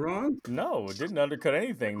 Am I wrong? No, it didn't undercut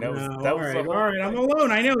anything. That was all right. I'm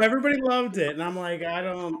alone. I know everybody loved it, and I'm like, I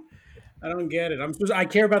don't get it. I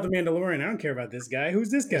care about the Mandalorian. I don't care about this guy.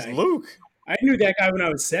 Who's this guy? It's Luke. I knew that guy when I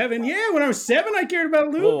was 7. Yeah, when I was 7, I cared about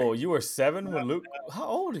Luke. Oh, you were 7 when Luke. How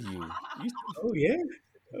old are you? Oh yeah.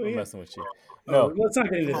 I'm messing with you. No, let's not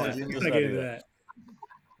get into that. Let's not get into that.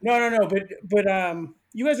 No. But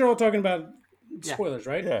you guys are all talking about spoilers,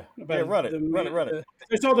 right? Yeah. About run it.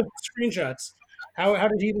 I saw the screenshots. How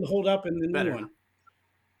did he hold up in the new one?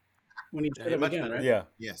 When he did it again, right? Yeah.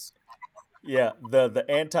 Yes. Yeah. The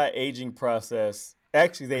anti-aging process.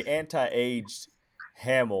 Actually, they anti-aged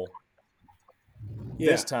Hamill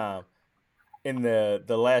this time. In the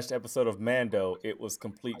last episode of Mando, it was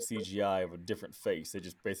complete CGI of a different face. They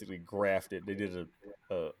just basically grafted. They did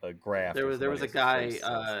a graft. There was a guy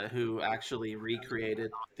who actually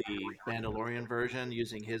recreated the Mandalorian version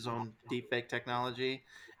using his own deepfake technology,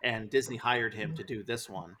 and Disney hired him to do this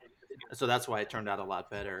one. So that's why it turned out a lot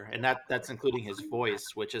better. And that's including his voice,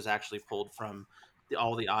 which is actually pulled from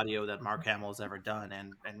all the audio that Mark Hamill has ever done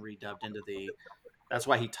and redubbed into the. That's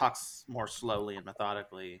why he talks more slowly and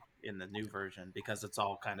methodically in the new version, because it's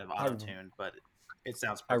all kind of auto-tuned, but it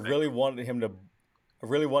sounds perfect. I really wanted him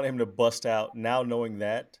to bust out. Now knowing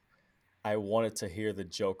that, I wanted to hear the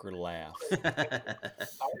Joker laugh.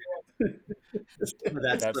 That's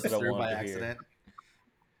what I wanted by to accident. hear.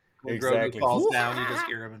 When Exactly. Grogu falls down, you just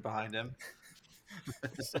hear him behind him.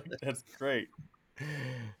 That's great,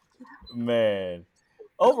 man.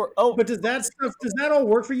 But does that all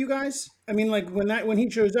work for you guys? I mean, like when he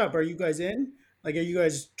shows up, are you guys in? Like, are you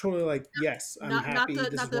guys totally like, yes, I'm happy.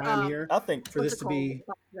 This is why I'm here. I think for this to be.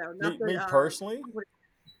 Me personally,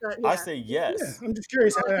 I say yes. Yeah, I'm just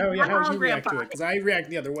curious how you react to it, because I react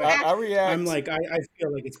the other way. I react. I'm like, I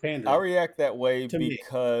feel like it's pandering. I react that way to me.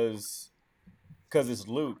 because it's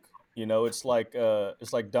Luke. You know, it's like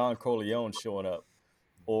Don Corleone showing up,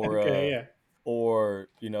 or or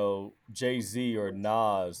Jay-Z or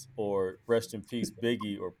Nas, or rest in peace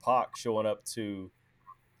Biggie or Pac showing up to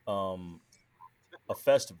a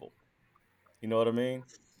festival. You know what I mean?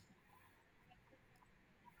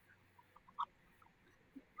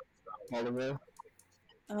 Hologram.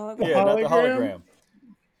 Yeah, not the hologram.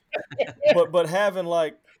 but having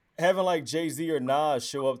like Jay-Z or Nas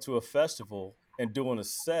show up to a festival and doing a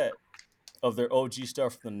set of their OG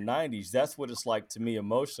stuff from the 90s, that's what it's like to me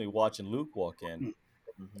emotionally watching Luke walk in.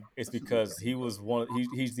 Mm-hmm. It's because he was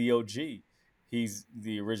he's the OG. He's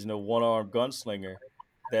the original one-armed gunslinger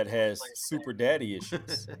that has super daddy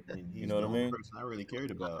issues. You know what I mean? Person I really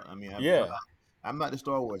cared about. I mean, I'm not the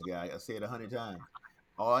Star Wars guy. I say it 100 times.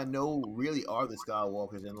 All I know really are the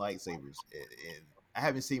Skywalkers and lightsabers. And I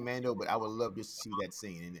haven't seen Mando, but I would love just to see that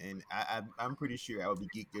scene. And I'm pretty sure I would be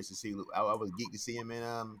geeked just to see. I was geeked to see him in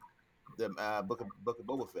the Book of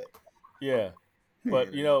Boba Fett. Yeah,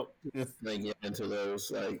 but you know, they get into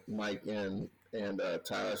those like Mike and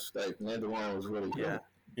Tosh. Like Mandalorian was really Yeah. good.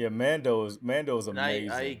 Yeah, Mando is And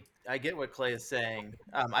amazing. I get what Clay is saying.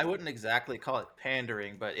 I wouldn't exactly call it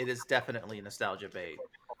pandering, but it is definitely nostalgia bait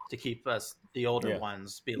to keep us, the older Yeah.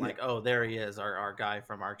 ones, being like, oh, there he is, our guy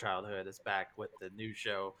from our childhood is back with the new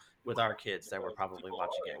show with our kids that we're probably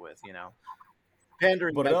watching it with, you know.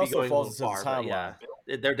 Pandering But it might be also going a falls little into the far, but yeah,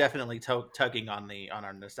 timeline. they're definitely tugging on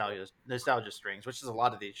our nostalgia strings, which is a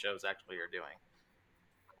lot of these shows actually are doing.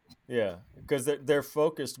 Yeah, because they're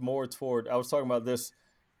focused more toward. I was talking about this.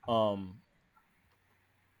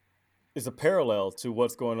 Is a parallel to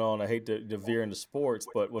what's going on. I hate to veer into sports,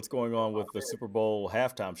 but what's going on with the Super Bowl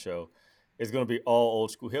halftime show is going to be all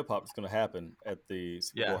old school hip hop. It's going to happen at the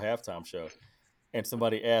Super Bowl halftime show. And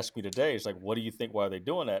somebody asked me today, it's like, what do you think? Why are they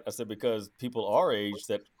doing that? I said, because people our age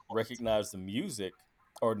that recognize the music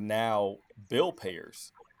are now bill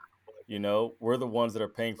payers. You know, we're the ones that are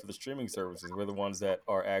paying for the streaming services. We're the ones that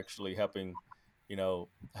are actually helping, you know,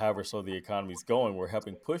 however so the economy's going, we're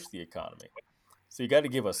helping push the economy. So you got to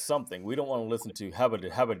give us something. We don't want to listen to habba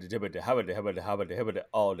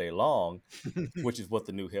all day long, which is what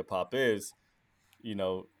the new hip hop is. You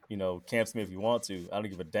know, cancel me if you want to. I don't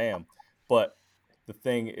give a damn. But the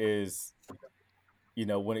thing is, you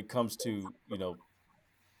know, when it comes to, you know,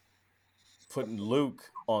 putting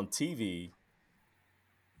Luke on TV,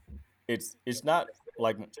 it's not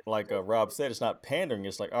like Rob said, it's not pandering.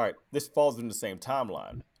 It's like, all right, this falls in the same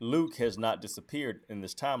timeline. Luke has not disappeared in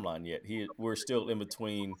this timeline yet. We're still in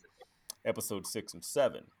between episode 6 and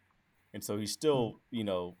 7, and so he's still, you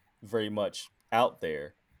know, very much out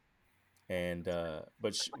there. And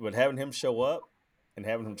but having him show up and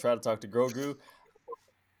having him try to talk to Grogu,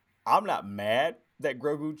 I'm not mad that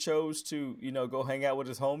Grogu chose to, you know, go hang out with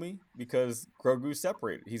his homie, because Grogu's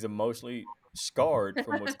separated. He's emotionally scarred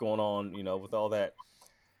from what's going on, you know, with all that.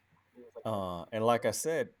 And like I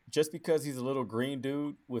said, just because he's a little green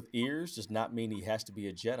dude with ears does not mean he has to be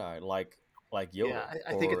a Jedi like Yoda. Yeah,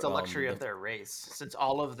 I think it's a luxury of their race. Since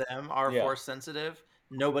all of them are force sensitive,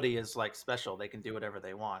 nobody is like special. They can do whatever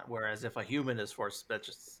they want. Whereas if a human is force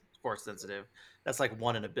sensitive, that's like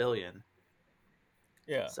 1 in a billion.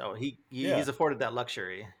 Yeah. So he's afforded that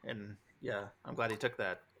luxury, and yeah, I'm glad he took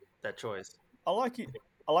that choice. I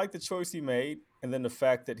like the choice he made, and then the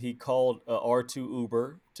fact that he called R2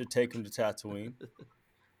 Uber to take him to Tatooine.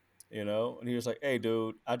 You know, and he was like, "Hey,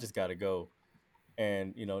 dude, I just gotta go,"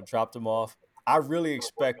 and you know, dropped him off. I really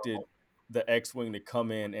expected the X-wing to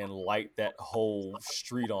come in and light that whole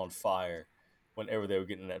street on fire whenever they were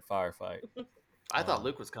getting in that firefight. I thought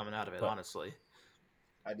Luke was coming out of it, honestly.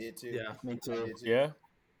 I did too. Yeah, me too. Yeah,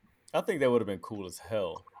 I think that would have been cool as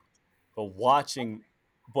hell.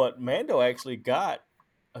 But Mando actually got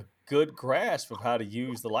a good grasp of how to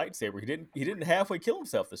use the lightsaber. He didn't halfway kill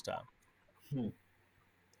himself this time. He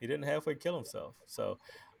didn't halfway kill himself. So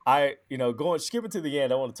skipping to the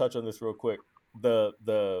end, I want to touch on this real quick. The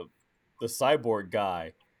cyborg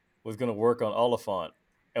guy was going to work on Oliphant,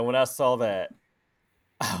 and when I saw that,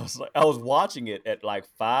 I was watching it at like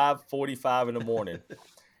 5:45 in the morning,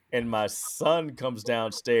 and my son comes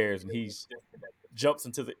downstairs and he jumps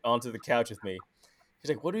onto the couch with me. He's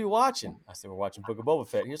like, "What are you watching?" I said, "We're watching Book of Boba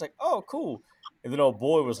Fett." He was like, "Oh, cool." And then old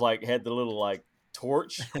boy was like, had the little like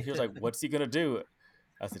torch. He was like, "What's he gonna do?"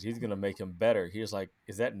 I said, "He's gonna make him better." He was like,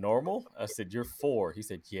 "Is that normal?" I said, "You're 4." He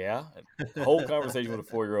said, "Yeah." Whole conversation with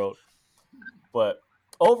a 4-year-old. But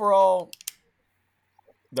overall,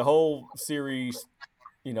 the whole series,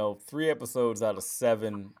 3 episodes out of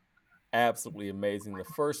 7, absolutely amazing. The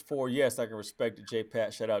first 4, yes, I can respect it. J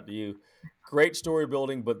Pat, shout out to you. Great story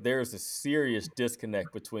building, but there's a serious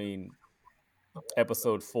disconnect between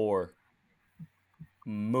episode 4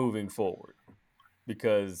 moving forward,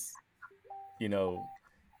 because it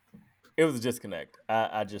was a disconnect.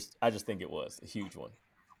 I just think it was a huge one,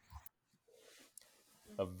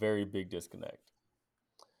 a very big disconnect.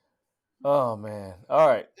 Oh man! All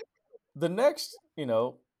right, the next, I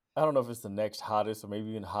don't know if it's the next hottest or maybe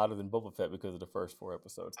even hotter than Boba Fett because of the first 4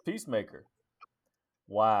 episodes. Peacemaker.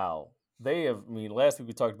 Wow. Last week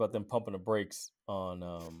we talked about them pumping the brakes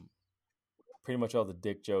on pretty much all the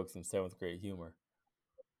dick jokes and 7th grade humor.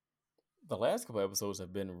 The last couple episodes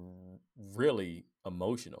have been really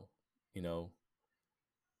emotional,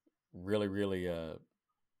 really, really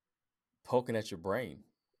poking at your brain.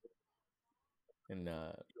 And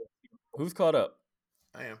who's caught up?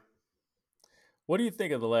 I am. What do you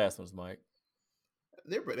think of the last ones, Mike?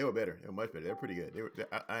 They were better. They were much better. They're pretty good.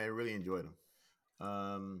 I really enjoyed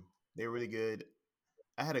them. They were really good.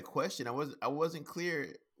 I had a question. I wasn't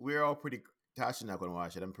clear. We're all pretty. Tasha's not going to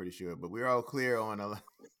watch it. I'm pretty sure, but we're all clear on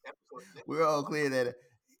we're all clear that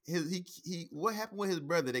he what happened with his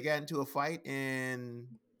brother? They got into a fight and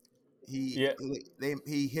he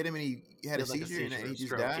hit him and he had a seizure and he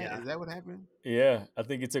just died. Yeah. Is that what happened? Yeah, I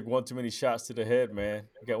think he took one too many shots to the head, man.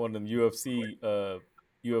 He got one of them UFC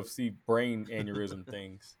brain aneurysm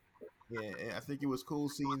things. Yeah, and I think it was cool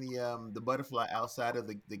seeing the butterfly outside of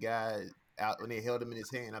the guy out when they held him in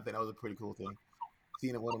his hand. I think that was a pretty cool thing.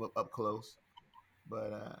 Seeing him up close.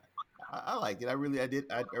 But I liked it. I really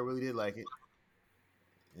did like it.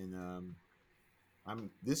 And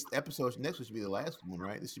this episode next should be the last one,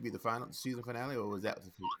 right? This should be the final season finale, or was that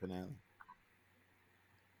the finale?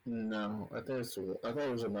 No, I thought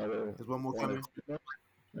it was another. There's one more coming.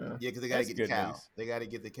 Yeah, because they got to get the cow. News. They got to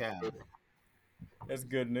get the cow. That's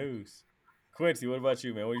good news. Quincy, what about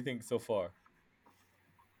you, man? What do you think so far?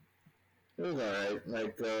 It was alright.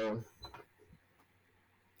 Like,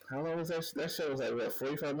 how long was that? That show was like, what,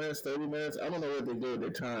 45 minutes, 30 minutes? I don't know what they did with their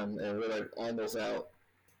time, and we're like almost out.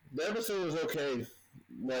 The episode was okay.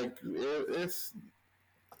 Like, it was.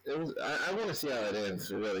 I want to see how it ends,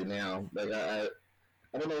 really, now. Like, I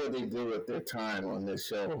don't know what they do with their time on this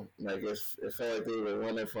show. Like, it felt like they were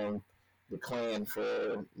running from the clan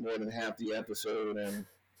for more than half the episode, and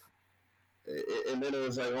then it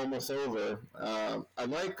was like almost over. I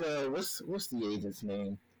like what's the agent's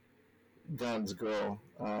name? Gunn's girl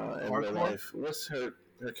in real life. What's her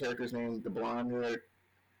character's name? The blonde hair.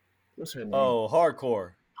 What's her name? Oh,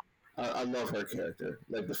 Hardcore. I love her character.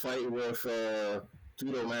 Like the fight with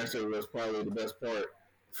Judo Master was probably the best part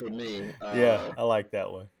for me. Yeah, I like that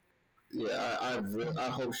one. Yeah, I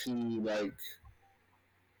hope she like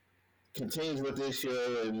continues with this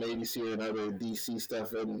show and maybe see another DC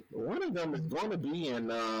stuff. And one of them is going to be in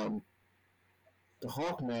the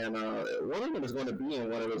Hawkman. One of them is going to be in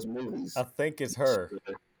one of those movies. I think it's her.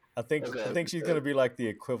 I think she's going to be like the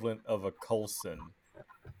equivalent of a Coulson.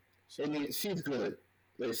 I mean, she's good.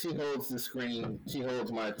 Like, she holds the screen. She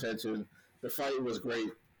holds my attention. The fight was great.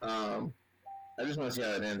 I just want to see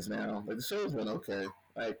how it ends now. Like, the show's been okay.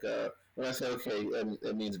 Like, when I say okay,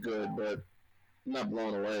 it means good, but I'm not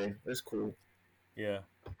blown away. It's cool. Yeah.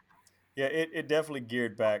 Yeah, it definitely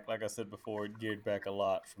geared back. Like I said before, it geared back a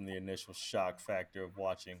lot from the initial shock factor of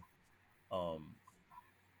watching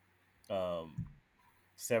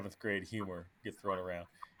seventh grade humor get thrown around.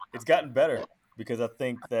 It's gotten better because I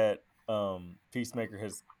think that Peacemaker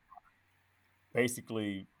has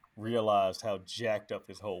basically realized how jacked up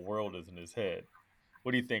his whole world is in his head.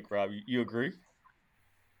 What do you think, Rob? You agree?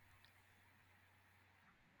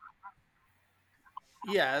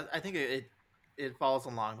 Yeah, I think it falls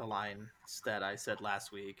along the lines that I said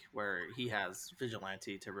last week, where he has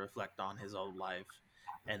Vigilante to reflect on his old life,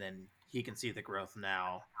 and then he can see the growth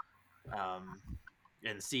now,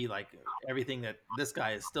 and see like everything that this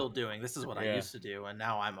guy is still doing. This is what I used to do, and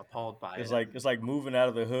now I'm appalled by it. It's like moving out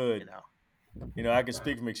of the hood. You know, I can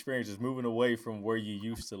speak from experiences, moving away from where you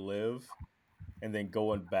used to live, and then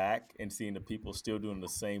going back and seeing the people still doing the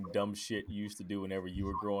same dumb shit you used to do whenever you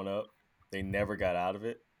were growing up. They never got out of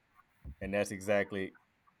it, and that's exactly,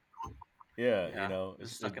 you know,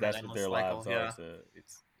 that's what their lives are.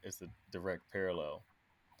 It's a direct parallel.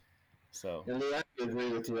 So, and I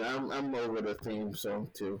agree with you. I'm over the theme song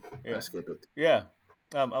too. Yeah. I skip it. Yeah,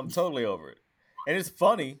 I'm totally over it, and it's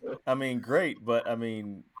funny. I mean, great, but I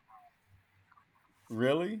mean,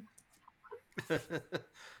 really.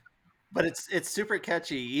 But it's super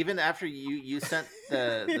catchy. Even after you sent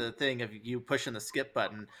the thing of you pushing the skip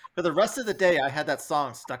button, for the rest of the day, I had that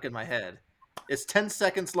song stuck in my head. It's 10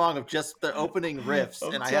 seconds long of just the opening riffs,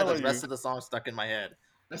 and I had the rest of the song stuck in my head.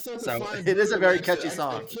 So it is a very catchy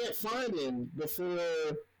song. I can't find him before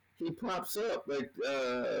he pops up. Like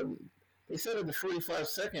they said at the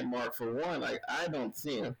 45-second mark for one. Like I don't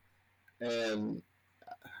see him, and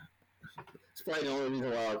it's probably the only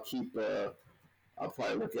reason why I'll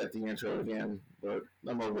probably look at the intro again, but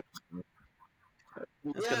I'm over it.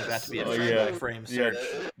 It's going to have to be a frame search.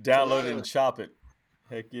 Download it and chop it.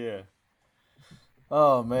 Heck yeah.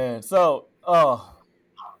 Oh, man. So,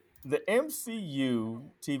 the MCU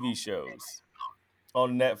TV shows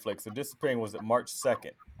on Netflix are disappearing. Was it March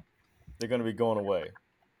 2nd? They're going to be going away.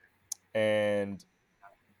 And,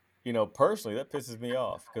 you know, personally, that pisses me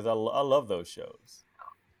off because I love those shows.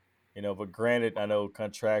 You know, but granted, I know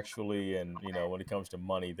contractually and, you know, when it comes to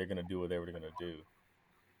money, they're going to do whatever they're going to do.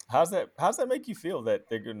 How's that make you feel that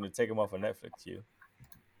they're going to take them off of Netflix, Hugh?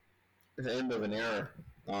 It's the end of an era.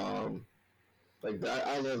 Like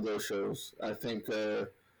I love those shows. I think the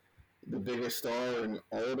biggest star in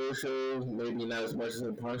all of those shows, maybe not as much as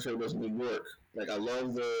the Punisher, was New York. Like I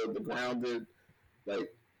love the grounded,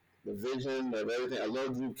 like the vision of everything. I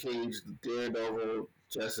love Luke Cage, Daredevil,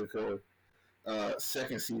 Jessica,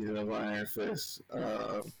 second season of Iron Fist.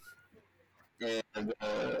 And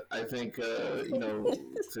I think,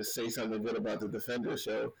 to say something good about the Defender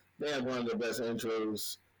show, they have one of the best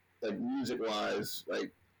intros, like music wise.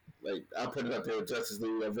 Like I put it up there with Justice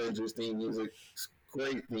League Avengers theme music. It's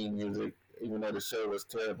great theme music, even though the show was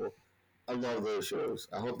terrible. I love those shows.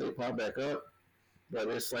 I hope they pop back up, but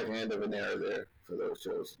it's like the end of an era there for those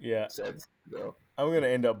shows. Yeah. Sad to go. I'm going to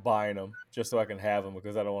end up buying them just so I can have them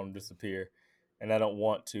because I don't want them to disappear. And I don't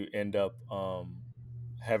want to end up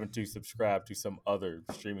having to subscribe to some other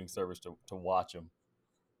streaming service to watch them.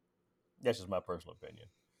 That's just my personal opinion.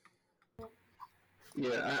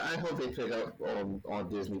 Yeah, I hope they pick up on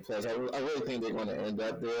Disney Plus. I really think they're going to end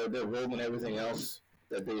up there. They're rolling everything else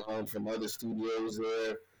that they own from other studios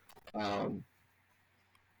there. Like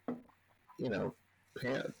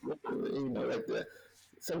that.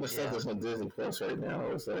 Some of the stuff that's on Disney Plus right now,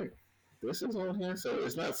 it's like, this is on here, so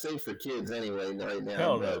it's not safe for kids anyway right now.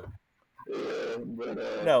 Hell no.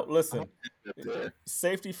 No, listen.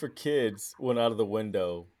 Safety for kids went out of the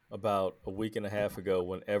window about a week and a half ago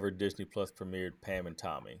whenever Disney Plus premiered Pam and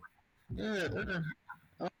Tommy.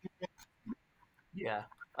 Yeah.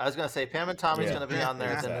 I was going to say, Pam and Tommy's going to be on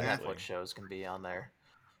there, then the Netflix shows can be on there.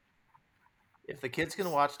 If the kids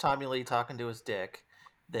can watch Tommy Lee talking to his dick,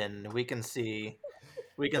 then we can see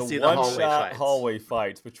the hallway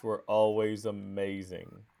fights, which were always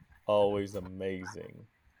amazing. Always amazing.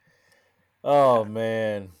 Oh,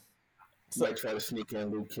 man. So, I try to sneak in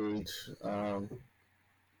Luke Cage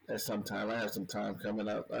at some time. I have some time coming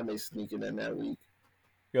up. I may sneak it in that week.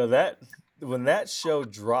 When that show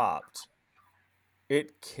dropped,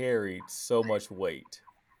 it carried so much weight.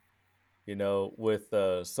 With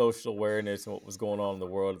social awareness and what was going on in the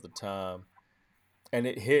world at the time, and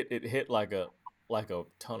it hit like a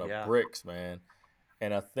ton of bricks, man.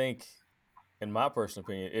 And I think, in my personal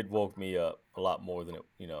opinion, it woke me up a lot more than it.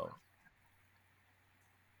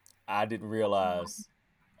 I didn't realize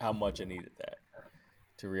how much I needed that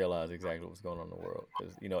to realize exactly what was going on in the world.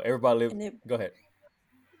 Because everybody lived. Go ahead.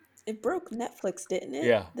 It broke Netflix, didn't it?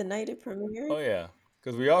 Yeah. The night it premiered. Oh yeah,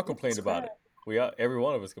 because we all complained about it. Every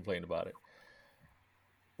one of us complained about it.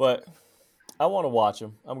 But I want to watch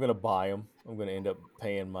them. I'm gonna buy them. I'm gonna end up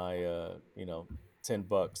paying my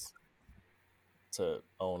 $10 to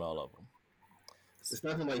own all of them. It's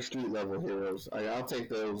nothing like street level heroes. I'll take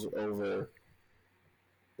those over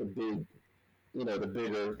the big, the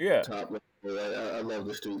bigger top level. I love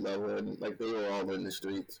the street level, and like they were all in the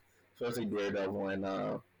streets, especially Daredevil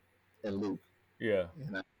and Luke. Yeah,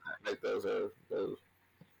 and I like those.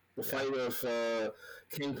 The fight of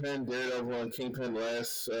Kingpin, Daredevil, and Kingpin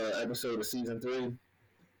last episode of season 3.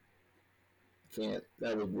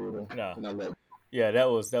 That was brutal. No. And I love it. Yeah, that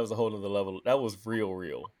was a whole other level. That was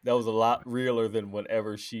real. That was a lot realer than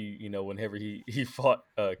whenever he fought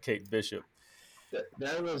Kate Bishop.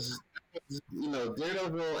 That was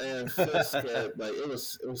Daredevil and Fisk had, like it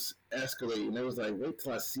was escalating. It was like, wait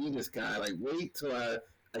till I see this guy. Like wait till I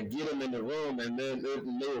get him in the room, and then they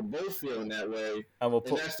were both feeling that way. I'm gonna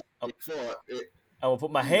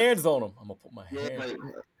put my hands on him. I'm gonna put my hands.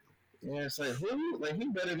 It's like who? Like he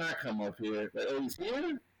better not come up here. Like, oh, he's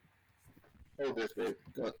here. Oh, this baby,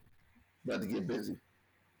 about to get busy.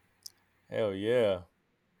 Hell yeah!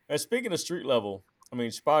 And speaking of street level, I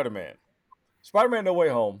mean Spider-Man No Way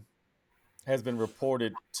Home has been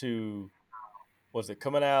reported to,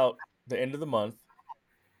 coming out the end of the month.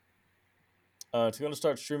 It's going to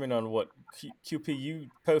start streaming on what QP you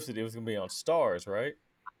posted. It was going to be on Stars, right?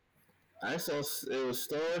 I saw it was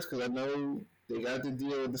Stars because I know they got the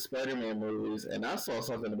deal with the Spider-Man movies, and I saw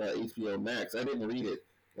something about HBO Max. I didn't read it,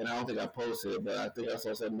 and I don't think I posted it, but I think I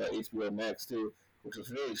saw something about HBO Max too, which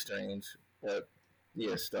was really strange. But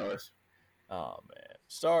yeah, Stars. Oh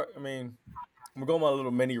man, I'm going on my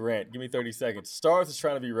little mini rant. Give me 30 seconds. Stars is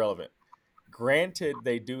trying to be relevant. Granted,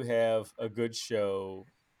 they do have a good show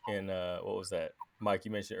in what was that? Mike,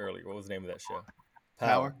 you mentioned earlier. What was the name of that show?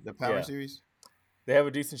 Power. The Power series. They have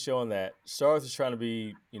a decent show on that. Stars is trying to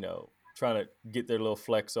be, trying to get their little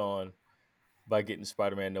flex on by getting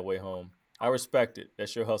Spider-Man No Way Home. I respect it.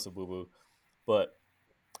 That's your hustle, boo-boo. But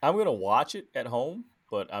I'm gonna watch it at home,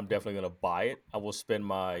 but I'm definitely gonna buy it. I will spend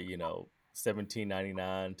my,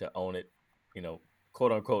 $17.99 to own it,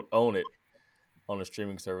 quote unquote own it on a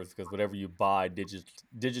streaming service, because whatever you buy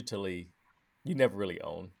digitally, you never really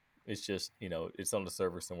own. It's just, it's on the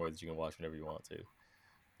server somewhere that you can watch whenever you want to.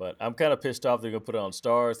 But I'm kind of pissed off they're gonna put it on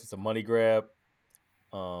Stars. It's a money grab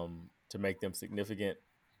to make them significant.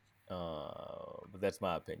 But that's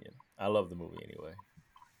my opinion. I love the movie anyway.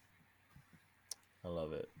 I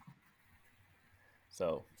love it.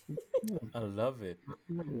 So I love it.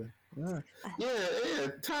 Yeah.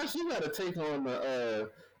 Tosh, you got to take on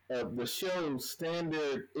the show's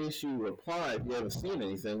standard issue reply if you haven't seen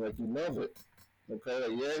anything. Like, you love it. Okay,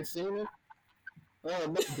 like, you ain't seen it? Oh, I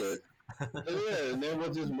love it. Yeah, and then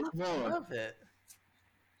we'll just move on. I love it.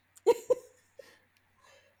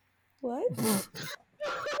 What?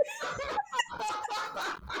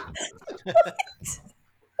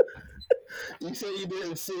 You say you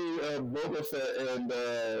didn't see Boba Fett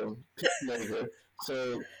and Peacemaker.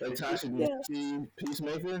 So, like, Tasha, did you see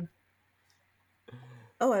Peacemaker?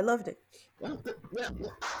 Oh, I loved it.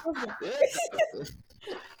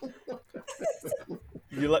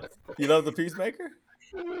 You love the Peacemaker?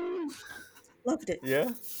 Loved it. Yeah.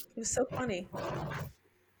 It was so funny.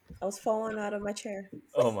 I was falling out of my chair.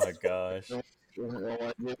 Oh my gosh. You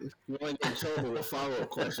want to get in trouble with follow-up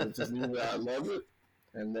questions. Just leave it out. I love it.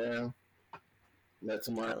 And then let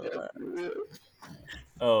somebody else.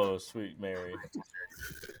 Oh, sweet Mary.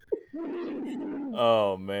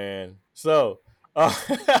 Oh man. So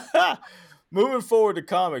moving forward to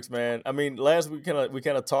comics, man. I mean, last week we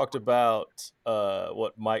kind of talked about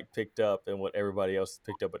what Mike picked up and what everybody else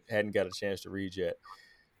picked up, but hadn't got a chance to read yet.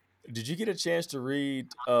 Did you get a chance to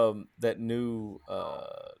read that new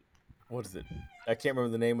what is it? I can't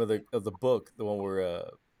remember the name of the book. The one where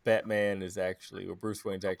Batman is actually, or Bruce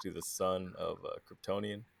Wayne's actually the son of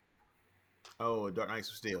Kryptonian. Oh, Dark Knights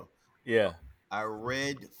of Steel. Yeah, I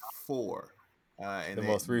read 4. And the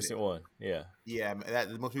most recent one. Yeah. Yeah,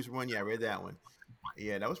 the most recent one. Yeah, I read that one.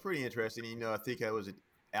 Yeah, that was pretty interesting. You know, I think I was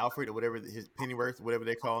Alfred or whatever, his Pennyworth, whatever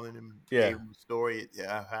they're calling him. Yeah. Story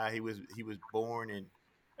how he was born and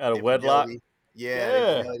out of wedlock.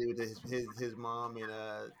 Yeah. With his mom and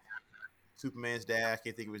Superman's dad. I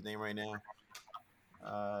can't think of his name right now.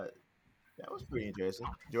 That was pretty interesting.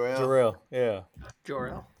 Jor-El. Yeah.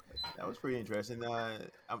 Jor-El. That was pretty interesting.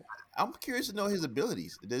 I'm curious to know his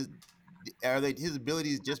abilities. Are his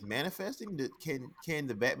abilities just manifesting? Can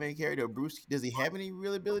the Batman character, Bruce, does he have any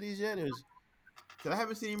real abilities yet? Because I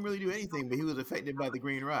haven't seen him really do anything, but he was affected by the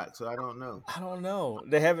Green Rock, so I don't know.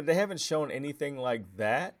 They haven't shown anything like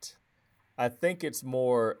that. I think it's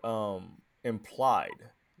more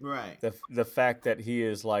implied. Right. The fact that he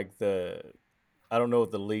is like I don't know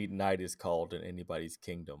what the lead knight is called in anybody's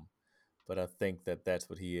kingdom, but I think that's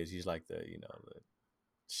what he is. He's like the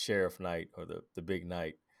sheriff knight or the big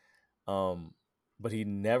knight. But he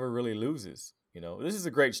never really loses. This is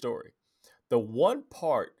a great story. The one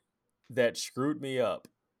part that screwed me up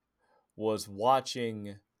was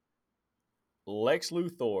watching Lex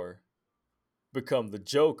Luthor become the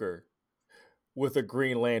Joker with a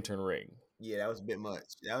Green Lantern ring. Yeah, that was a bit much.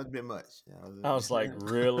 I was like,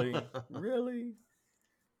 really? Really?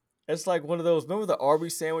 It's like one of those, remember the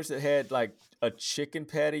Arby's sandwich that had like a chicken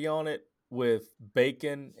patty on it with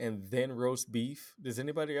bacon and then roast beef? Does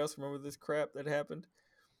anybody else remember this crap that happened?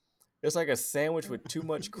 It's like a sandwich with too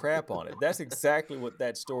much crap on it. That's exactly what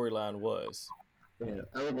that storyline was. Yeah,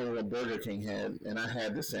 I remember what Burger King had, and I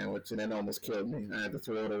had the sandwich, and it almost killed me. I had to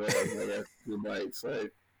throw it away. I got 2 bites.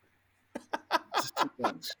 Like, it's too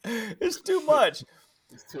much. It's too much.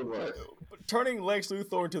 It's too much. Turning Lex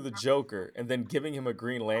Luthor into the Joker and then giving him a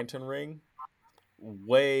Green Lantern ring,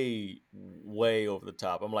 way, way over the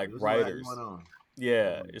top. I'm like, writers.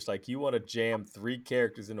 Yeah, it's like you want to jam 3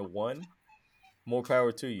 characters into one. More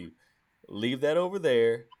power to you. Leave that over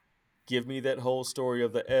there. Give me that whole story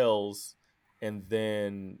of the L's, and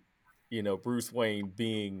then, Bruce Wayne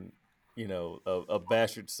being, a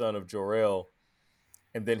bastard son of Jor-El,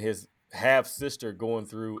 and then his half sister going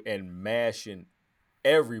through and mashing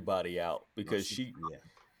everybody out because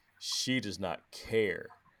she does not care.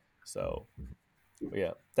 So,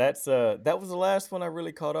 yeah, that was the last one I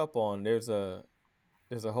really caught up on. There's a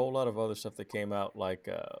whole lot of other stuff that came out. Like,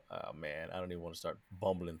 oh man, I don't even want to start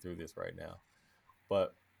bumbling through this right now.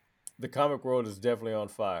 But the comic world is definitely on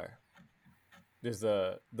fire. There's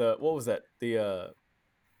what was that? The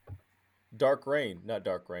Dark Reign, not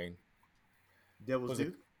Dark Reign. Devil's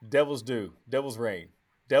Due. Devil's Due. Devil's Reign.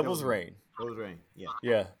 Devil's Reign. Devil's Reign. Yeah.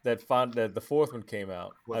 Yeah. That the 4th one came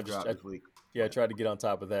out. This week. Yeah, I tried to get on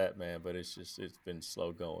top of that, man, but it's been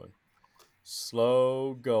slow going.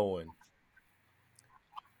 Slow going.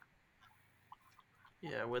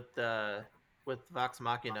 Yeah, with Vox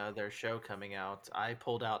Machina, their show coming out, I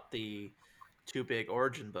pulled out the 2 big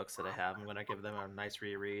origin books that I have. I'm going to give them a nice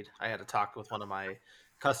reread. I had a talk with one of my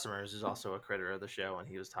customers who's also a critter of the show, and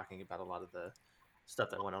he was talking about a lot of the stuff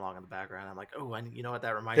that went along in the background. I'm like, oh, you know what?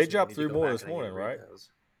 That reminds They me. I dropped need to 3 go more back this and I need to morning, read right? those.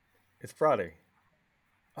 It's Friday.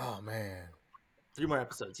 Oh man, 3 more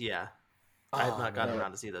episodes. Yeah, I have not gotten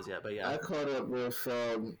around to see those yet, but yeah, I caught up with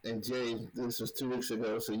and Jay. This was 2 weeks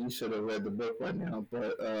ago, so you should have read the book by now.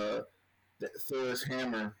 But Thor's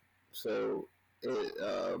hammer. So it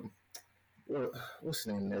what's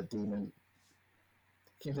the name of that demon?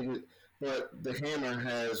 Can't think of it. But the hammer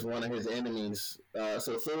has one of his enemies.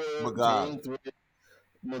 So Thor, Jane threw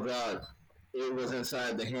Magog. It was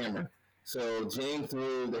inside the hammer. So Jane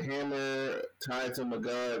threw the hammer tied to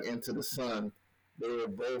Magog into the sun. They were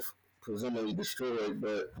both presumably destroyed,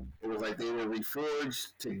 but it was like they were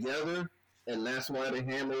reforged together, and that's why the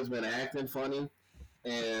hammer's been acting funny.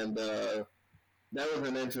 And that was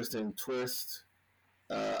an interesting twist.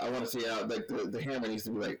 I want to see how like the hammer needs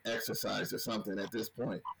to be like exercised or something at this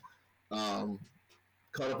point.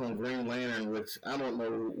 Caught up on Green Lantern, which I don't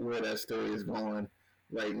know where that story is going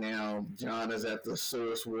right now. John is at the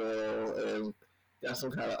source wall and got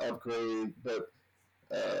some kind of upgrade, but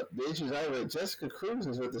the issues I read, Jessica Cruz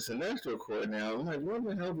is with the Sinestro Corps now. I'm like, when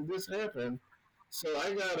the hell did this happen? So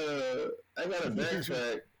I gotta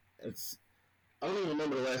backtrack. I don't even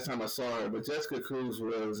remember the last time I saw her, but Jessica Cruz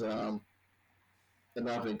was an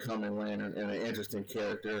up and coming Lantern and an interesting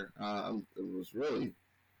character. It was really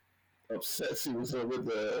upset she was with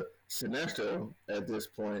the Sinestro at this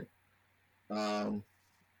point.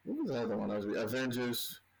 What was the other one?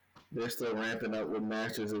 Avengers. They're still ramping up with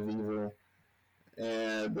Masters of Evil.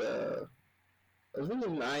 And I was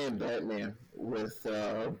really eyeing Batman with,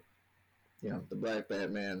 the Black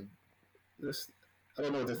Batman. I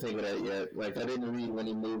don't know what to think of that yet. Like, I didn't read when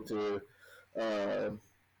he moved to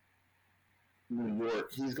New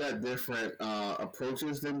York. He's got different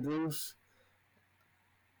approaches than Bruce.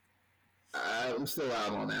 I'm still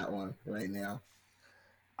out on that one right now.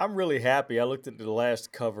 I'm really happy. I looked at the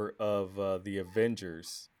last cover of the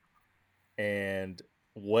Avengers, and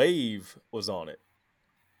Wave was on it.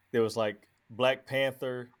 There was like Black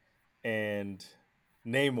Panther and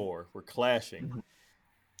Namor were clashing,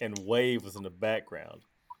 and Wave was in the background.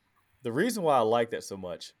 The reason why I like that so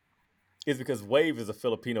much is because Wave is a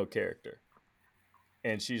Filipino character,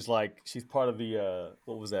 and she's part of the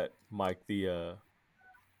what was that, Mike? The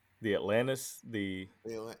Atlantis,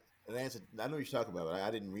 Atlantis. I know what you're talking about, but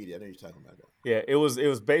I didn't read it. I know you're talking about that. Yeah, it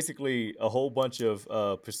was basically a whole bunch of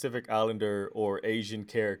Pacific Islander or Asian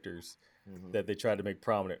characters that they tried to make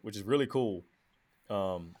prominent, which is really cool.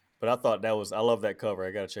 But I thought I love that cover.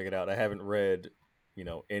 I got to check it out. I haven't read,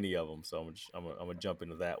 any of them, so I'm gonna jump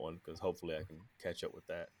into that one because hopefully I can catch up with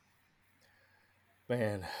that.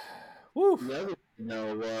 Man, woo!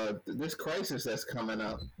 This crisis that's coming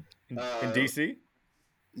up in DC.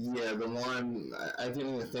 Yeah, the one I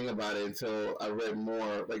didn't even think about it until I read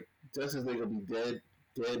more. Like Justice League will be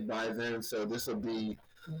dead by then, so this will be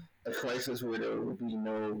a crisis where there will be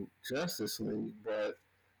no Justice League. But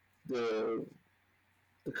the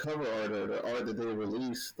cover art or the art that they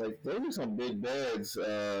released, like there were some big bads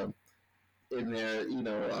in there.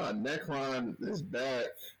 Necron is back.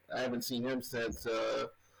 I haven't seen him since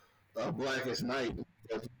Blackest Night.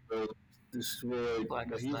 Destroyed, but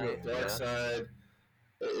he's with Darkseid.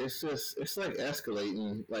 It's like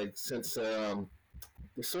escalating, like since the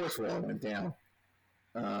source wall went down.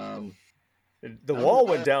 The wall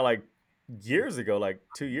went down like years ago, like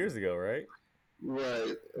 2 years ago, right?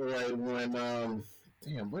 Right. When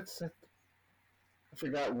what's that? I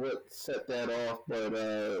forgot what set that off, but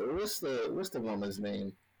what's the woman's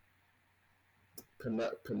name?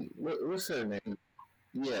 What's her name?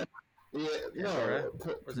 Yeah. Pandora?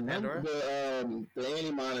 Was it Pandora? The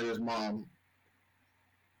Anti-Monitor's mom.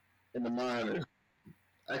 In the Monitors,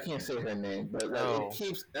 I can't say her name, but it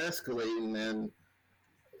keeps escalating, and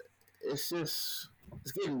it's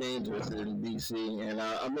getting dangerous in DC, and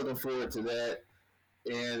I'm looking forward to that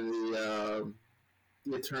and the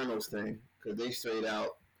Eternals thing, because they straight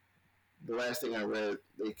out, the last thing I read,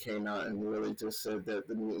 they came out and really just said that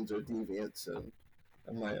the mutants are deviants, and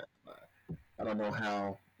I'm like, I don't know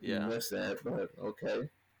how you missed that, but okay.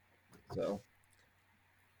 So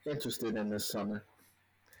interested in this summer.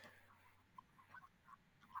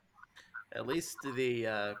 At least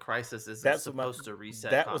the crisis isn't supposed to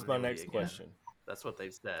reset. That was my next question. That's what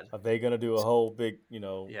they've said. Are they going to do a whole big,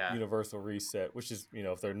 universal reset? Which is,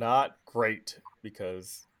 if they're not, great,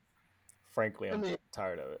 because frankly, I'm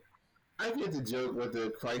tired of it. I get the joke with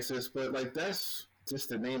the crisis, but like that's just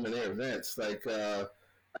the name of their events. Like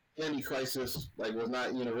any crisis, like was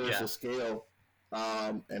not universal scale,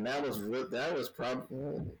 and that was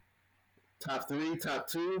probably top 3, top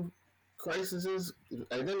 2 crises.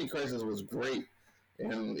 Identity Crisis was great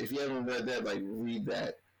And if you haven't read that, like read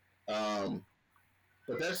that.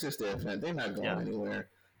 But that's just their event. They're not going anywhere.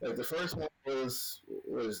 Like the first one was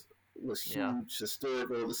huge,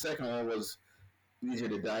 historical. The second one was easier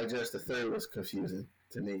to digest. The third was confusing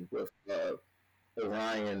to me with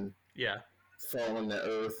Orion falling to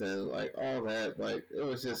Earth and like all that. Like it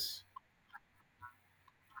was just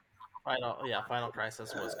Final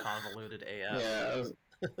Crisis was convoluted AF. Yeah.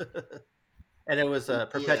 And it was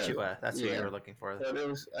Perpetua. That's who you were looking for. But it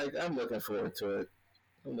was. I'm looking forward to it.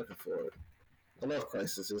 I'm looking forward. I love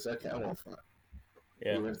crises. I want fun.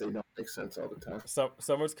 Yeah. Even if they don't make sense all the time.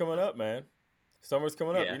 Summer's coming up, man. Summer's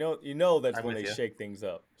coming up. You know that's when they shake things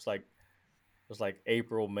up. It's like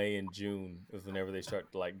April, May, and June is whenever they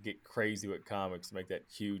start to like get crazy with comics to make that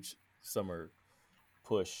huge summer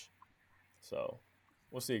push. So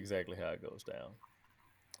we'll see exactly how it goes down.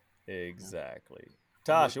 Exactly.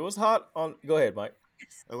 Tosh, it was hot on. Go ahead, Mike.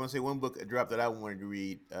 I want to say one book drop that I wanted to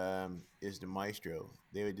read is The Maestro.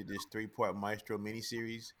 They did this 3-part Maestro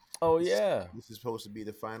miniseries. Oh yeah, this is supposed to be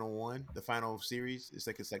the final one, the final series. It's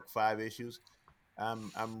like 5 issues.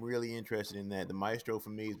 I'm really interested in that. The Maestro for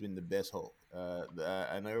me has been the best Hulk.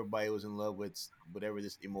 I know everybody was in love with whatever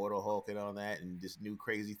this Immortal Hulk and all that, and this new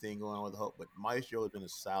crazy thing going on with Hulk. But Maestro has been a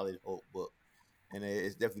solid Hulk book, and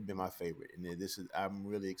it's definitely been my favorite. And I'm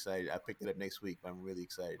really excited. I picked it up next week. But I'm really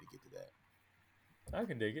excited to get to that. I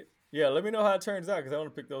can dig it. Yeah, let me know how it turns out because I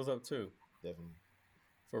want to pick those up too. Definitely.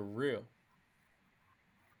 For real.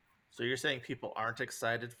 So you're saying people aren't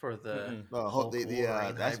excited for the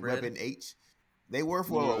that's Weapon H. They were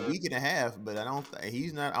for a week and a half, but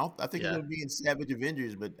he's not. I think he's gonna be in Savage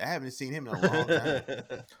Avengers, but I haven't seen him in a long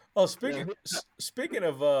time. Oh, speaking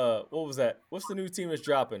of what was that? What's the new team that's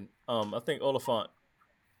dropping? I think Oliphant.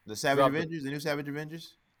 The Savage Avengers, the new Savage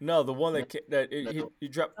Avengers. No, the one that he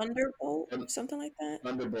dropped. Thunderbolt, something like that.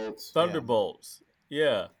 Thunderbolts.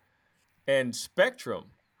 Yeah. And Spectrum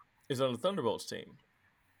is on the Thunderbolts team.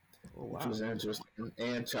 Oh, wow. Which was interesting.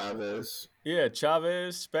 And Chavez. Yeah,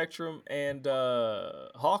 Chavez, Spectrum, and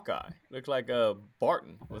Hawkeye. Looked like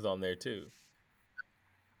Barton was on there too.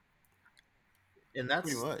 And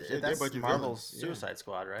that's Marvel's Suicide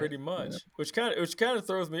Squad, right? Pretty much. Yeah. Which kind of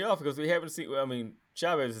throws me off because we haven't seen. I mean,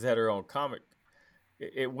 Chavez has had her own comic.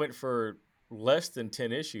 It went for less than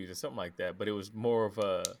 10 issues or something like that, but it was more of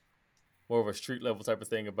a street level type of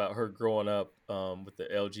thing about her growing up with the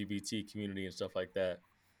LGBT community and stuff like that.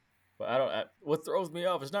 But what throws me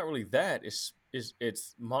off is not really that.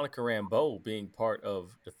 It's Monica Rambeau being part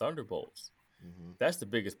of the Thunderbolts. Mm-hmm. That's the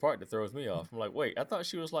biggest part that throws me off. I'm like, wait, I thought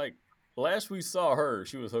she was like, last we saw her,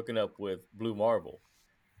 she was hooking up with Blue Marvel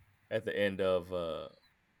at the end of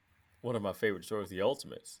one of my favorite stories, The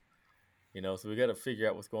Ultimates. So we got to figure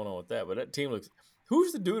out what's going on with that. But that team looks.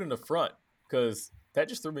 Who's the dude in the front? Because that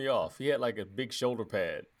just threw me off. He had like a big shoulder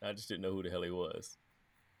pad. I just didn't know who the hell he was.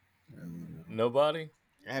 Nobody?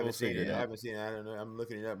 I haven't seen it. I don't know. I'm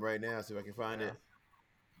looking it up right now, see if I can find it.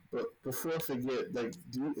 But before I forget, like,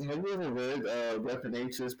 have you ever read Weapon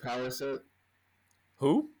H's Power Set?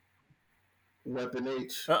 Who? Weapon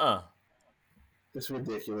H. It's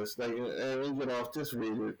ridiculous. Like, and get off, just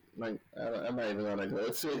read it. Like, I'm not even gonna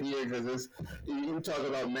go sit here because you talk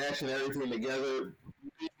about mashing everything together.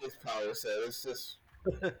 Read this Power Set. It's just.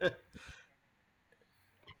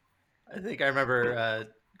 I think I remember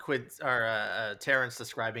Terrence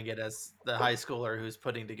describing it as the high schooler who's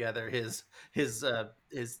putting together his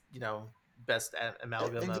best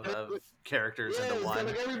amalgam of characters into one.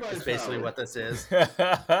 It's basically what this is.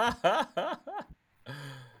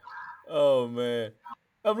 Oh man,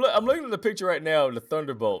 I'm looking at the picture right now of the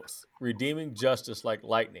Thunderbolts redeeming justice like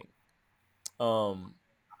lightning. Sean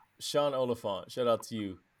Oliphant, shout out to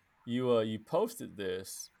you. You posted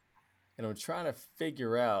this, and I'm trying to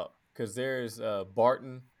figure out because there's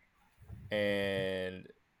Barton and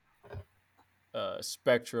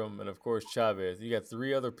Spectrum, and of course Chavez. You got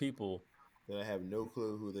 3 other people that I have no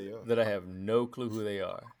clue who they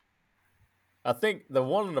are. I think the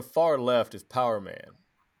one on the far left is Power Man.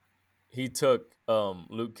 He took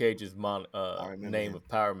Luke Cage's name of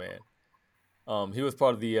Power Man. He was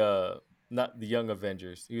part of the not the Young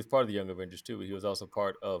Avengers. He was part of the Young Avengers too. But he was also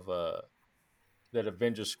part of that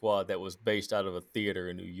Avengers squad that was based out of a theater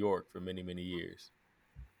in New York for many, many years.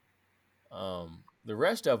 The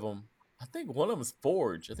rest of them, I think one of them is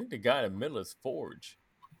Forge. I think the guy in the middle is Forge.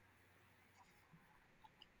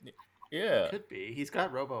 Yeah, could be. He's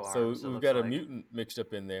got robo arms. So we've got a mutant mixed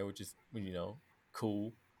up in there, which is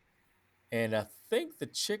cool. And I think the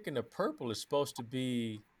chick in the purple is supposed to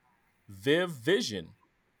be Viv Vision.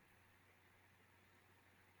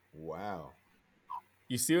 Wow.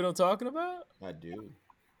 You see what I'm talking about? I do.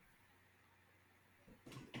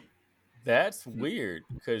 That's weird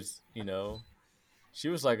because, she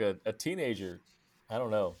was like a teenager. I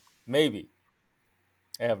don't know. Maybe.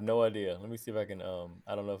 I have no idea. Let me see if I can.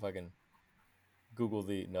 I don't know if I can Google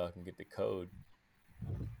no, I can get the code.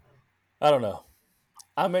 I don't know.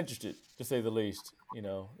 I'm interested, to say the least.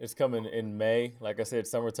 It's coming in May. Like I said,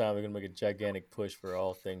 summertime, they're going to make a gigantic push for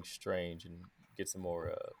all things strange and get some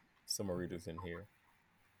more summer readers in here.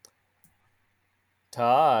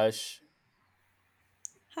 Tosh.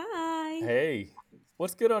 Hi. Hey.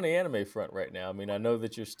 What's good on the anime front right now? I mean, I know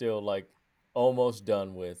that you're still like almost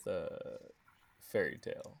done with Fairy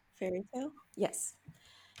Tail. Fairy Tail? Yes.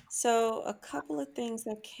 So a couple of things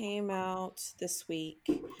that came out this week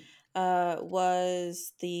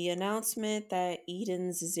was the announcement that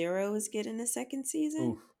Eden's Zero is getting a second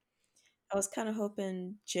season. Oof. I was kind of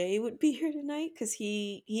hoping Jay would be here tonight because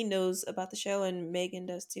he knows about the show and Megan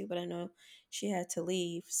does too, but I know she had to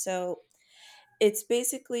leave. So it's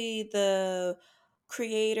basically the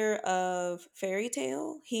creator of Fairy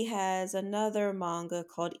Tail. He has another manga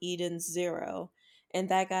called Eden's Zero, and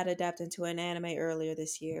that got adapted into an anime earlier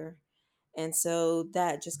this year. And so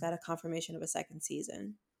that just got a confirmation of a second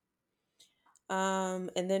season.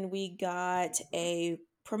 And then we got a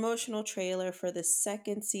promotional trailer for the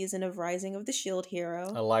second season of Rising of the Shield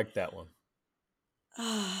Hero. I like that one.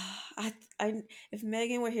 If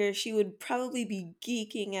Megan were here, she would probably be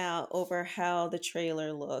geeking out over how the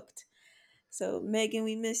trailer looked. So Megan,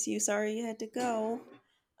 we miss you. Sorry you had to go.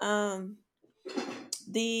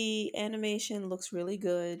 The animation looks really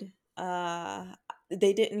good.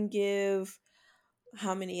 They didn't give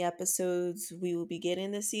how many episodes we will be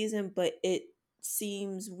getting this season, but it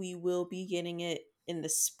seems we will be getting it in the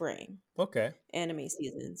spring. Okay. Anime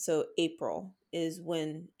season. So April is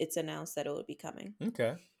when it's announced that it will be coming.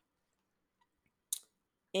 Okay.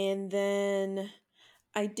 And then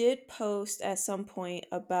I did post at some point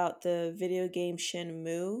about the video game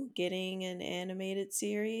Shenmue getting an animated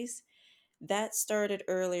series. That started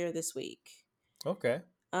earlier this week. Okay.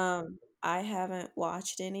 I haven't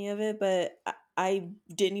watched any of it, but I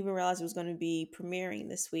didn't even realize it was going to be premiering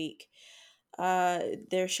this week.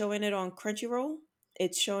 They're showing it on Crunchyroll.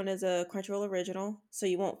 It's shown as a Crunchyroll original, so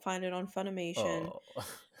you won't find it on Funimation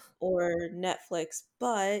or Netflix.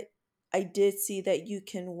 But I did see that you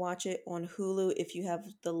can watch it on Hulu if you have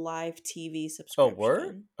the live TV subscription. Oh,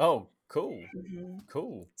 word? Oh, cool. Mm-hmm.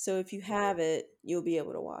 Cool. So if you have it, you'll be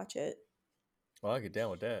able to watch it. Well, I'll get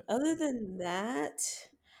down with that. Other than that,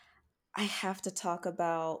 I have to talk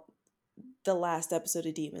about the last episode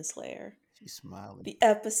of Demon Slayer. She's smiling. The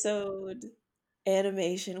episode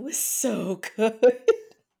animation was so good.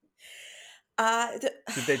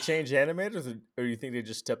 Did they change animators, or do you think they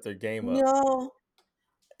just stepped their game up? No.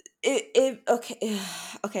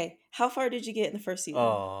 Okay. How far did you get in the first season?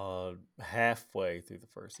 Halfway through the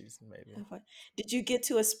first season, maybe. Did you get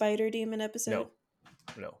to a spider demon episode?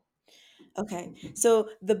 No. Okay. So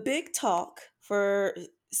the big talk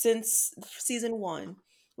since season 1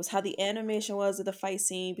 was how the animation was of the fight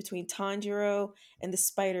scene between Tanjiro and the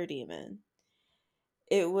spider demon.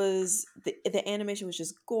 It was the animation was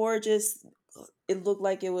just gorgeous. It looked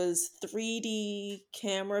like it was 3D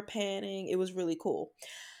camera panning. It was really cool.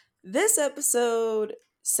 This episode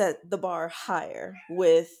set the bar higher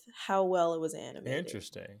with how well it was animated.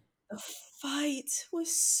 Interesting. The fight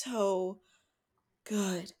was so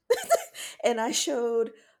good. And I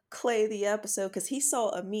showed Clay the episode because he saw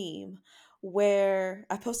a meme where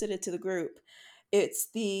I posted it to the group. It's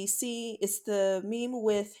the meme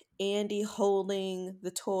with Andy holding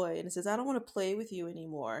the toy, and it says, "I don't want to play with you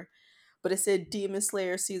anymore." But it said Demon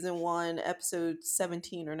Slayer season 1, episode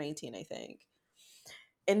 17 or 19, I think.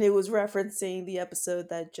 And it was referencing the episode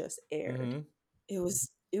that just aired. Mm-hmm. It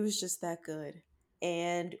was just that good.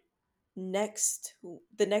 And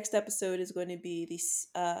the next episode is going to be the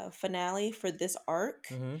finale for this arc.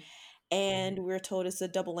 Mm-hmm. And we're told it's a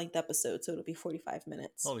double-length episode, so it'll be 45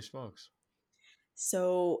 minutes. Holy smokes.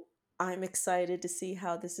 So I'm excited to see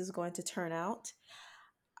how this is going to turn out.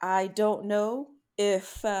 I don't know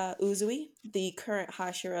if Uzui, the current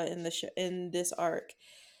Hashira in this arc,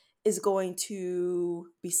 is going to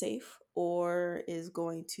be safe or is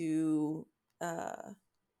going to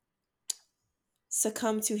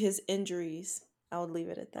succumb to his injuries. I would leave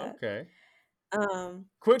it at that. Okay.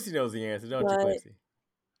 Quincy knows the answer, don't you, Quincy?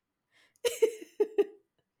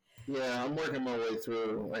 Yeah, I'm working my way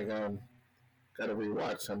through. Like, gotta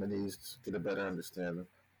rewatch some of these to get a better understanding.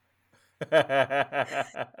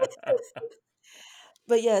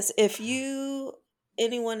 But yes, if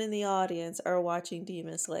anyone in the audience are watching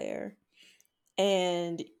Demon Slayer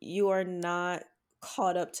and you are not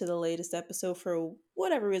caught up to the latest episode for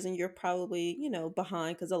whatever reason you're probably,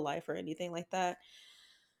 behind because of life or anything like that,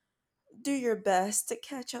 do your best to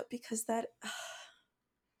catch up because that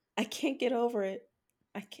I can't get over it.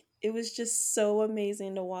 It was just so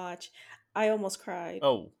amazing to watch. I almost cried.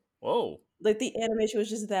 Oh, whoa. Like the animation was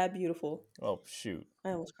just that beautiful. Oh, shoot.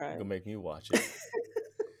 I almost You're cried. going to make me watch it.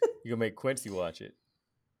 You're going to make Quincy watch it.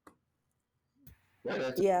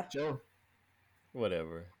 Yeah. Joe.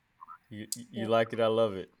 Whatever. You like it, I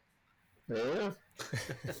love it. Yeah.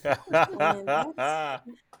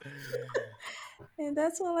 And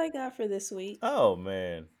that's all I got for this week. Oh,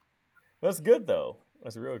 man. That's good, though.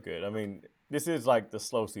 That's real good. I mean, this is like the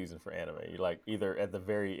slow season for anime. You're like either at the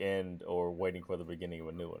very end or waiting for the beginning of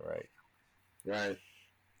a new one, right? Right.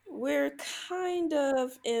 We're kind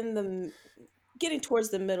of getting towards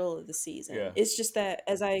the middle of the season. Yeah. It's just that,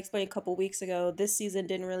 as I explained a couple weeks ago, this season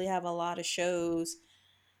didn't really have a lot of shows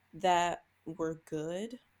that were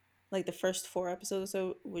good. Like the first 4 episodes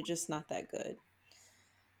were just not that good.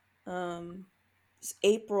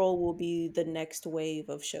 April will be the next wave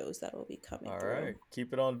of shows that will be coming All through. right.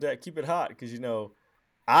 Keep it on deck. Keep it hot because,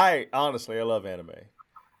 I love anime.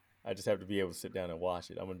 I just have to be able to sit down and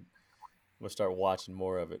watch it. I'm gonna start watching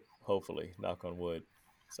more of it, hopefully, knock on wood.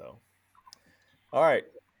 So, all right.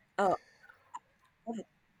 Oh.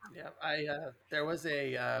 Yeah, there was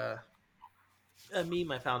a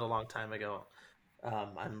meme I found a long time ago.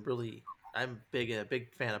 I'm a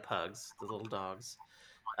big fan of pugs, the little dogs.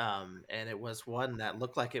 And it was one that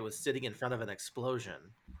looked like it was sitting in front of an explosion.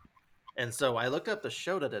 And so I looked up the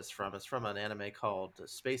show that it's from. It's from an anime called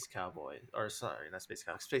Space Cowboy, or sorry, not Space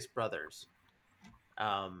Cowboy, Space Brothers.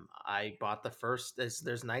 I bought the first.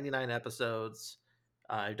 There's 99 episodes.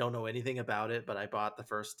 I don't know anything about it, but I bought the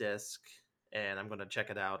first disc, and I'm going to check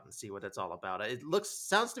it out and see what it's all about. It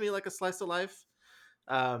sounds to me like a slice of life.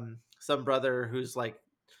 Some brother who's like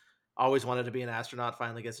always wanted to be an astronaut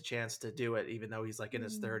finally gets a chance to do it, even though he's like in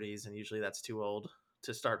his 30s, and usually that's too old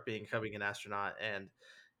to start becoming an astronaut. And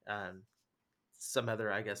some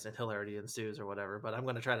other, I guess, hilarity ensues or whatever. But I'm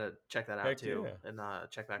going to try to check that out too, and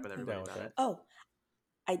check back with everybody about it. Oh,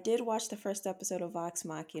 I did watch the first episode of Vox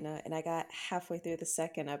Machina, and I got halfway through the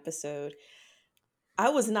second episode. I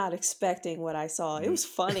was not expecting what I saw. It was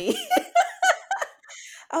funny.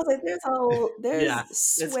 I was like, there's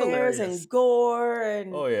swears and gore,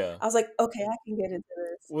 and oh yeah. I was like, okay, I can get into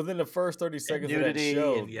this. Within the first 30 seconds of that nudity,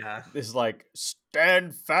 show, yeah, it's like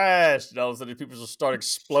stand fast, and all of a sudden people just start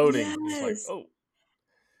exploding. Yes. It's like, oh,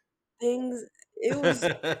 things. It was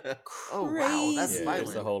crazy. Oh wow, that's violent.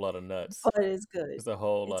 It's a whole lot of nuts. But it's good. It's a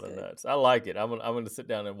whole lot of nuts. I like it. I'm gonna sit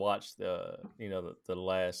down and watch the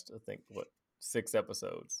last, I think, 6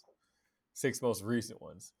 episodes, 6 most recent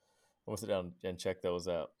ones. I'm gonna sit down and check those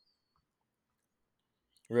out.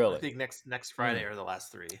 Really? I think next Friday are the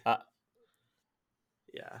last 3.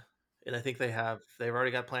 Yeah, and I think they've already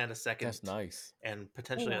got planned a second. That's nice. And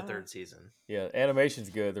potentially a 3rd season. Yeah, animation's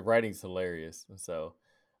good. The writing's hilarious, and so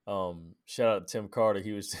shout out to Tim Carter.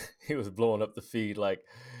 He was blowing up the feed like,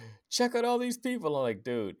 check out all these people. I'm like,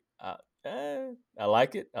 dude, I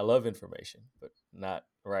like it. I love information, but not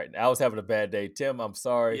right now. I was having a bad day. Tim, I'm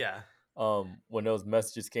sorry. Yeah. When those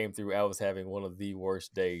messages came through, I was having one of the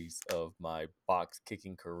worst days of my box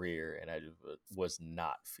kicking career, and I just was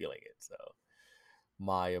not feeling it. So,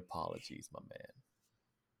 my apologies, my man.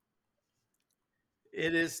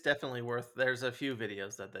 It is definitely worth. There's a few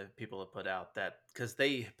videos that the people have put out that because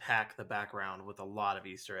they pack the background with a lot of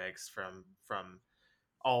Easter eggs from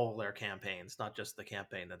all their campaigns, not just the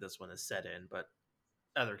campaign that this one is set in, but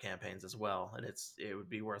other campaigns as well. And it would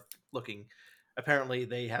be worth looking. Apparently,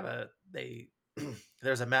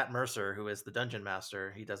 there's a Matt Mercer who is the dungeon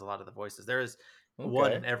master. He does a lot of the voices. There is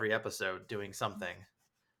one in every episode doing something.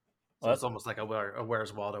 So it's almost like a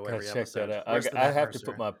Where's Waldo every episode. Check that out. I have to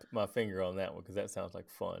put my finger on that one because that sounds like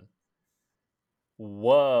fun.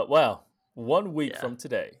 Well, 1 week from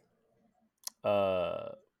today,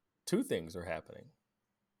 2 things are happening.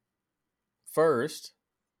 First,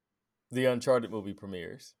 the Uncharted movie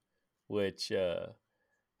premieres, which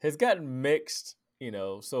has gotten mixed,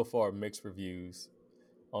 so far mixed reviews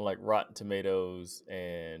on like Rotten Tomatoes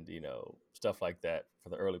and, stuff like that for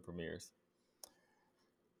the early premieres.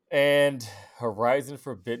 And Horizon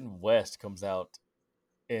Forbidden West comes out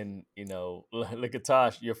in, look at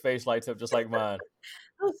Tosh, your face lights up just like mine.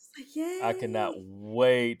 I was like, yay. I cannot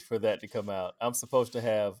wait for that to come out. I'm supposed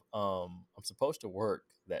to work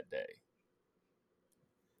that day.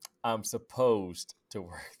 I'm supposed to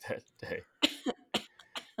work that day.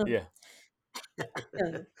 Yeah.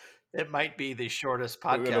 It might be the shortest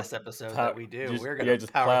podcast episode that we do. We're going to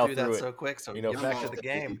power through that so quick, so we can get back to the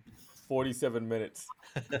game. 47 minutes.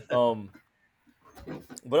 But I'm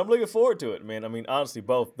looking forward to it, man. I mean, honestly,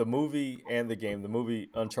 both the movie and the game. The movie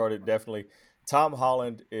Uncharted, definitely. Tom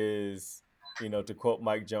Holland is, to quote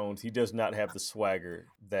Mike Jones, he does not have the swagger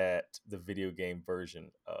that the video game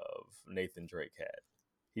version of Nathan Drake had.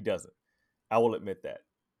 He doesn't. I will admit that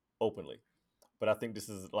openly. But I think this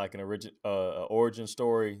is like an origin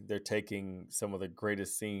story. They're taking some of the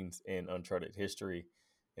greatest scenes in Uncharted history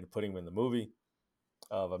and putting them in the movie.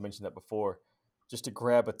 I mentioned that before, just to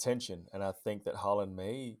grab attention. And I think that Holland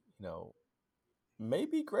may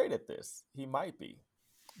be great at this. He might be.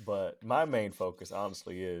 But my main focus,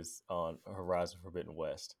 honestly, is on Horizon Forbidden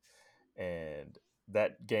West. And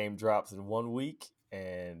that game drops in 1 week.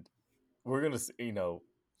 And we're going to,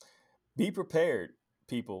 be prepared,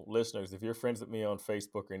 people, listeners. If you're friends with me on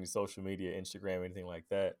Facebook or any social media, Instagram, anything like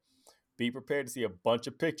that, be prepared to see a bunch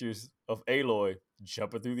of pictures of Aloy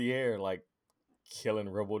jumping through the air like killing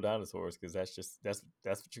robo dinosaurs, because that's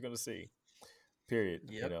what you're gonna see. Period.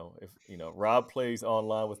 Yep. If Rob plays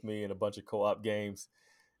online with me in a bunch of co-op games,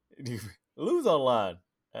 lose online.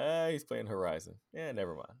 He's playing Horizon. Yeah,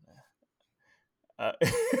 never mind.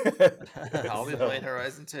 I'll be playing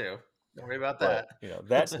Horizon too. Don't worry about that. But,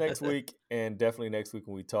 that's next week, and definitely next week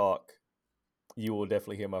when we talk, you will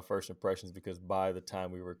definitely hear my first impressions, because by the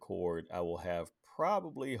time we record, I will have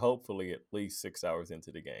probably, hopefully, at least 6 hours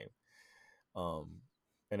into the game.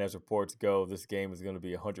 And as reports go, this game is going to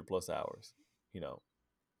be 100 plus hours.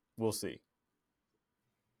 We'll see.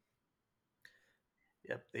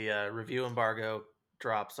 Yep, the review embargo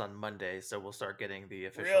drops on Monday, so we'll start getting the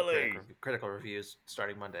official critical reviews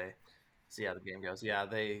starting Monday. See how the game goes. Yeah,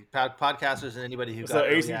 they podcasters and anybody who got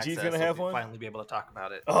early access gonna have one. Finally be able to talk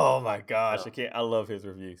about it. Oh my gosh, I love his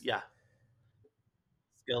reviews. Yeah,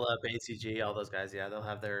 Skill Up, ACG, all those guys. Yeah, they'll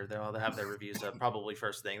have their reviews up probably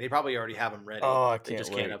first thing. They probably already have them ready. Oh, I can't They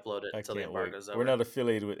just wait. can't upload it until the embargo's over. We're not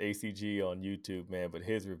affiliated with ACG on YouTube, man, but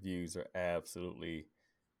his reviews are absolutely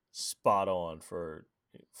spot on for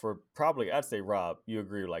probably, I'd say, Rob, you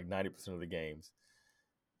agree with like 90% of the games.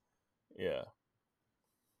 Yeah.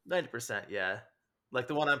 90%, yeah. Like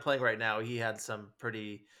the one I'm playing right now, he had some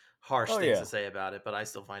pretty harsh things to say about it, but I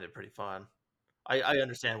still find it pretty fun. I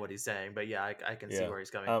understand what he's saying, but yeah, I can see where he's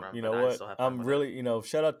coming from. You know what? I'm really,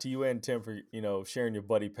 shout out to you and Tim for, sharing your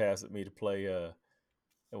buddy pass with me to play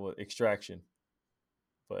Extraction.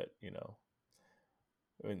 But, yeah.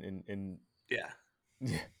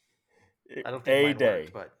 I don't think mine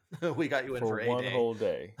worked, but we got you in for a one day. whole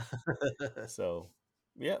day. So,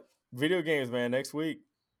 yep. Video games, man. Next week,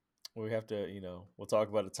 we have to, we'll talk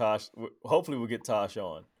about it. Tosh. Hopefully, we'll get Tosh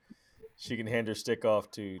on. She can hand her stick off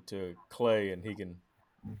to Clay, and he can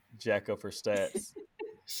jack up her stats.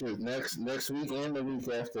 Shoot, next week and the week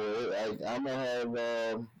after, I'm gonna have.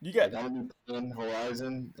 I'm gonna be playing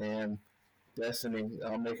Horizon and Destiny.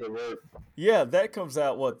 I'll make it work. Yeah, that comes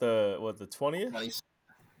out the 20th.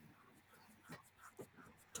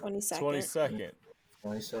 22nd.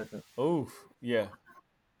 22nd. Oof, yeah.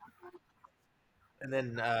 And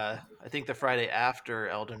then I think the Friday after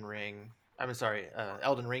Elden Ring comes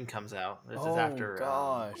out. This is after.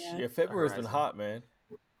 Gosh, February's been hot, man.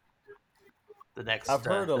 The next, I've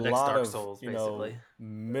heard a lot Dark of Souls, basically.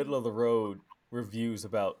 middle of the road reviews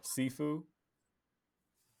about Sifu.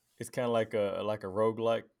 It's kind of like a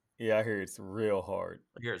roguelike. Yeah, I hear it's real hard.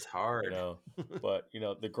 I hear it's hard. But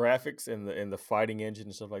the graphics and the fighting engine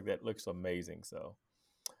and stuff like that looks amazing. So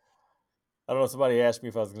I don't know. Somebody asked me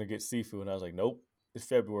if I was going to get Sifu, and I was like, nope. It's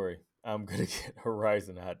February. I'm going to get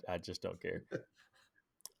Horizon. I just don't care.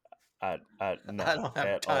 I don't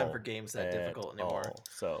have time for games that difficult anymore.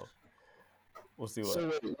 So we'll see what.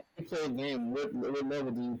 So when you play a game, what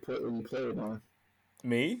level do you put when you play it on?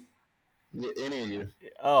 Me? Yeah, any of you?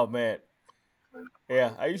 Oh man.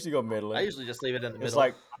 Yeah, I usually go middle. I usually just leave it in the middle. It's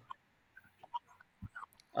like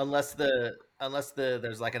unless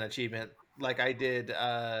there's like an achievement, like I did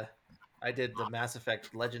the Mass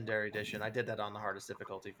Effect Legendary Edition. I did that on the hardest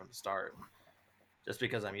difficulty from the start, just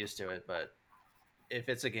because I'm used to it. But if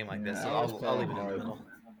it's a game like this, I'll leave it in the middle.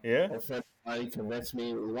 Yeah. Somebody convinced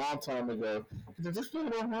me a long time ago. He said, just play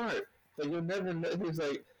it on hard. Like you'll never know. He's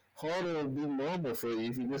like, harder will be normal for you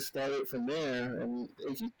if you just start it from there. And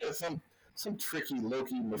if you get some tricky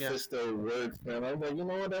Loki Mephisto word, man, I was like, you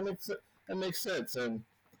know what, that makes sense. And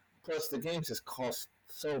plus, the games just cost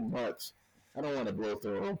so much. I don't want to blow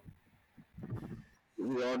through them.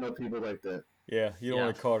 We all know people like that. Yeah, you don't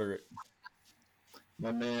want to Carter it.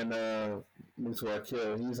 My man, Mutu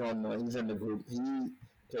Akil, he's in the group. He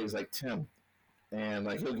plays like Tim, and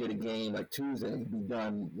like he'll get a game like Tuesday, be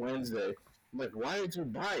done Wednesday. I'm like, why did you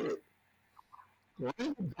buy it? Why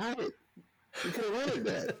did you buy it? You could have rented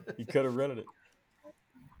that. You could have rented it.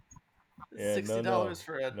 Yeah, $60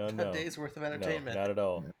 for a no. day's worth of No, entertainment. not at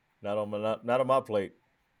all. Not on my plate.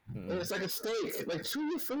 And it's like a steak. Like, chew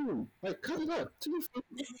your food. Like, cut it up. Chew your food.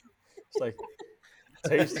 It's like,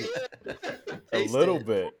 taste it a Taste little it.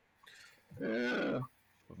 bit. Yeah.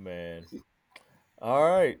 Man. All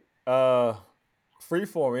right.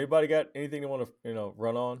 Freeform. Anybody got anything they want to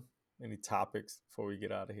run on? Any topics before we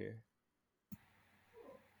get out of here?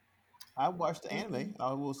 I watched the anime.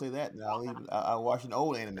 I will say that. I watched an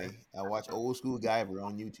old anime. I watched Old School Guyver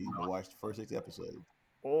on YouTube. I watched the first 6 episodes.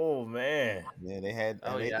 Oh man. Yeah, they had.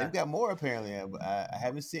 Oh, They've got more apparently. I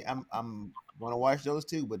haven't seen. I'm going to watch those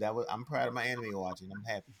too. But I'm proud of my anime watching. I'm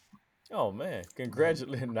happy. Oh man!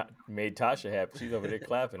 Congratulations! Made Tasha happy. She's over there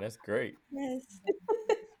clapping. That's great. Yes.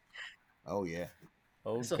 Oh yeah.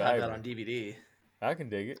 Oh, I still have that on DVD. I can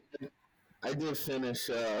dig it. I did finish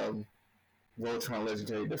Voltron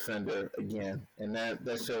Legendary Defender again, and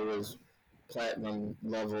that show was platinum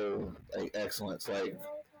level excellence. Like,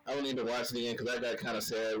 I don't need to watch it again because I got kind of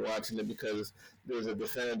sad watching it because there's a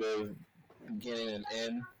definitive beginning and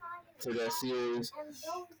end to that series.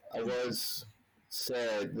 I was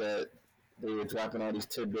sad that they were dropping all these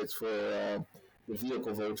tidbits for the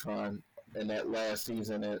vehicle Voltron in that last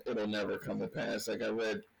season, and it'll never come to pass. Like, I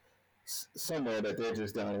read somewhere that they're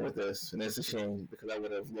just done with this, and it's a shame because I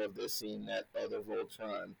would have loved to have seen that other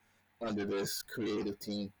Voltron under this creative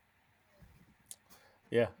team.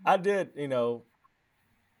 Yeah, I did.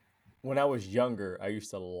 When I was younger, I used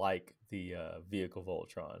to like the vehicle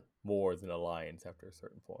Voltron more than Alliance after a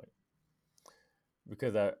certain point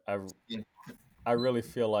because I really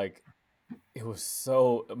feel like it was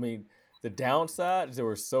so. I mean, the downside is there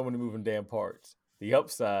were so many moving damn parts. The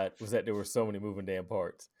upside was that there were so many moving damn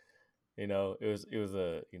parts. It was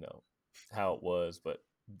how it was, but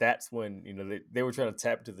that's when they were trying to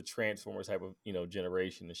tap into the Transformers type of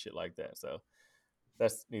generation and shit like that. So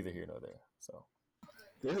that's neither here nor there. So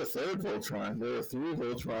there's a third Voltron. There are 3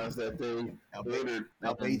 Voltrons that they ordered.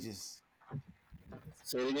 Albages.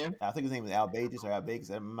 Say it again. I think his name was Albages or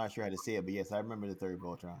Albages. I'm not sure how to say it, but yes, I remember the third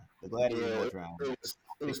Voltron, the Gladiator Voltron.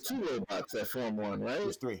 It was 2 robots that formed one, right? It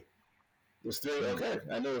was 3. It was 3. Okay,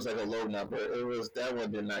 I know it was like a low number. That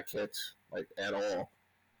one did not catch at all.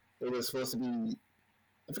 It was supposed to be.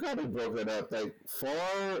 I forgot they broke it up. Like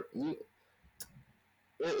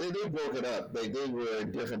they broke it up. They were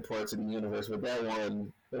in different parts of the universe, but that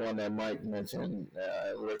one, the one that Mike mentioned,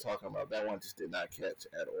 we were talking about, that one just did not catch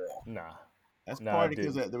at all. Nah. That's partly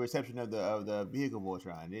because of the reception of the vehicle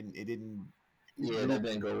Voltron. It didn't. Yeah, that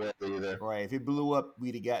didn't go well either. Right. If it blew up,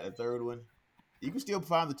 we'd have got the third one. You can still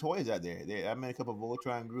find the toys out there. I'm in a couple of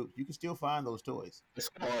Voltron groups. You can still find those toys. It's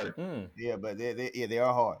hard. Yeah, but they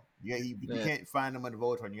are hard. You can't find them under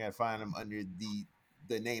Voltron. You got to find them under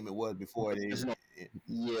the name it was before.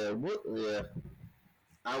 Yeah.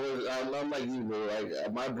 I'm like you, bro.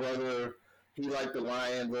 Like my brother, he liked the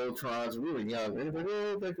Lion Voltrons. We were young. And he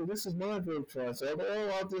was like, this is my Voltron. So I was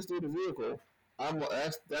like, I'll just do the vehicle.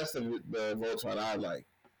 That's the Voltron I like.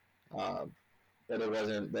 But it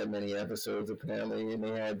wasn't that many episodes apparently, and they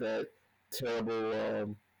had that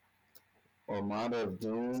terrible Armada of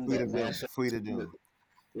Doom. Fleet of Doom.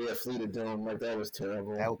 Yeah, Fleet of Doom. Like, that was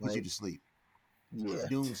terrible. That would put you to sleep. Yeah.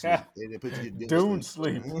 Doom sleep. They put you to Doom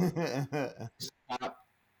sleep.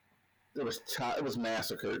 It was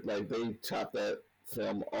massacred. Like, they chopped that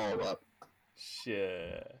film all up.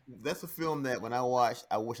 Shit. That's a film that when I watched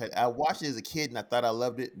it as a kid and I thought I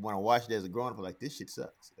loved it. When I watched it as a grown up, I'm like, this shit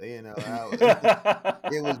sucks. It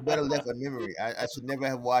was better left in memory. I should never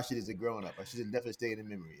have watched it as a grown up. I should have definitely stayed in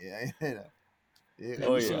memory. The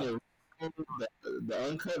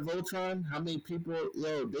uncut Voltron. How many people?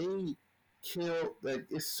 They killed. Like,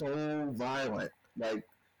 it's so violent. Like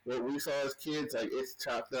what we saw as kids. Like, it's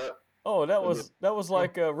chopped up. Oh, that was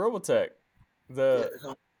like Robotech.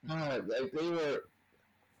 God, like they were.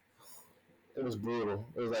 It was brutal.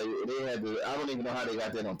 It was like they had to. I don't even know how they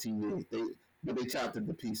got that on TV. They chopped it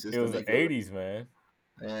to pieces. It was the '80s, man.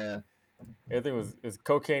 Yeah. Everything was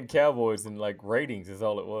cocaine cowboys and like ratings is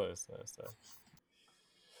all it was. So.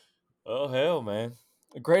 Oh hell, man!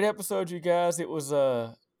 A great episode, you guys. It was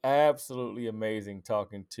absolutely amazing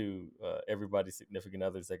talking to everybody's significant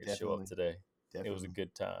others that could show up today. Definitely. It was a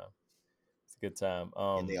good time. Good time.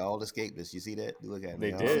 And they all escaped us. You see that? Look at them.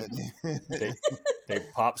 They did. they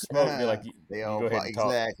pop smoke. They're like, they all go ahead and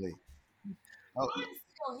talk. Exactly. I'm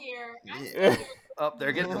still here. Oh,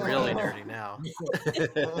 they're getting really nerdy now.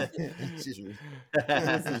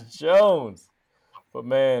 This is Jones. But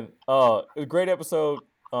man, it was a great episode.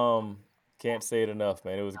 Can't say it enough,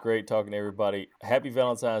 man. It was great talking to everybody. Happy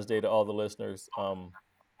Valentine's Day to all the listeners.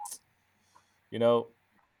 you know,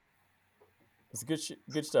 it's good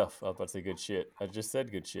stuff. I was about to say good shit. I just said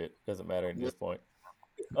good shit. Doesn't matter at this point.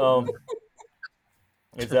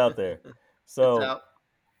 It's out there. So It's out.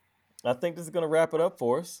 I think this is gonna wrap it up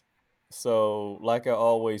for us. So, like I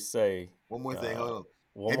always say, One more thing. Hold on.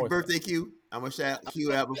 one Happy more birthday, Q. I'm gonna shout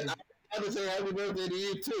Q out. I would say happy birthday to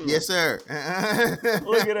you too. Yes, sir.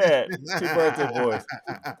 Look at that. 2 birthday boys.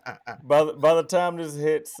 By the time this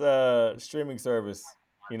hits streaming service,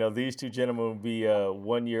 you know, these two gentlemen will be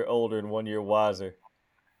 1 year older and 1 year wiser.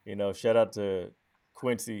 You know, shout out to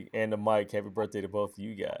Quincy and to Mike. Happy birthday to both of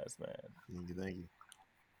you guys, man. Thank you.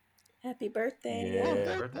 Happy birthday.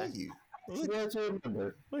 Yeah. Thank you. Look at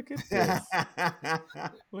this.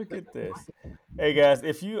 Look at this. Hey guys,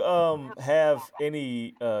 if you have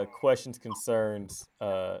any questions, concerns,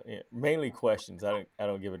 mainly questions. I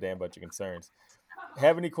don't give a damn about your concerns.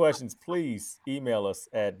 Have any questions, please email us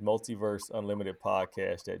at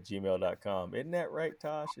multiverseuunlimitedpodcast@gmail.com. Isn't that right,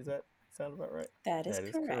 Tosh? Is that sound about right? That is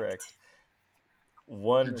correct.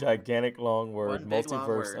 One gigantic long word, One big long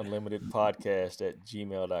word.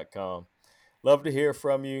 multiverseuunlimitedpodcast@gmail.com. Love to hear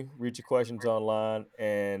from you. Read your questions online.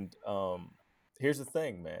 And here's the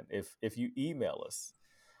thing, man. If you email us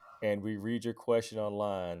and we read your question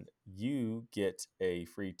online, you get a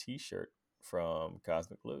free t-shirt from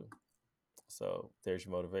Cosmic Glue. So there's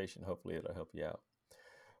your motivation. Hopefully it'll help you out.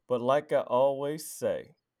 But like I always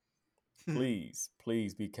say, please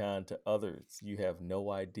be kind to others. You have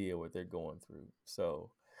no idea what they're going through.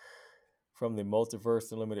 So from the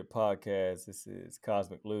Multiverse Unlimited podcast, this is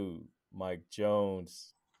Cosmic Glue, Mike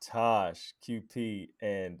Jones, Tosh, QP,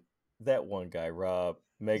 and that one guy, Rob.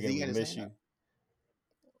 Megan, we miss you.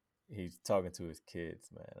 He's talking to his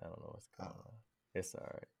kids, man. I don't know what's going on. It's all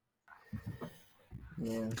right.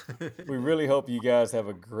 Yeah. We really hope you guys have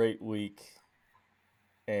a great week.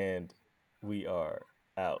 And we are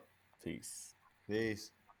out. Peace.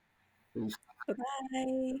 Peace.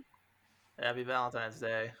 Bye-bye. Happy Valentine's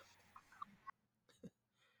Day.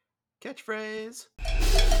 Catchphrase.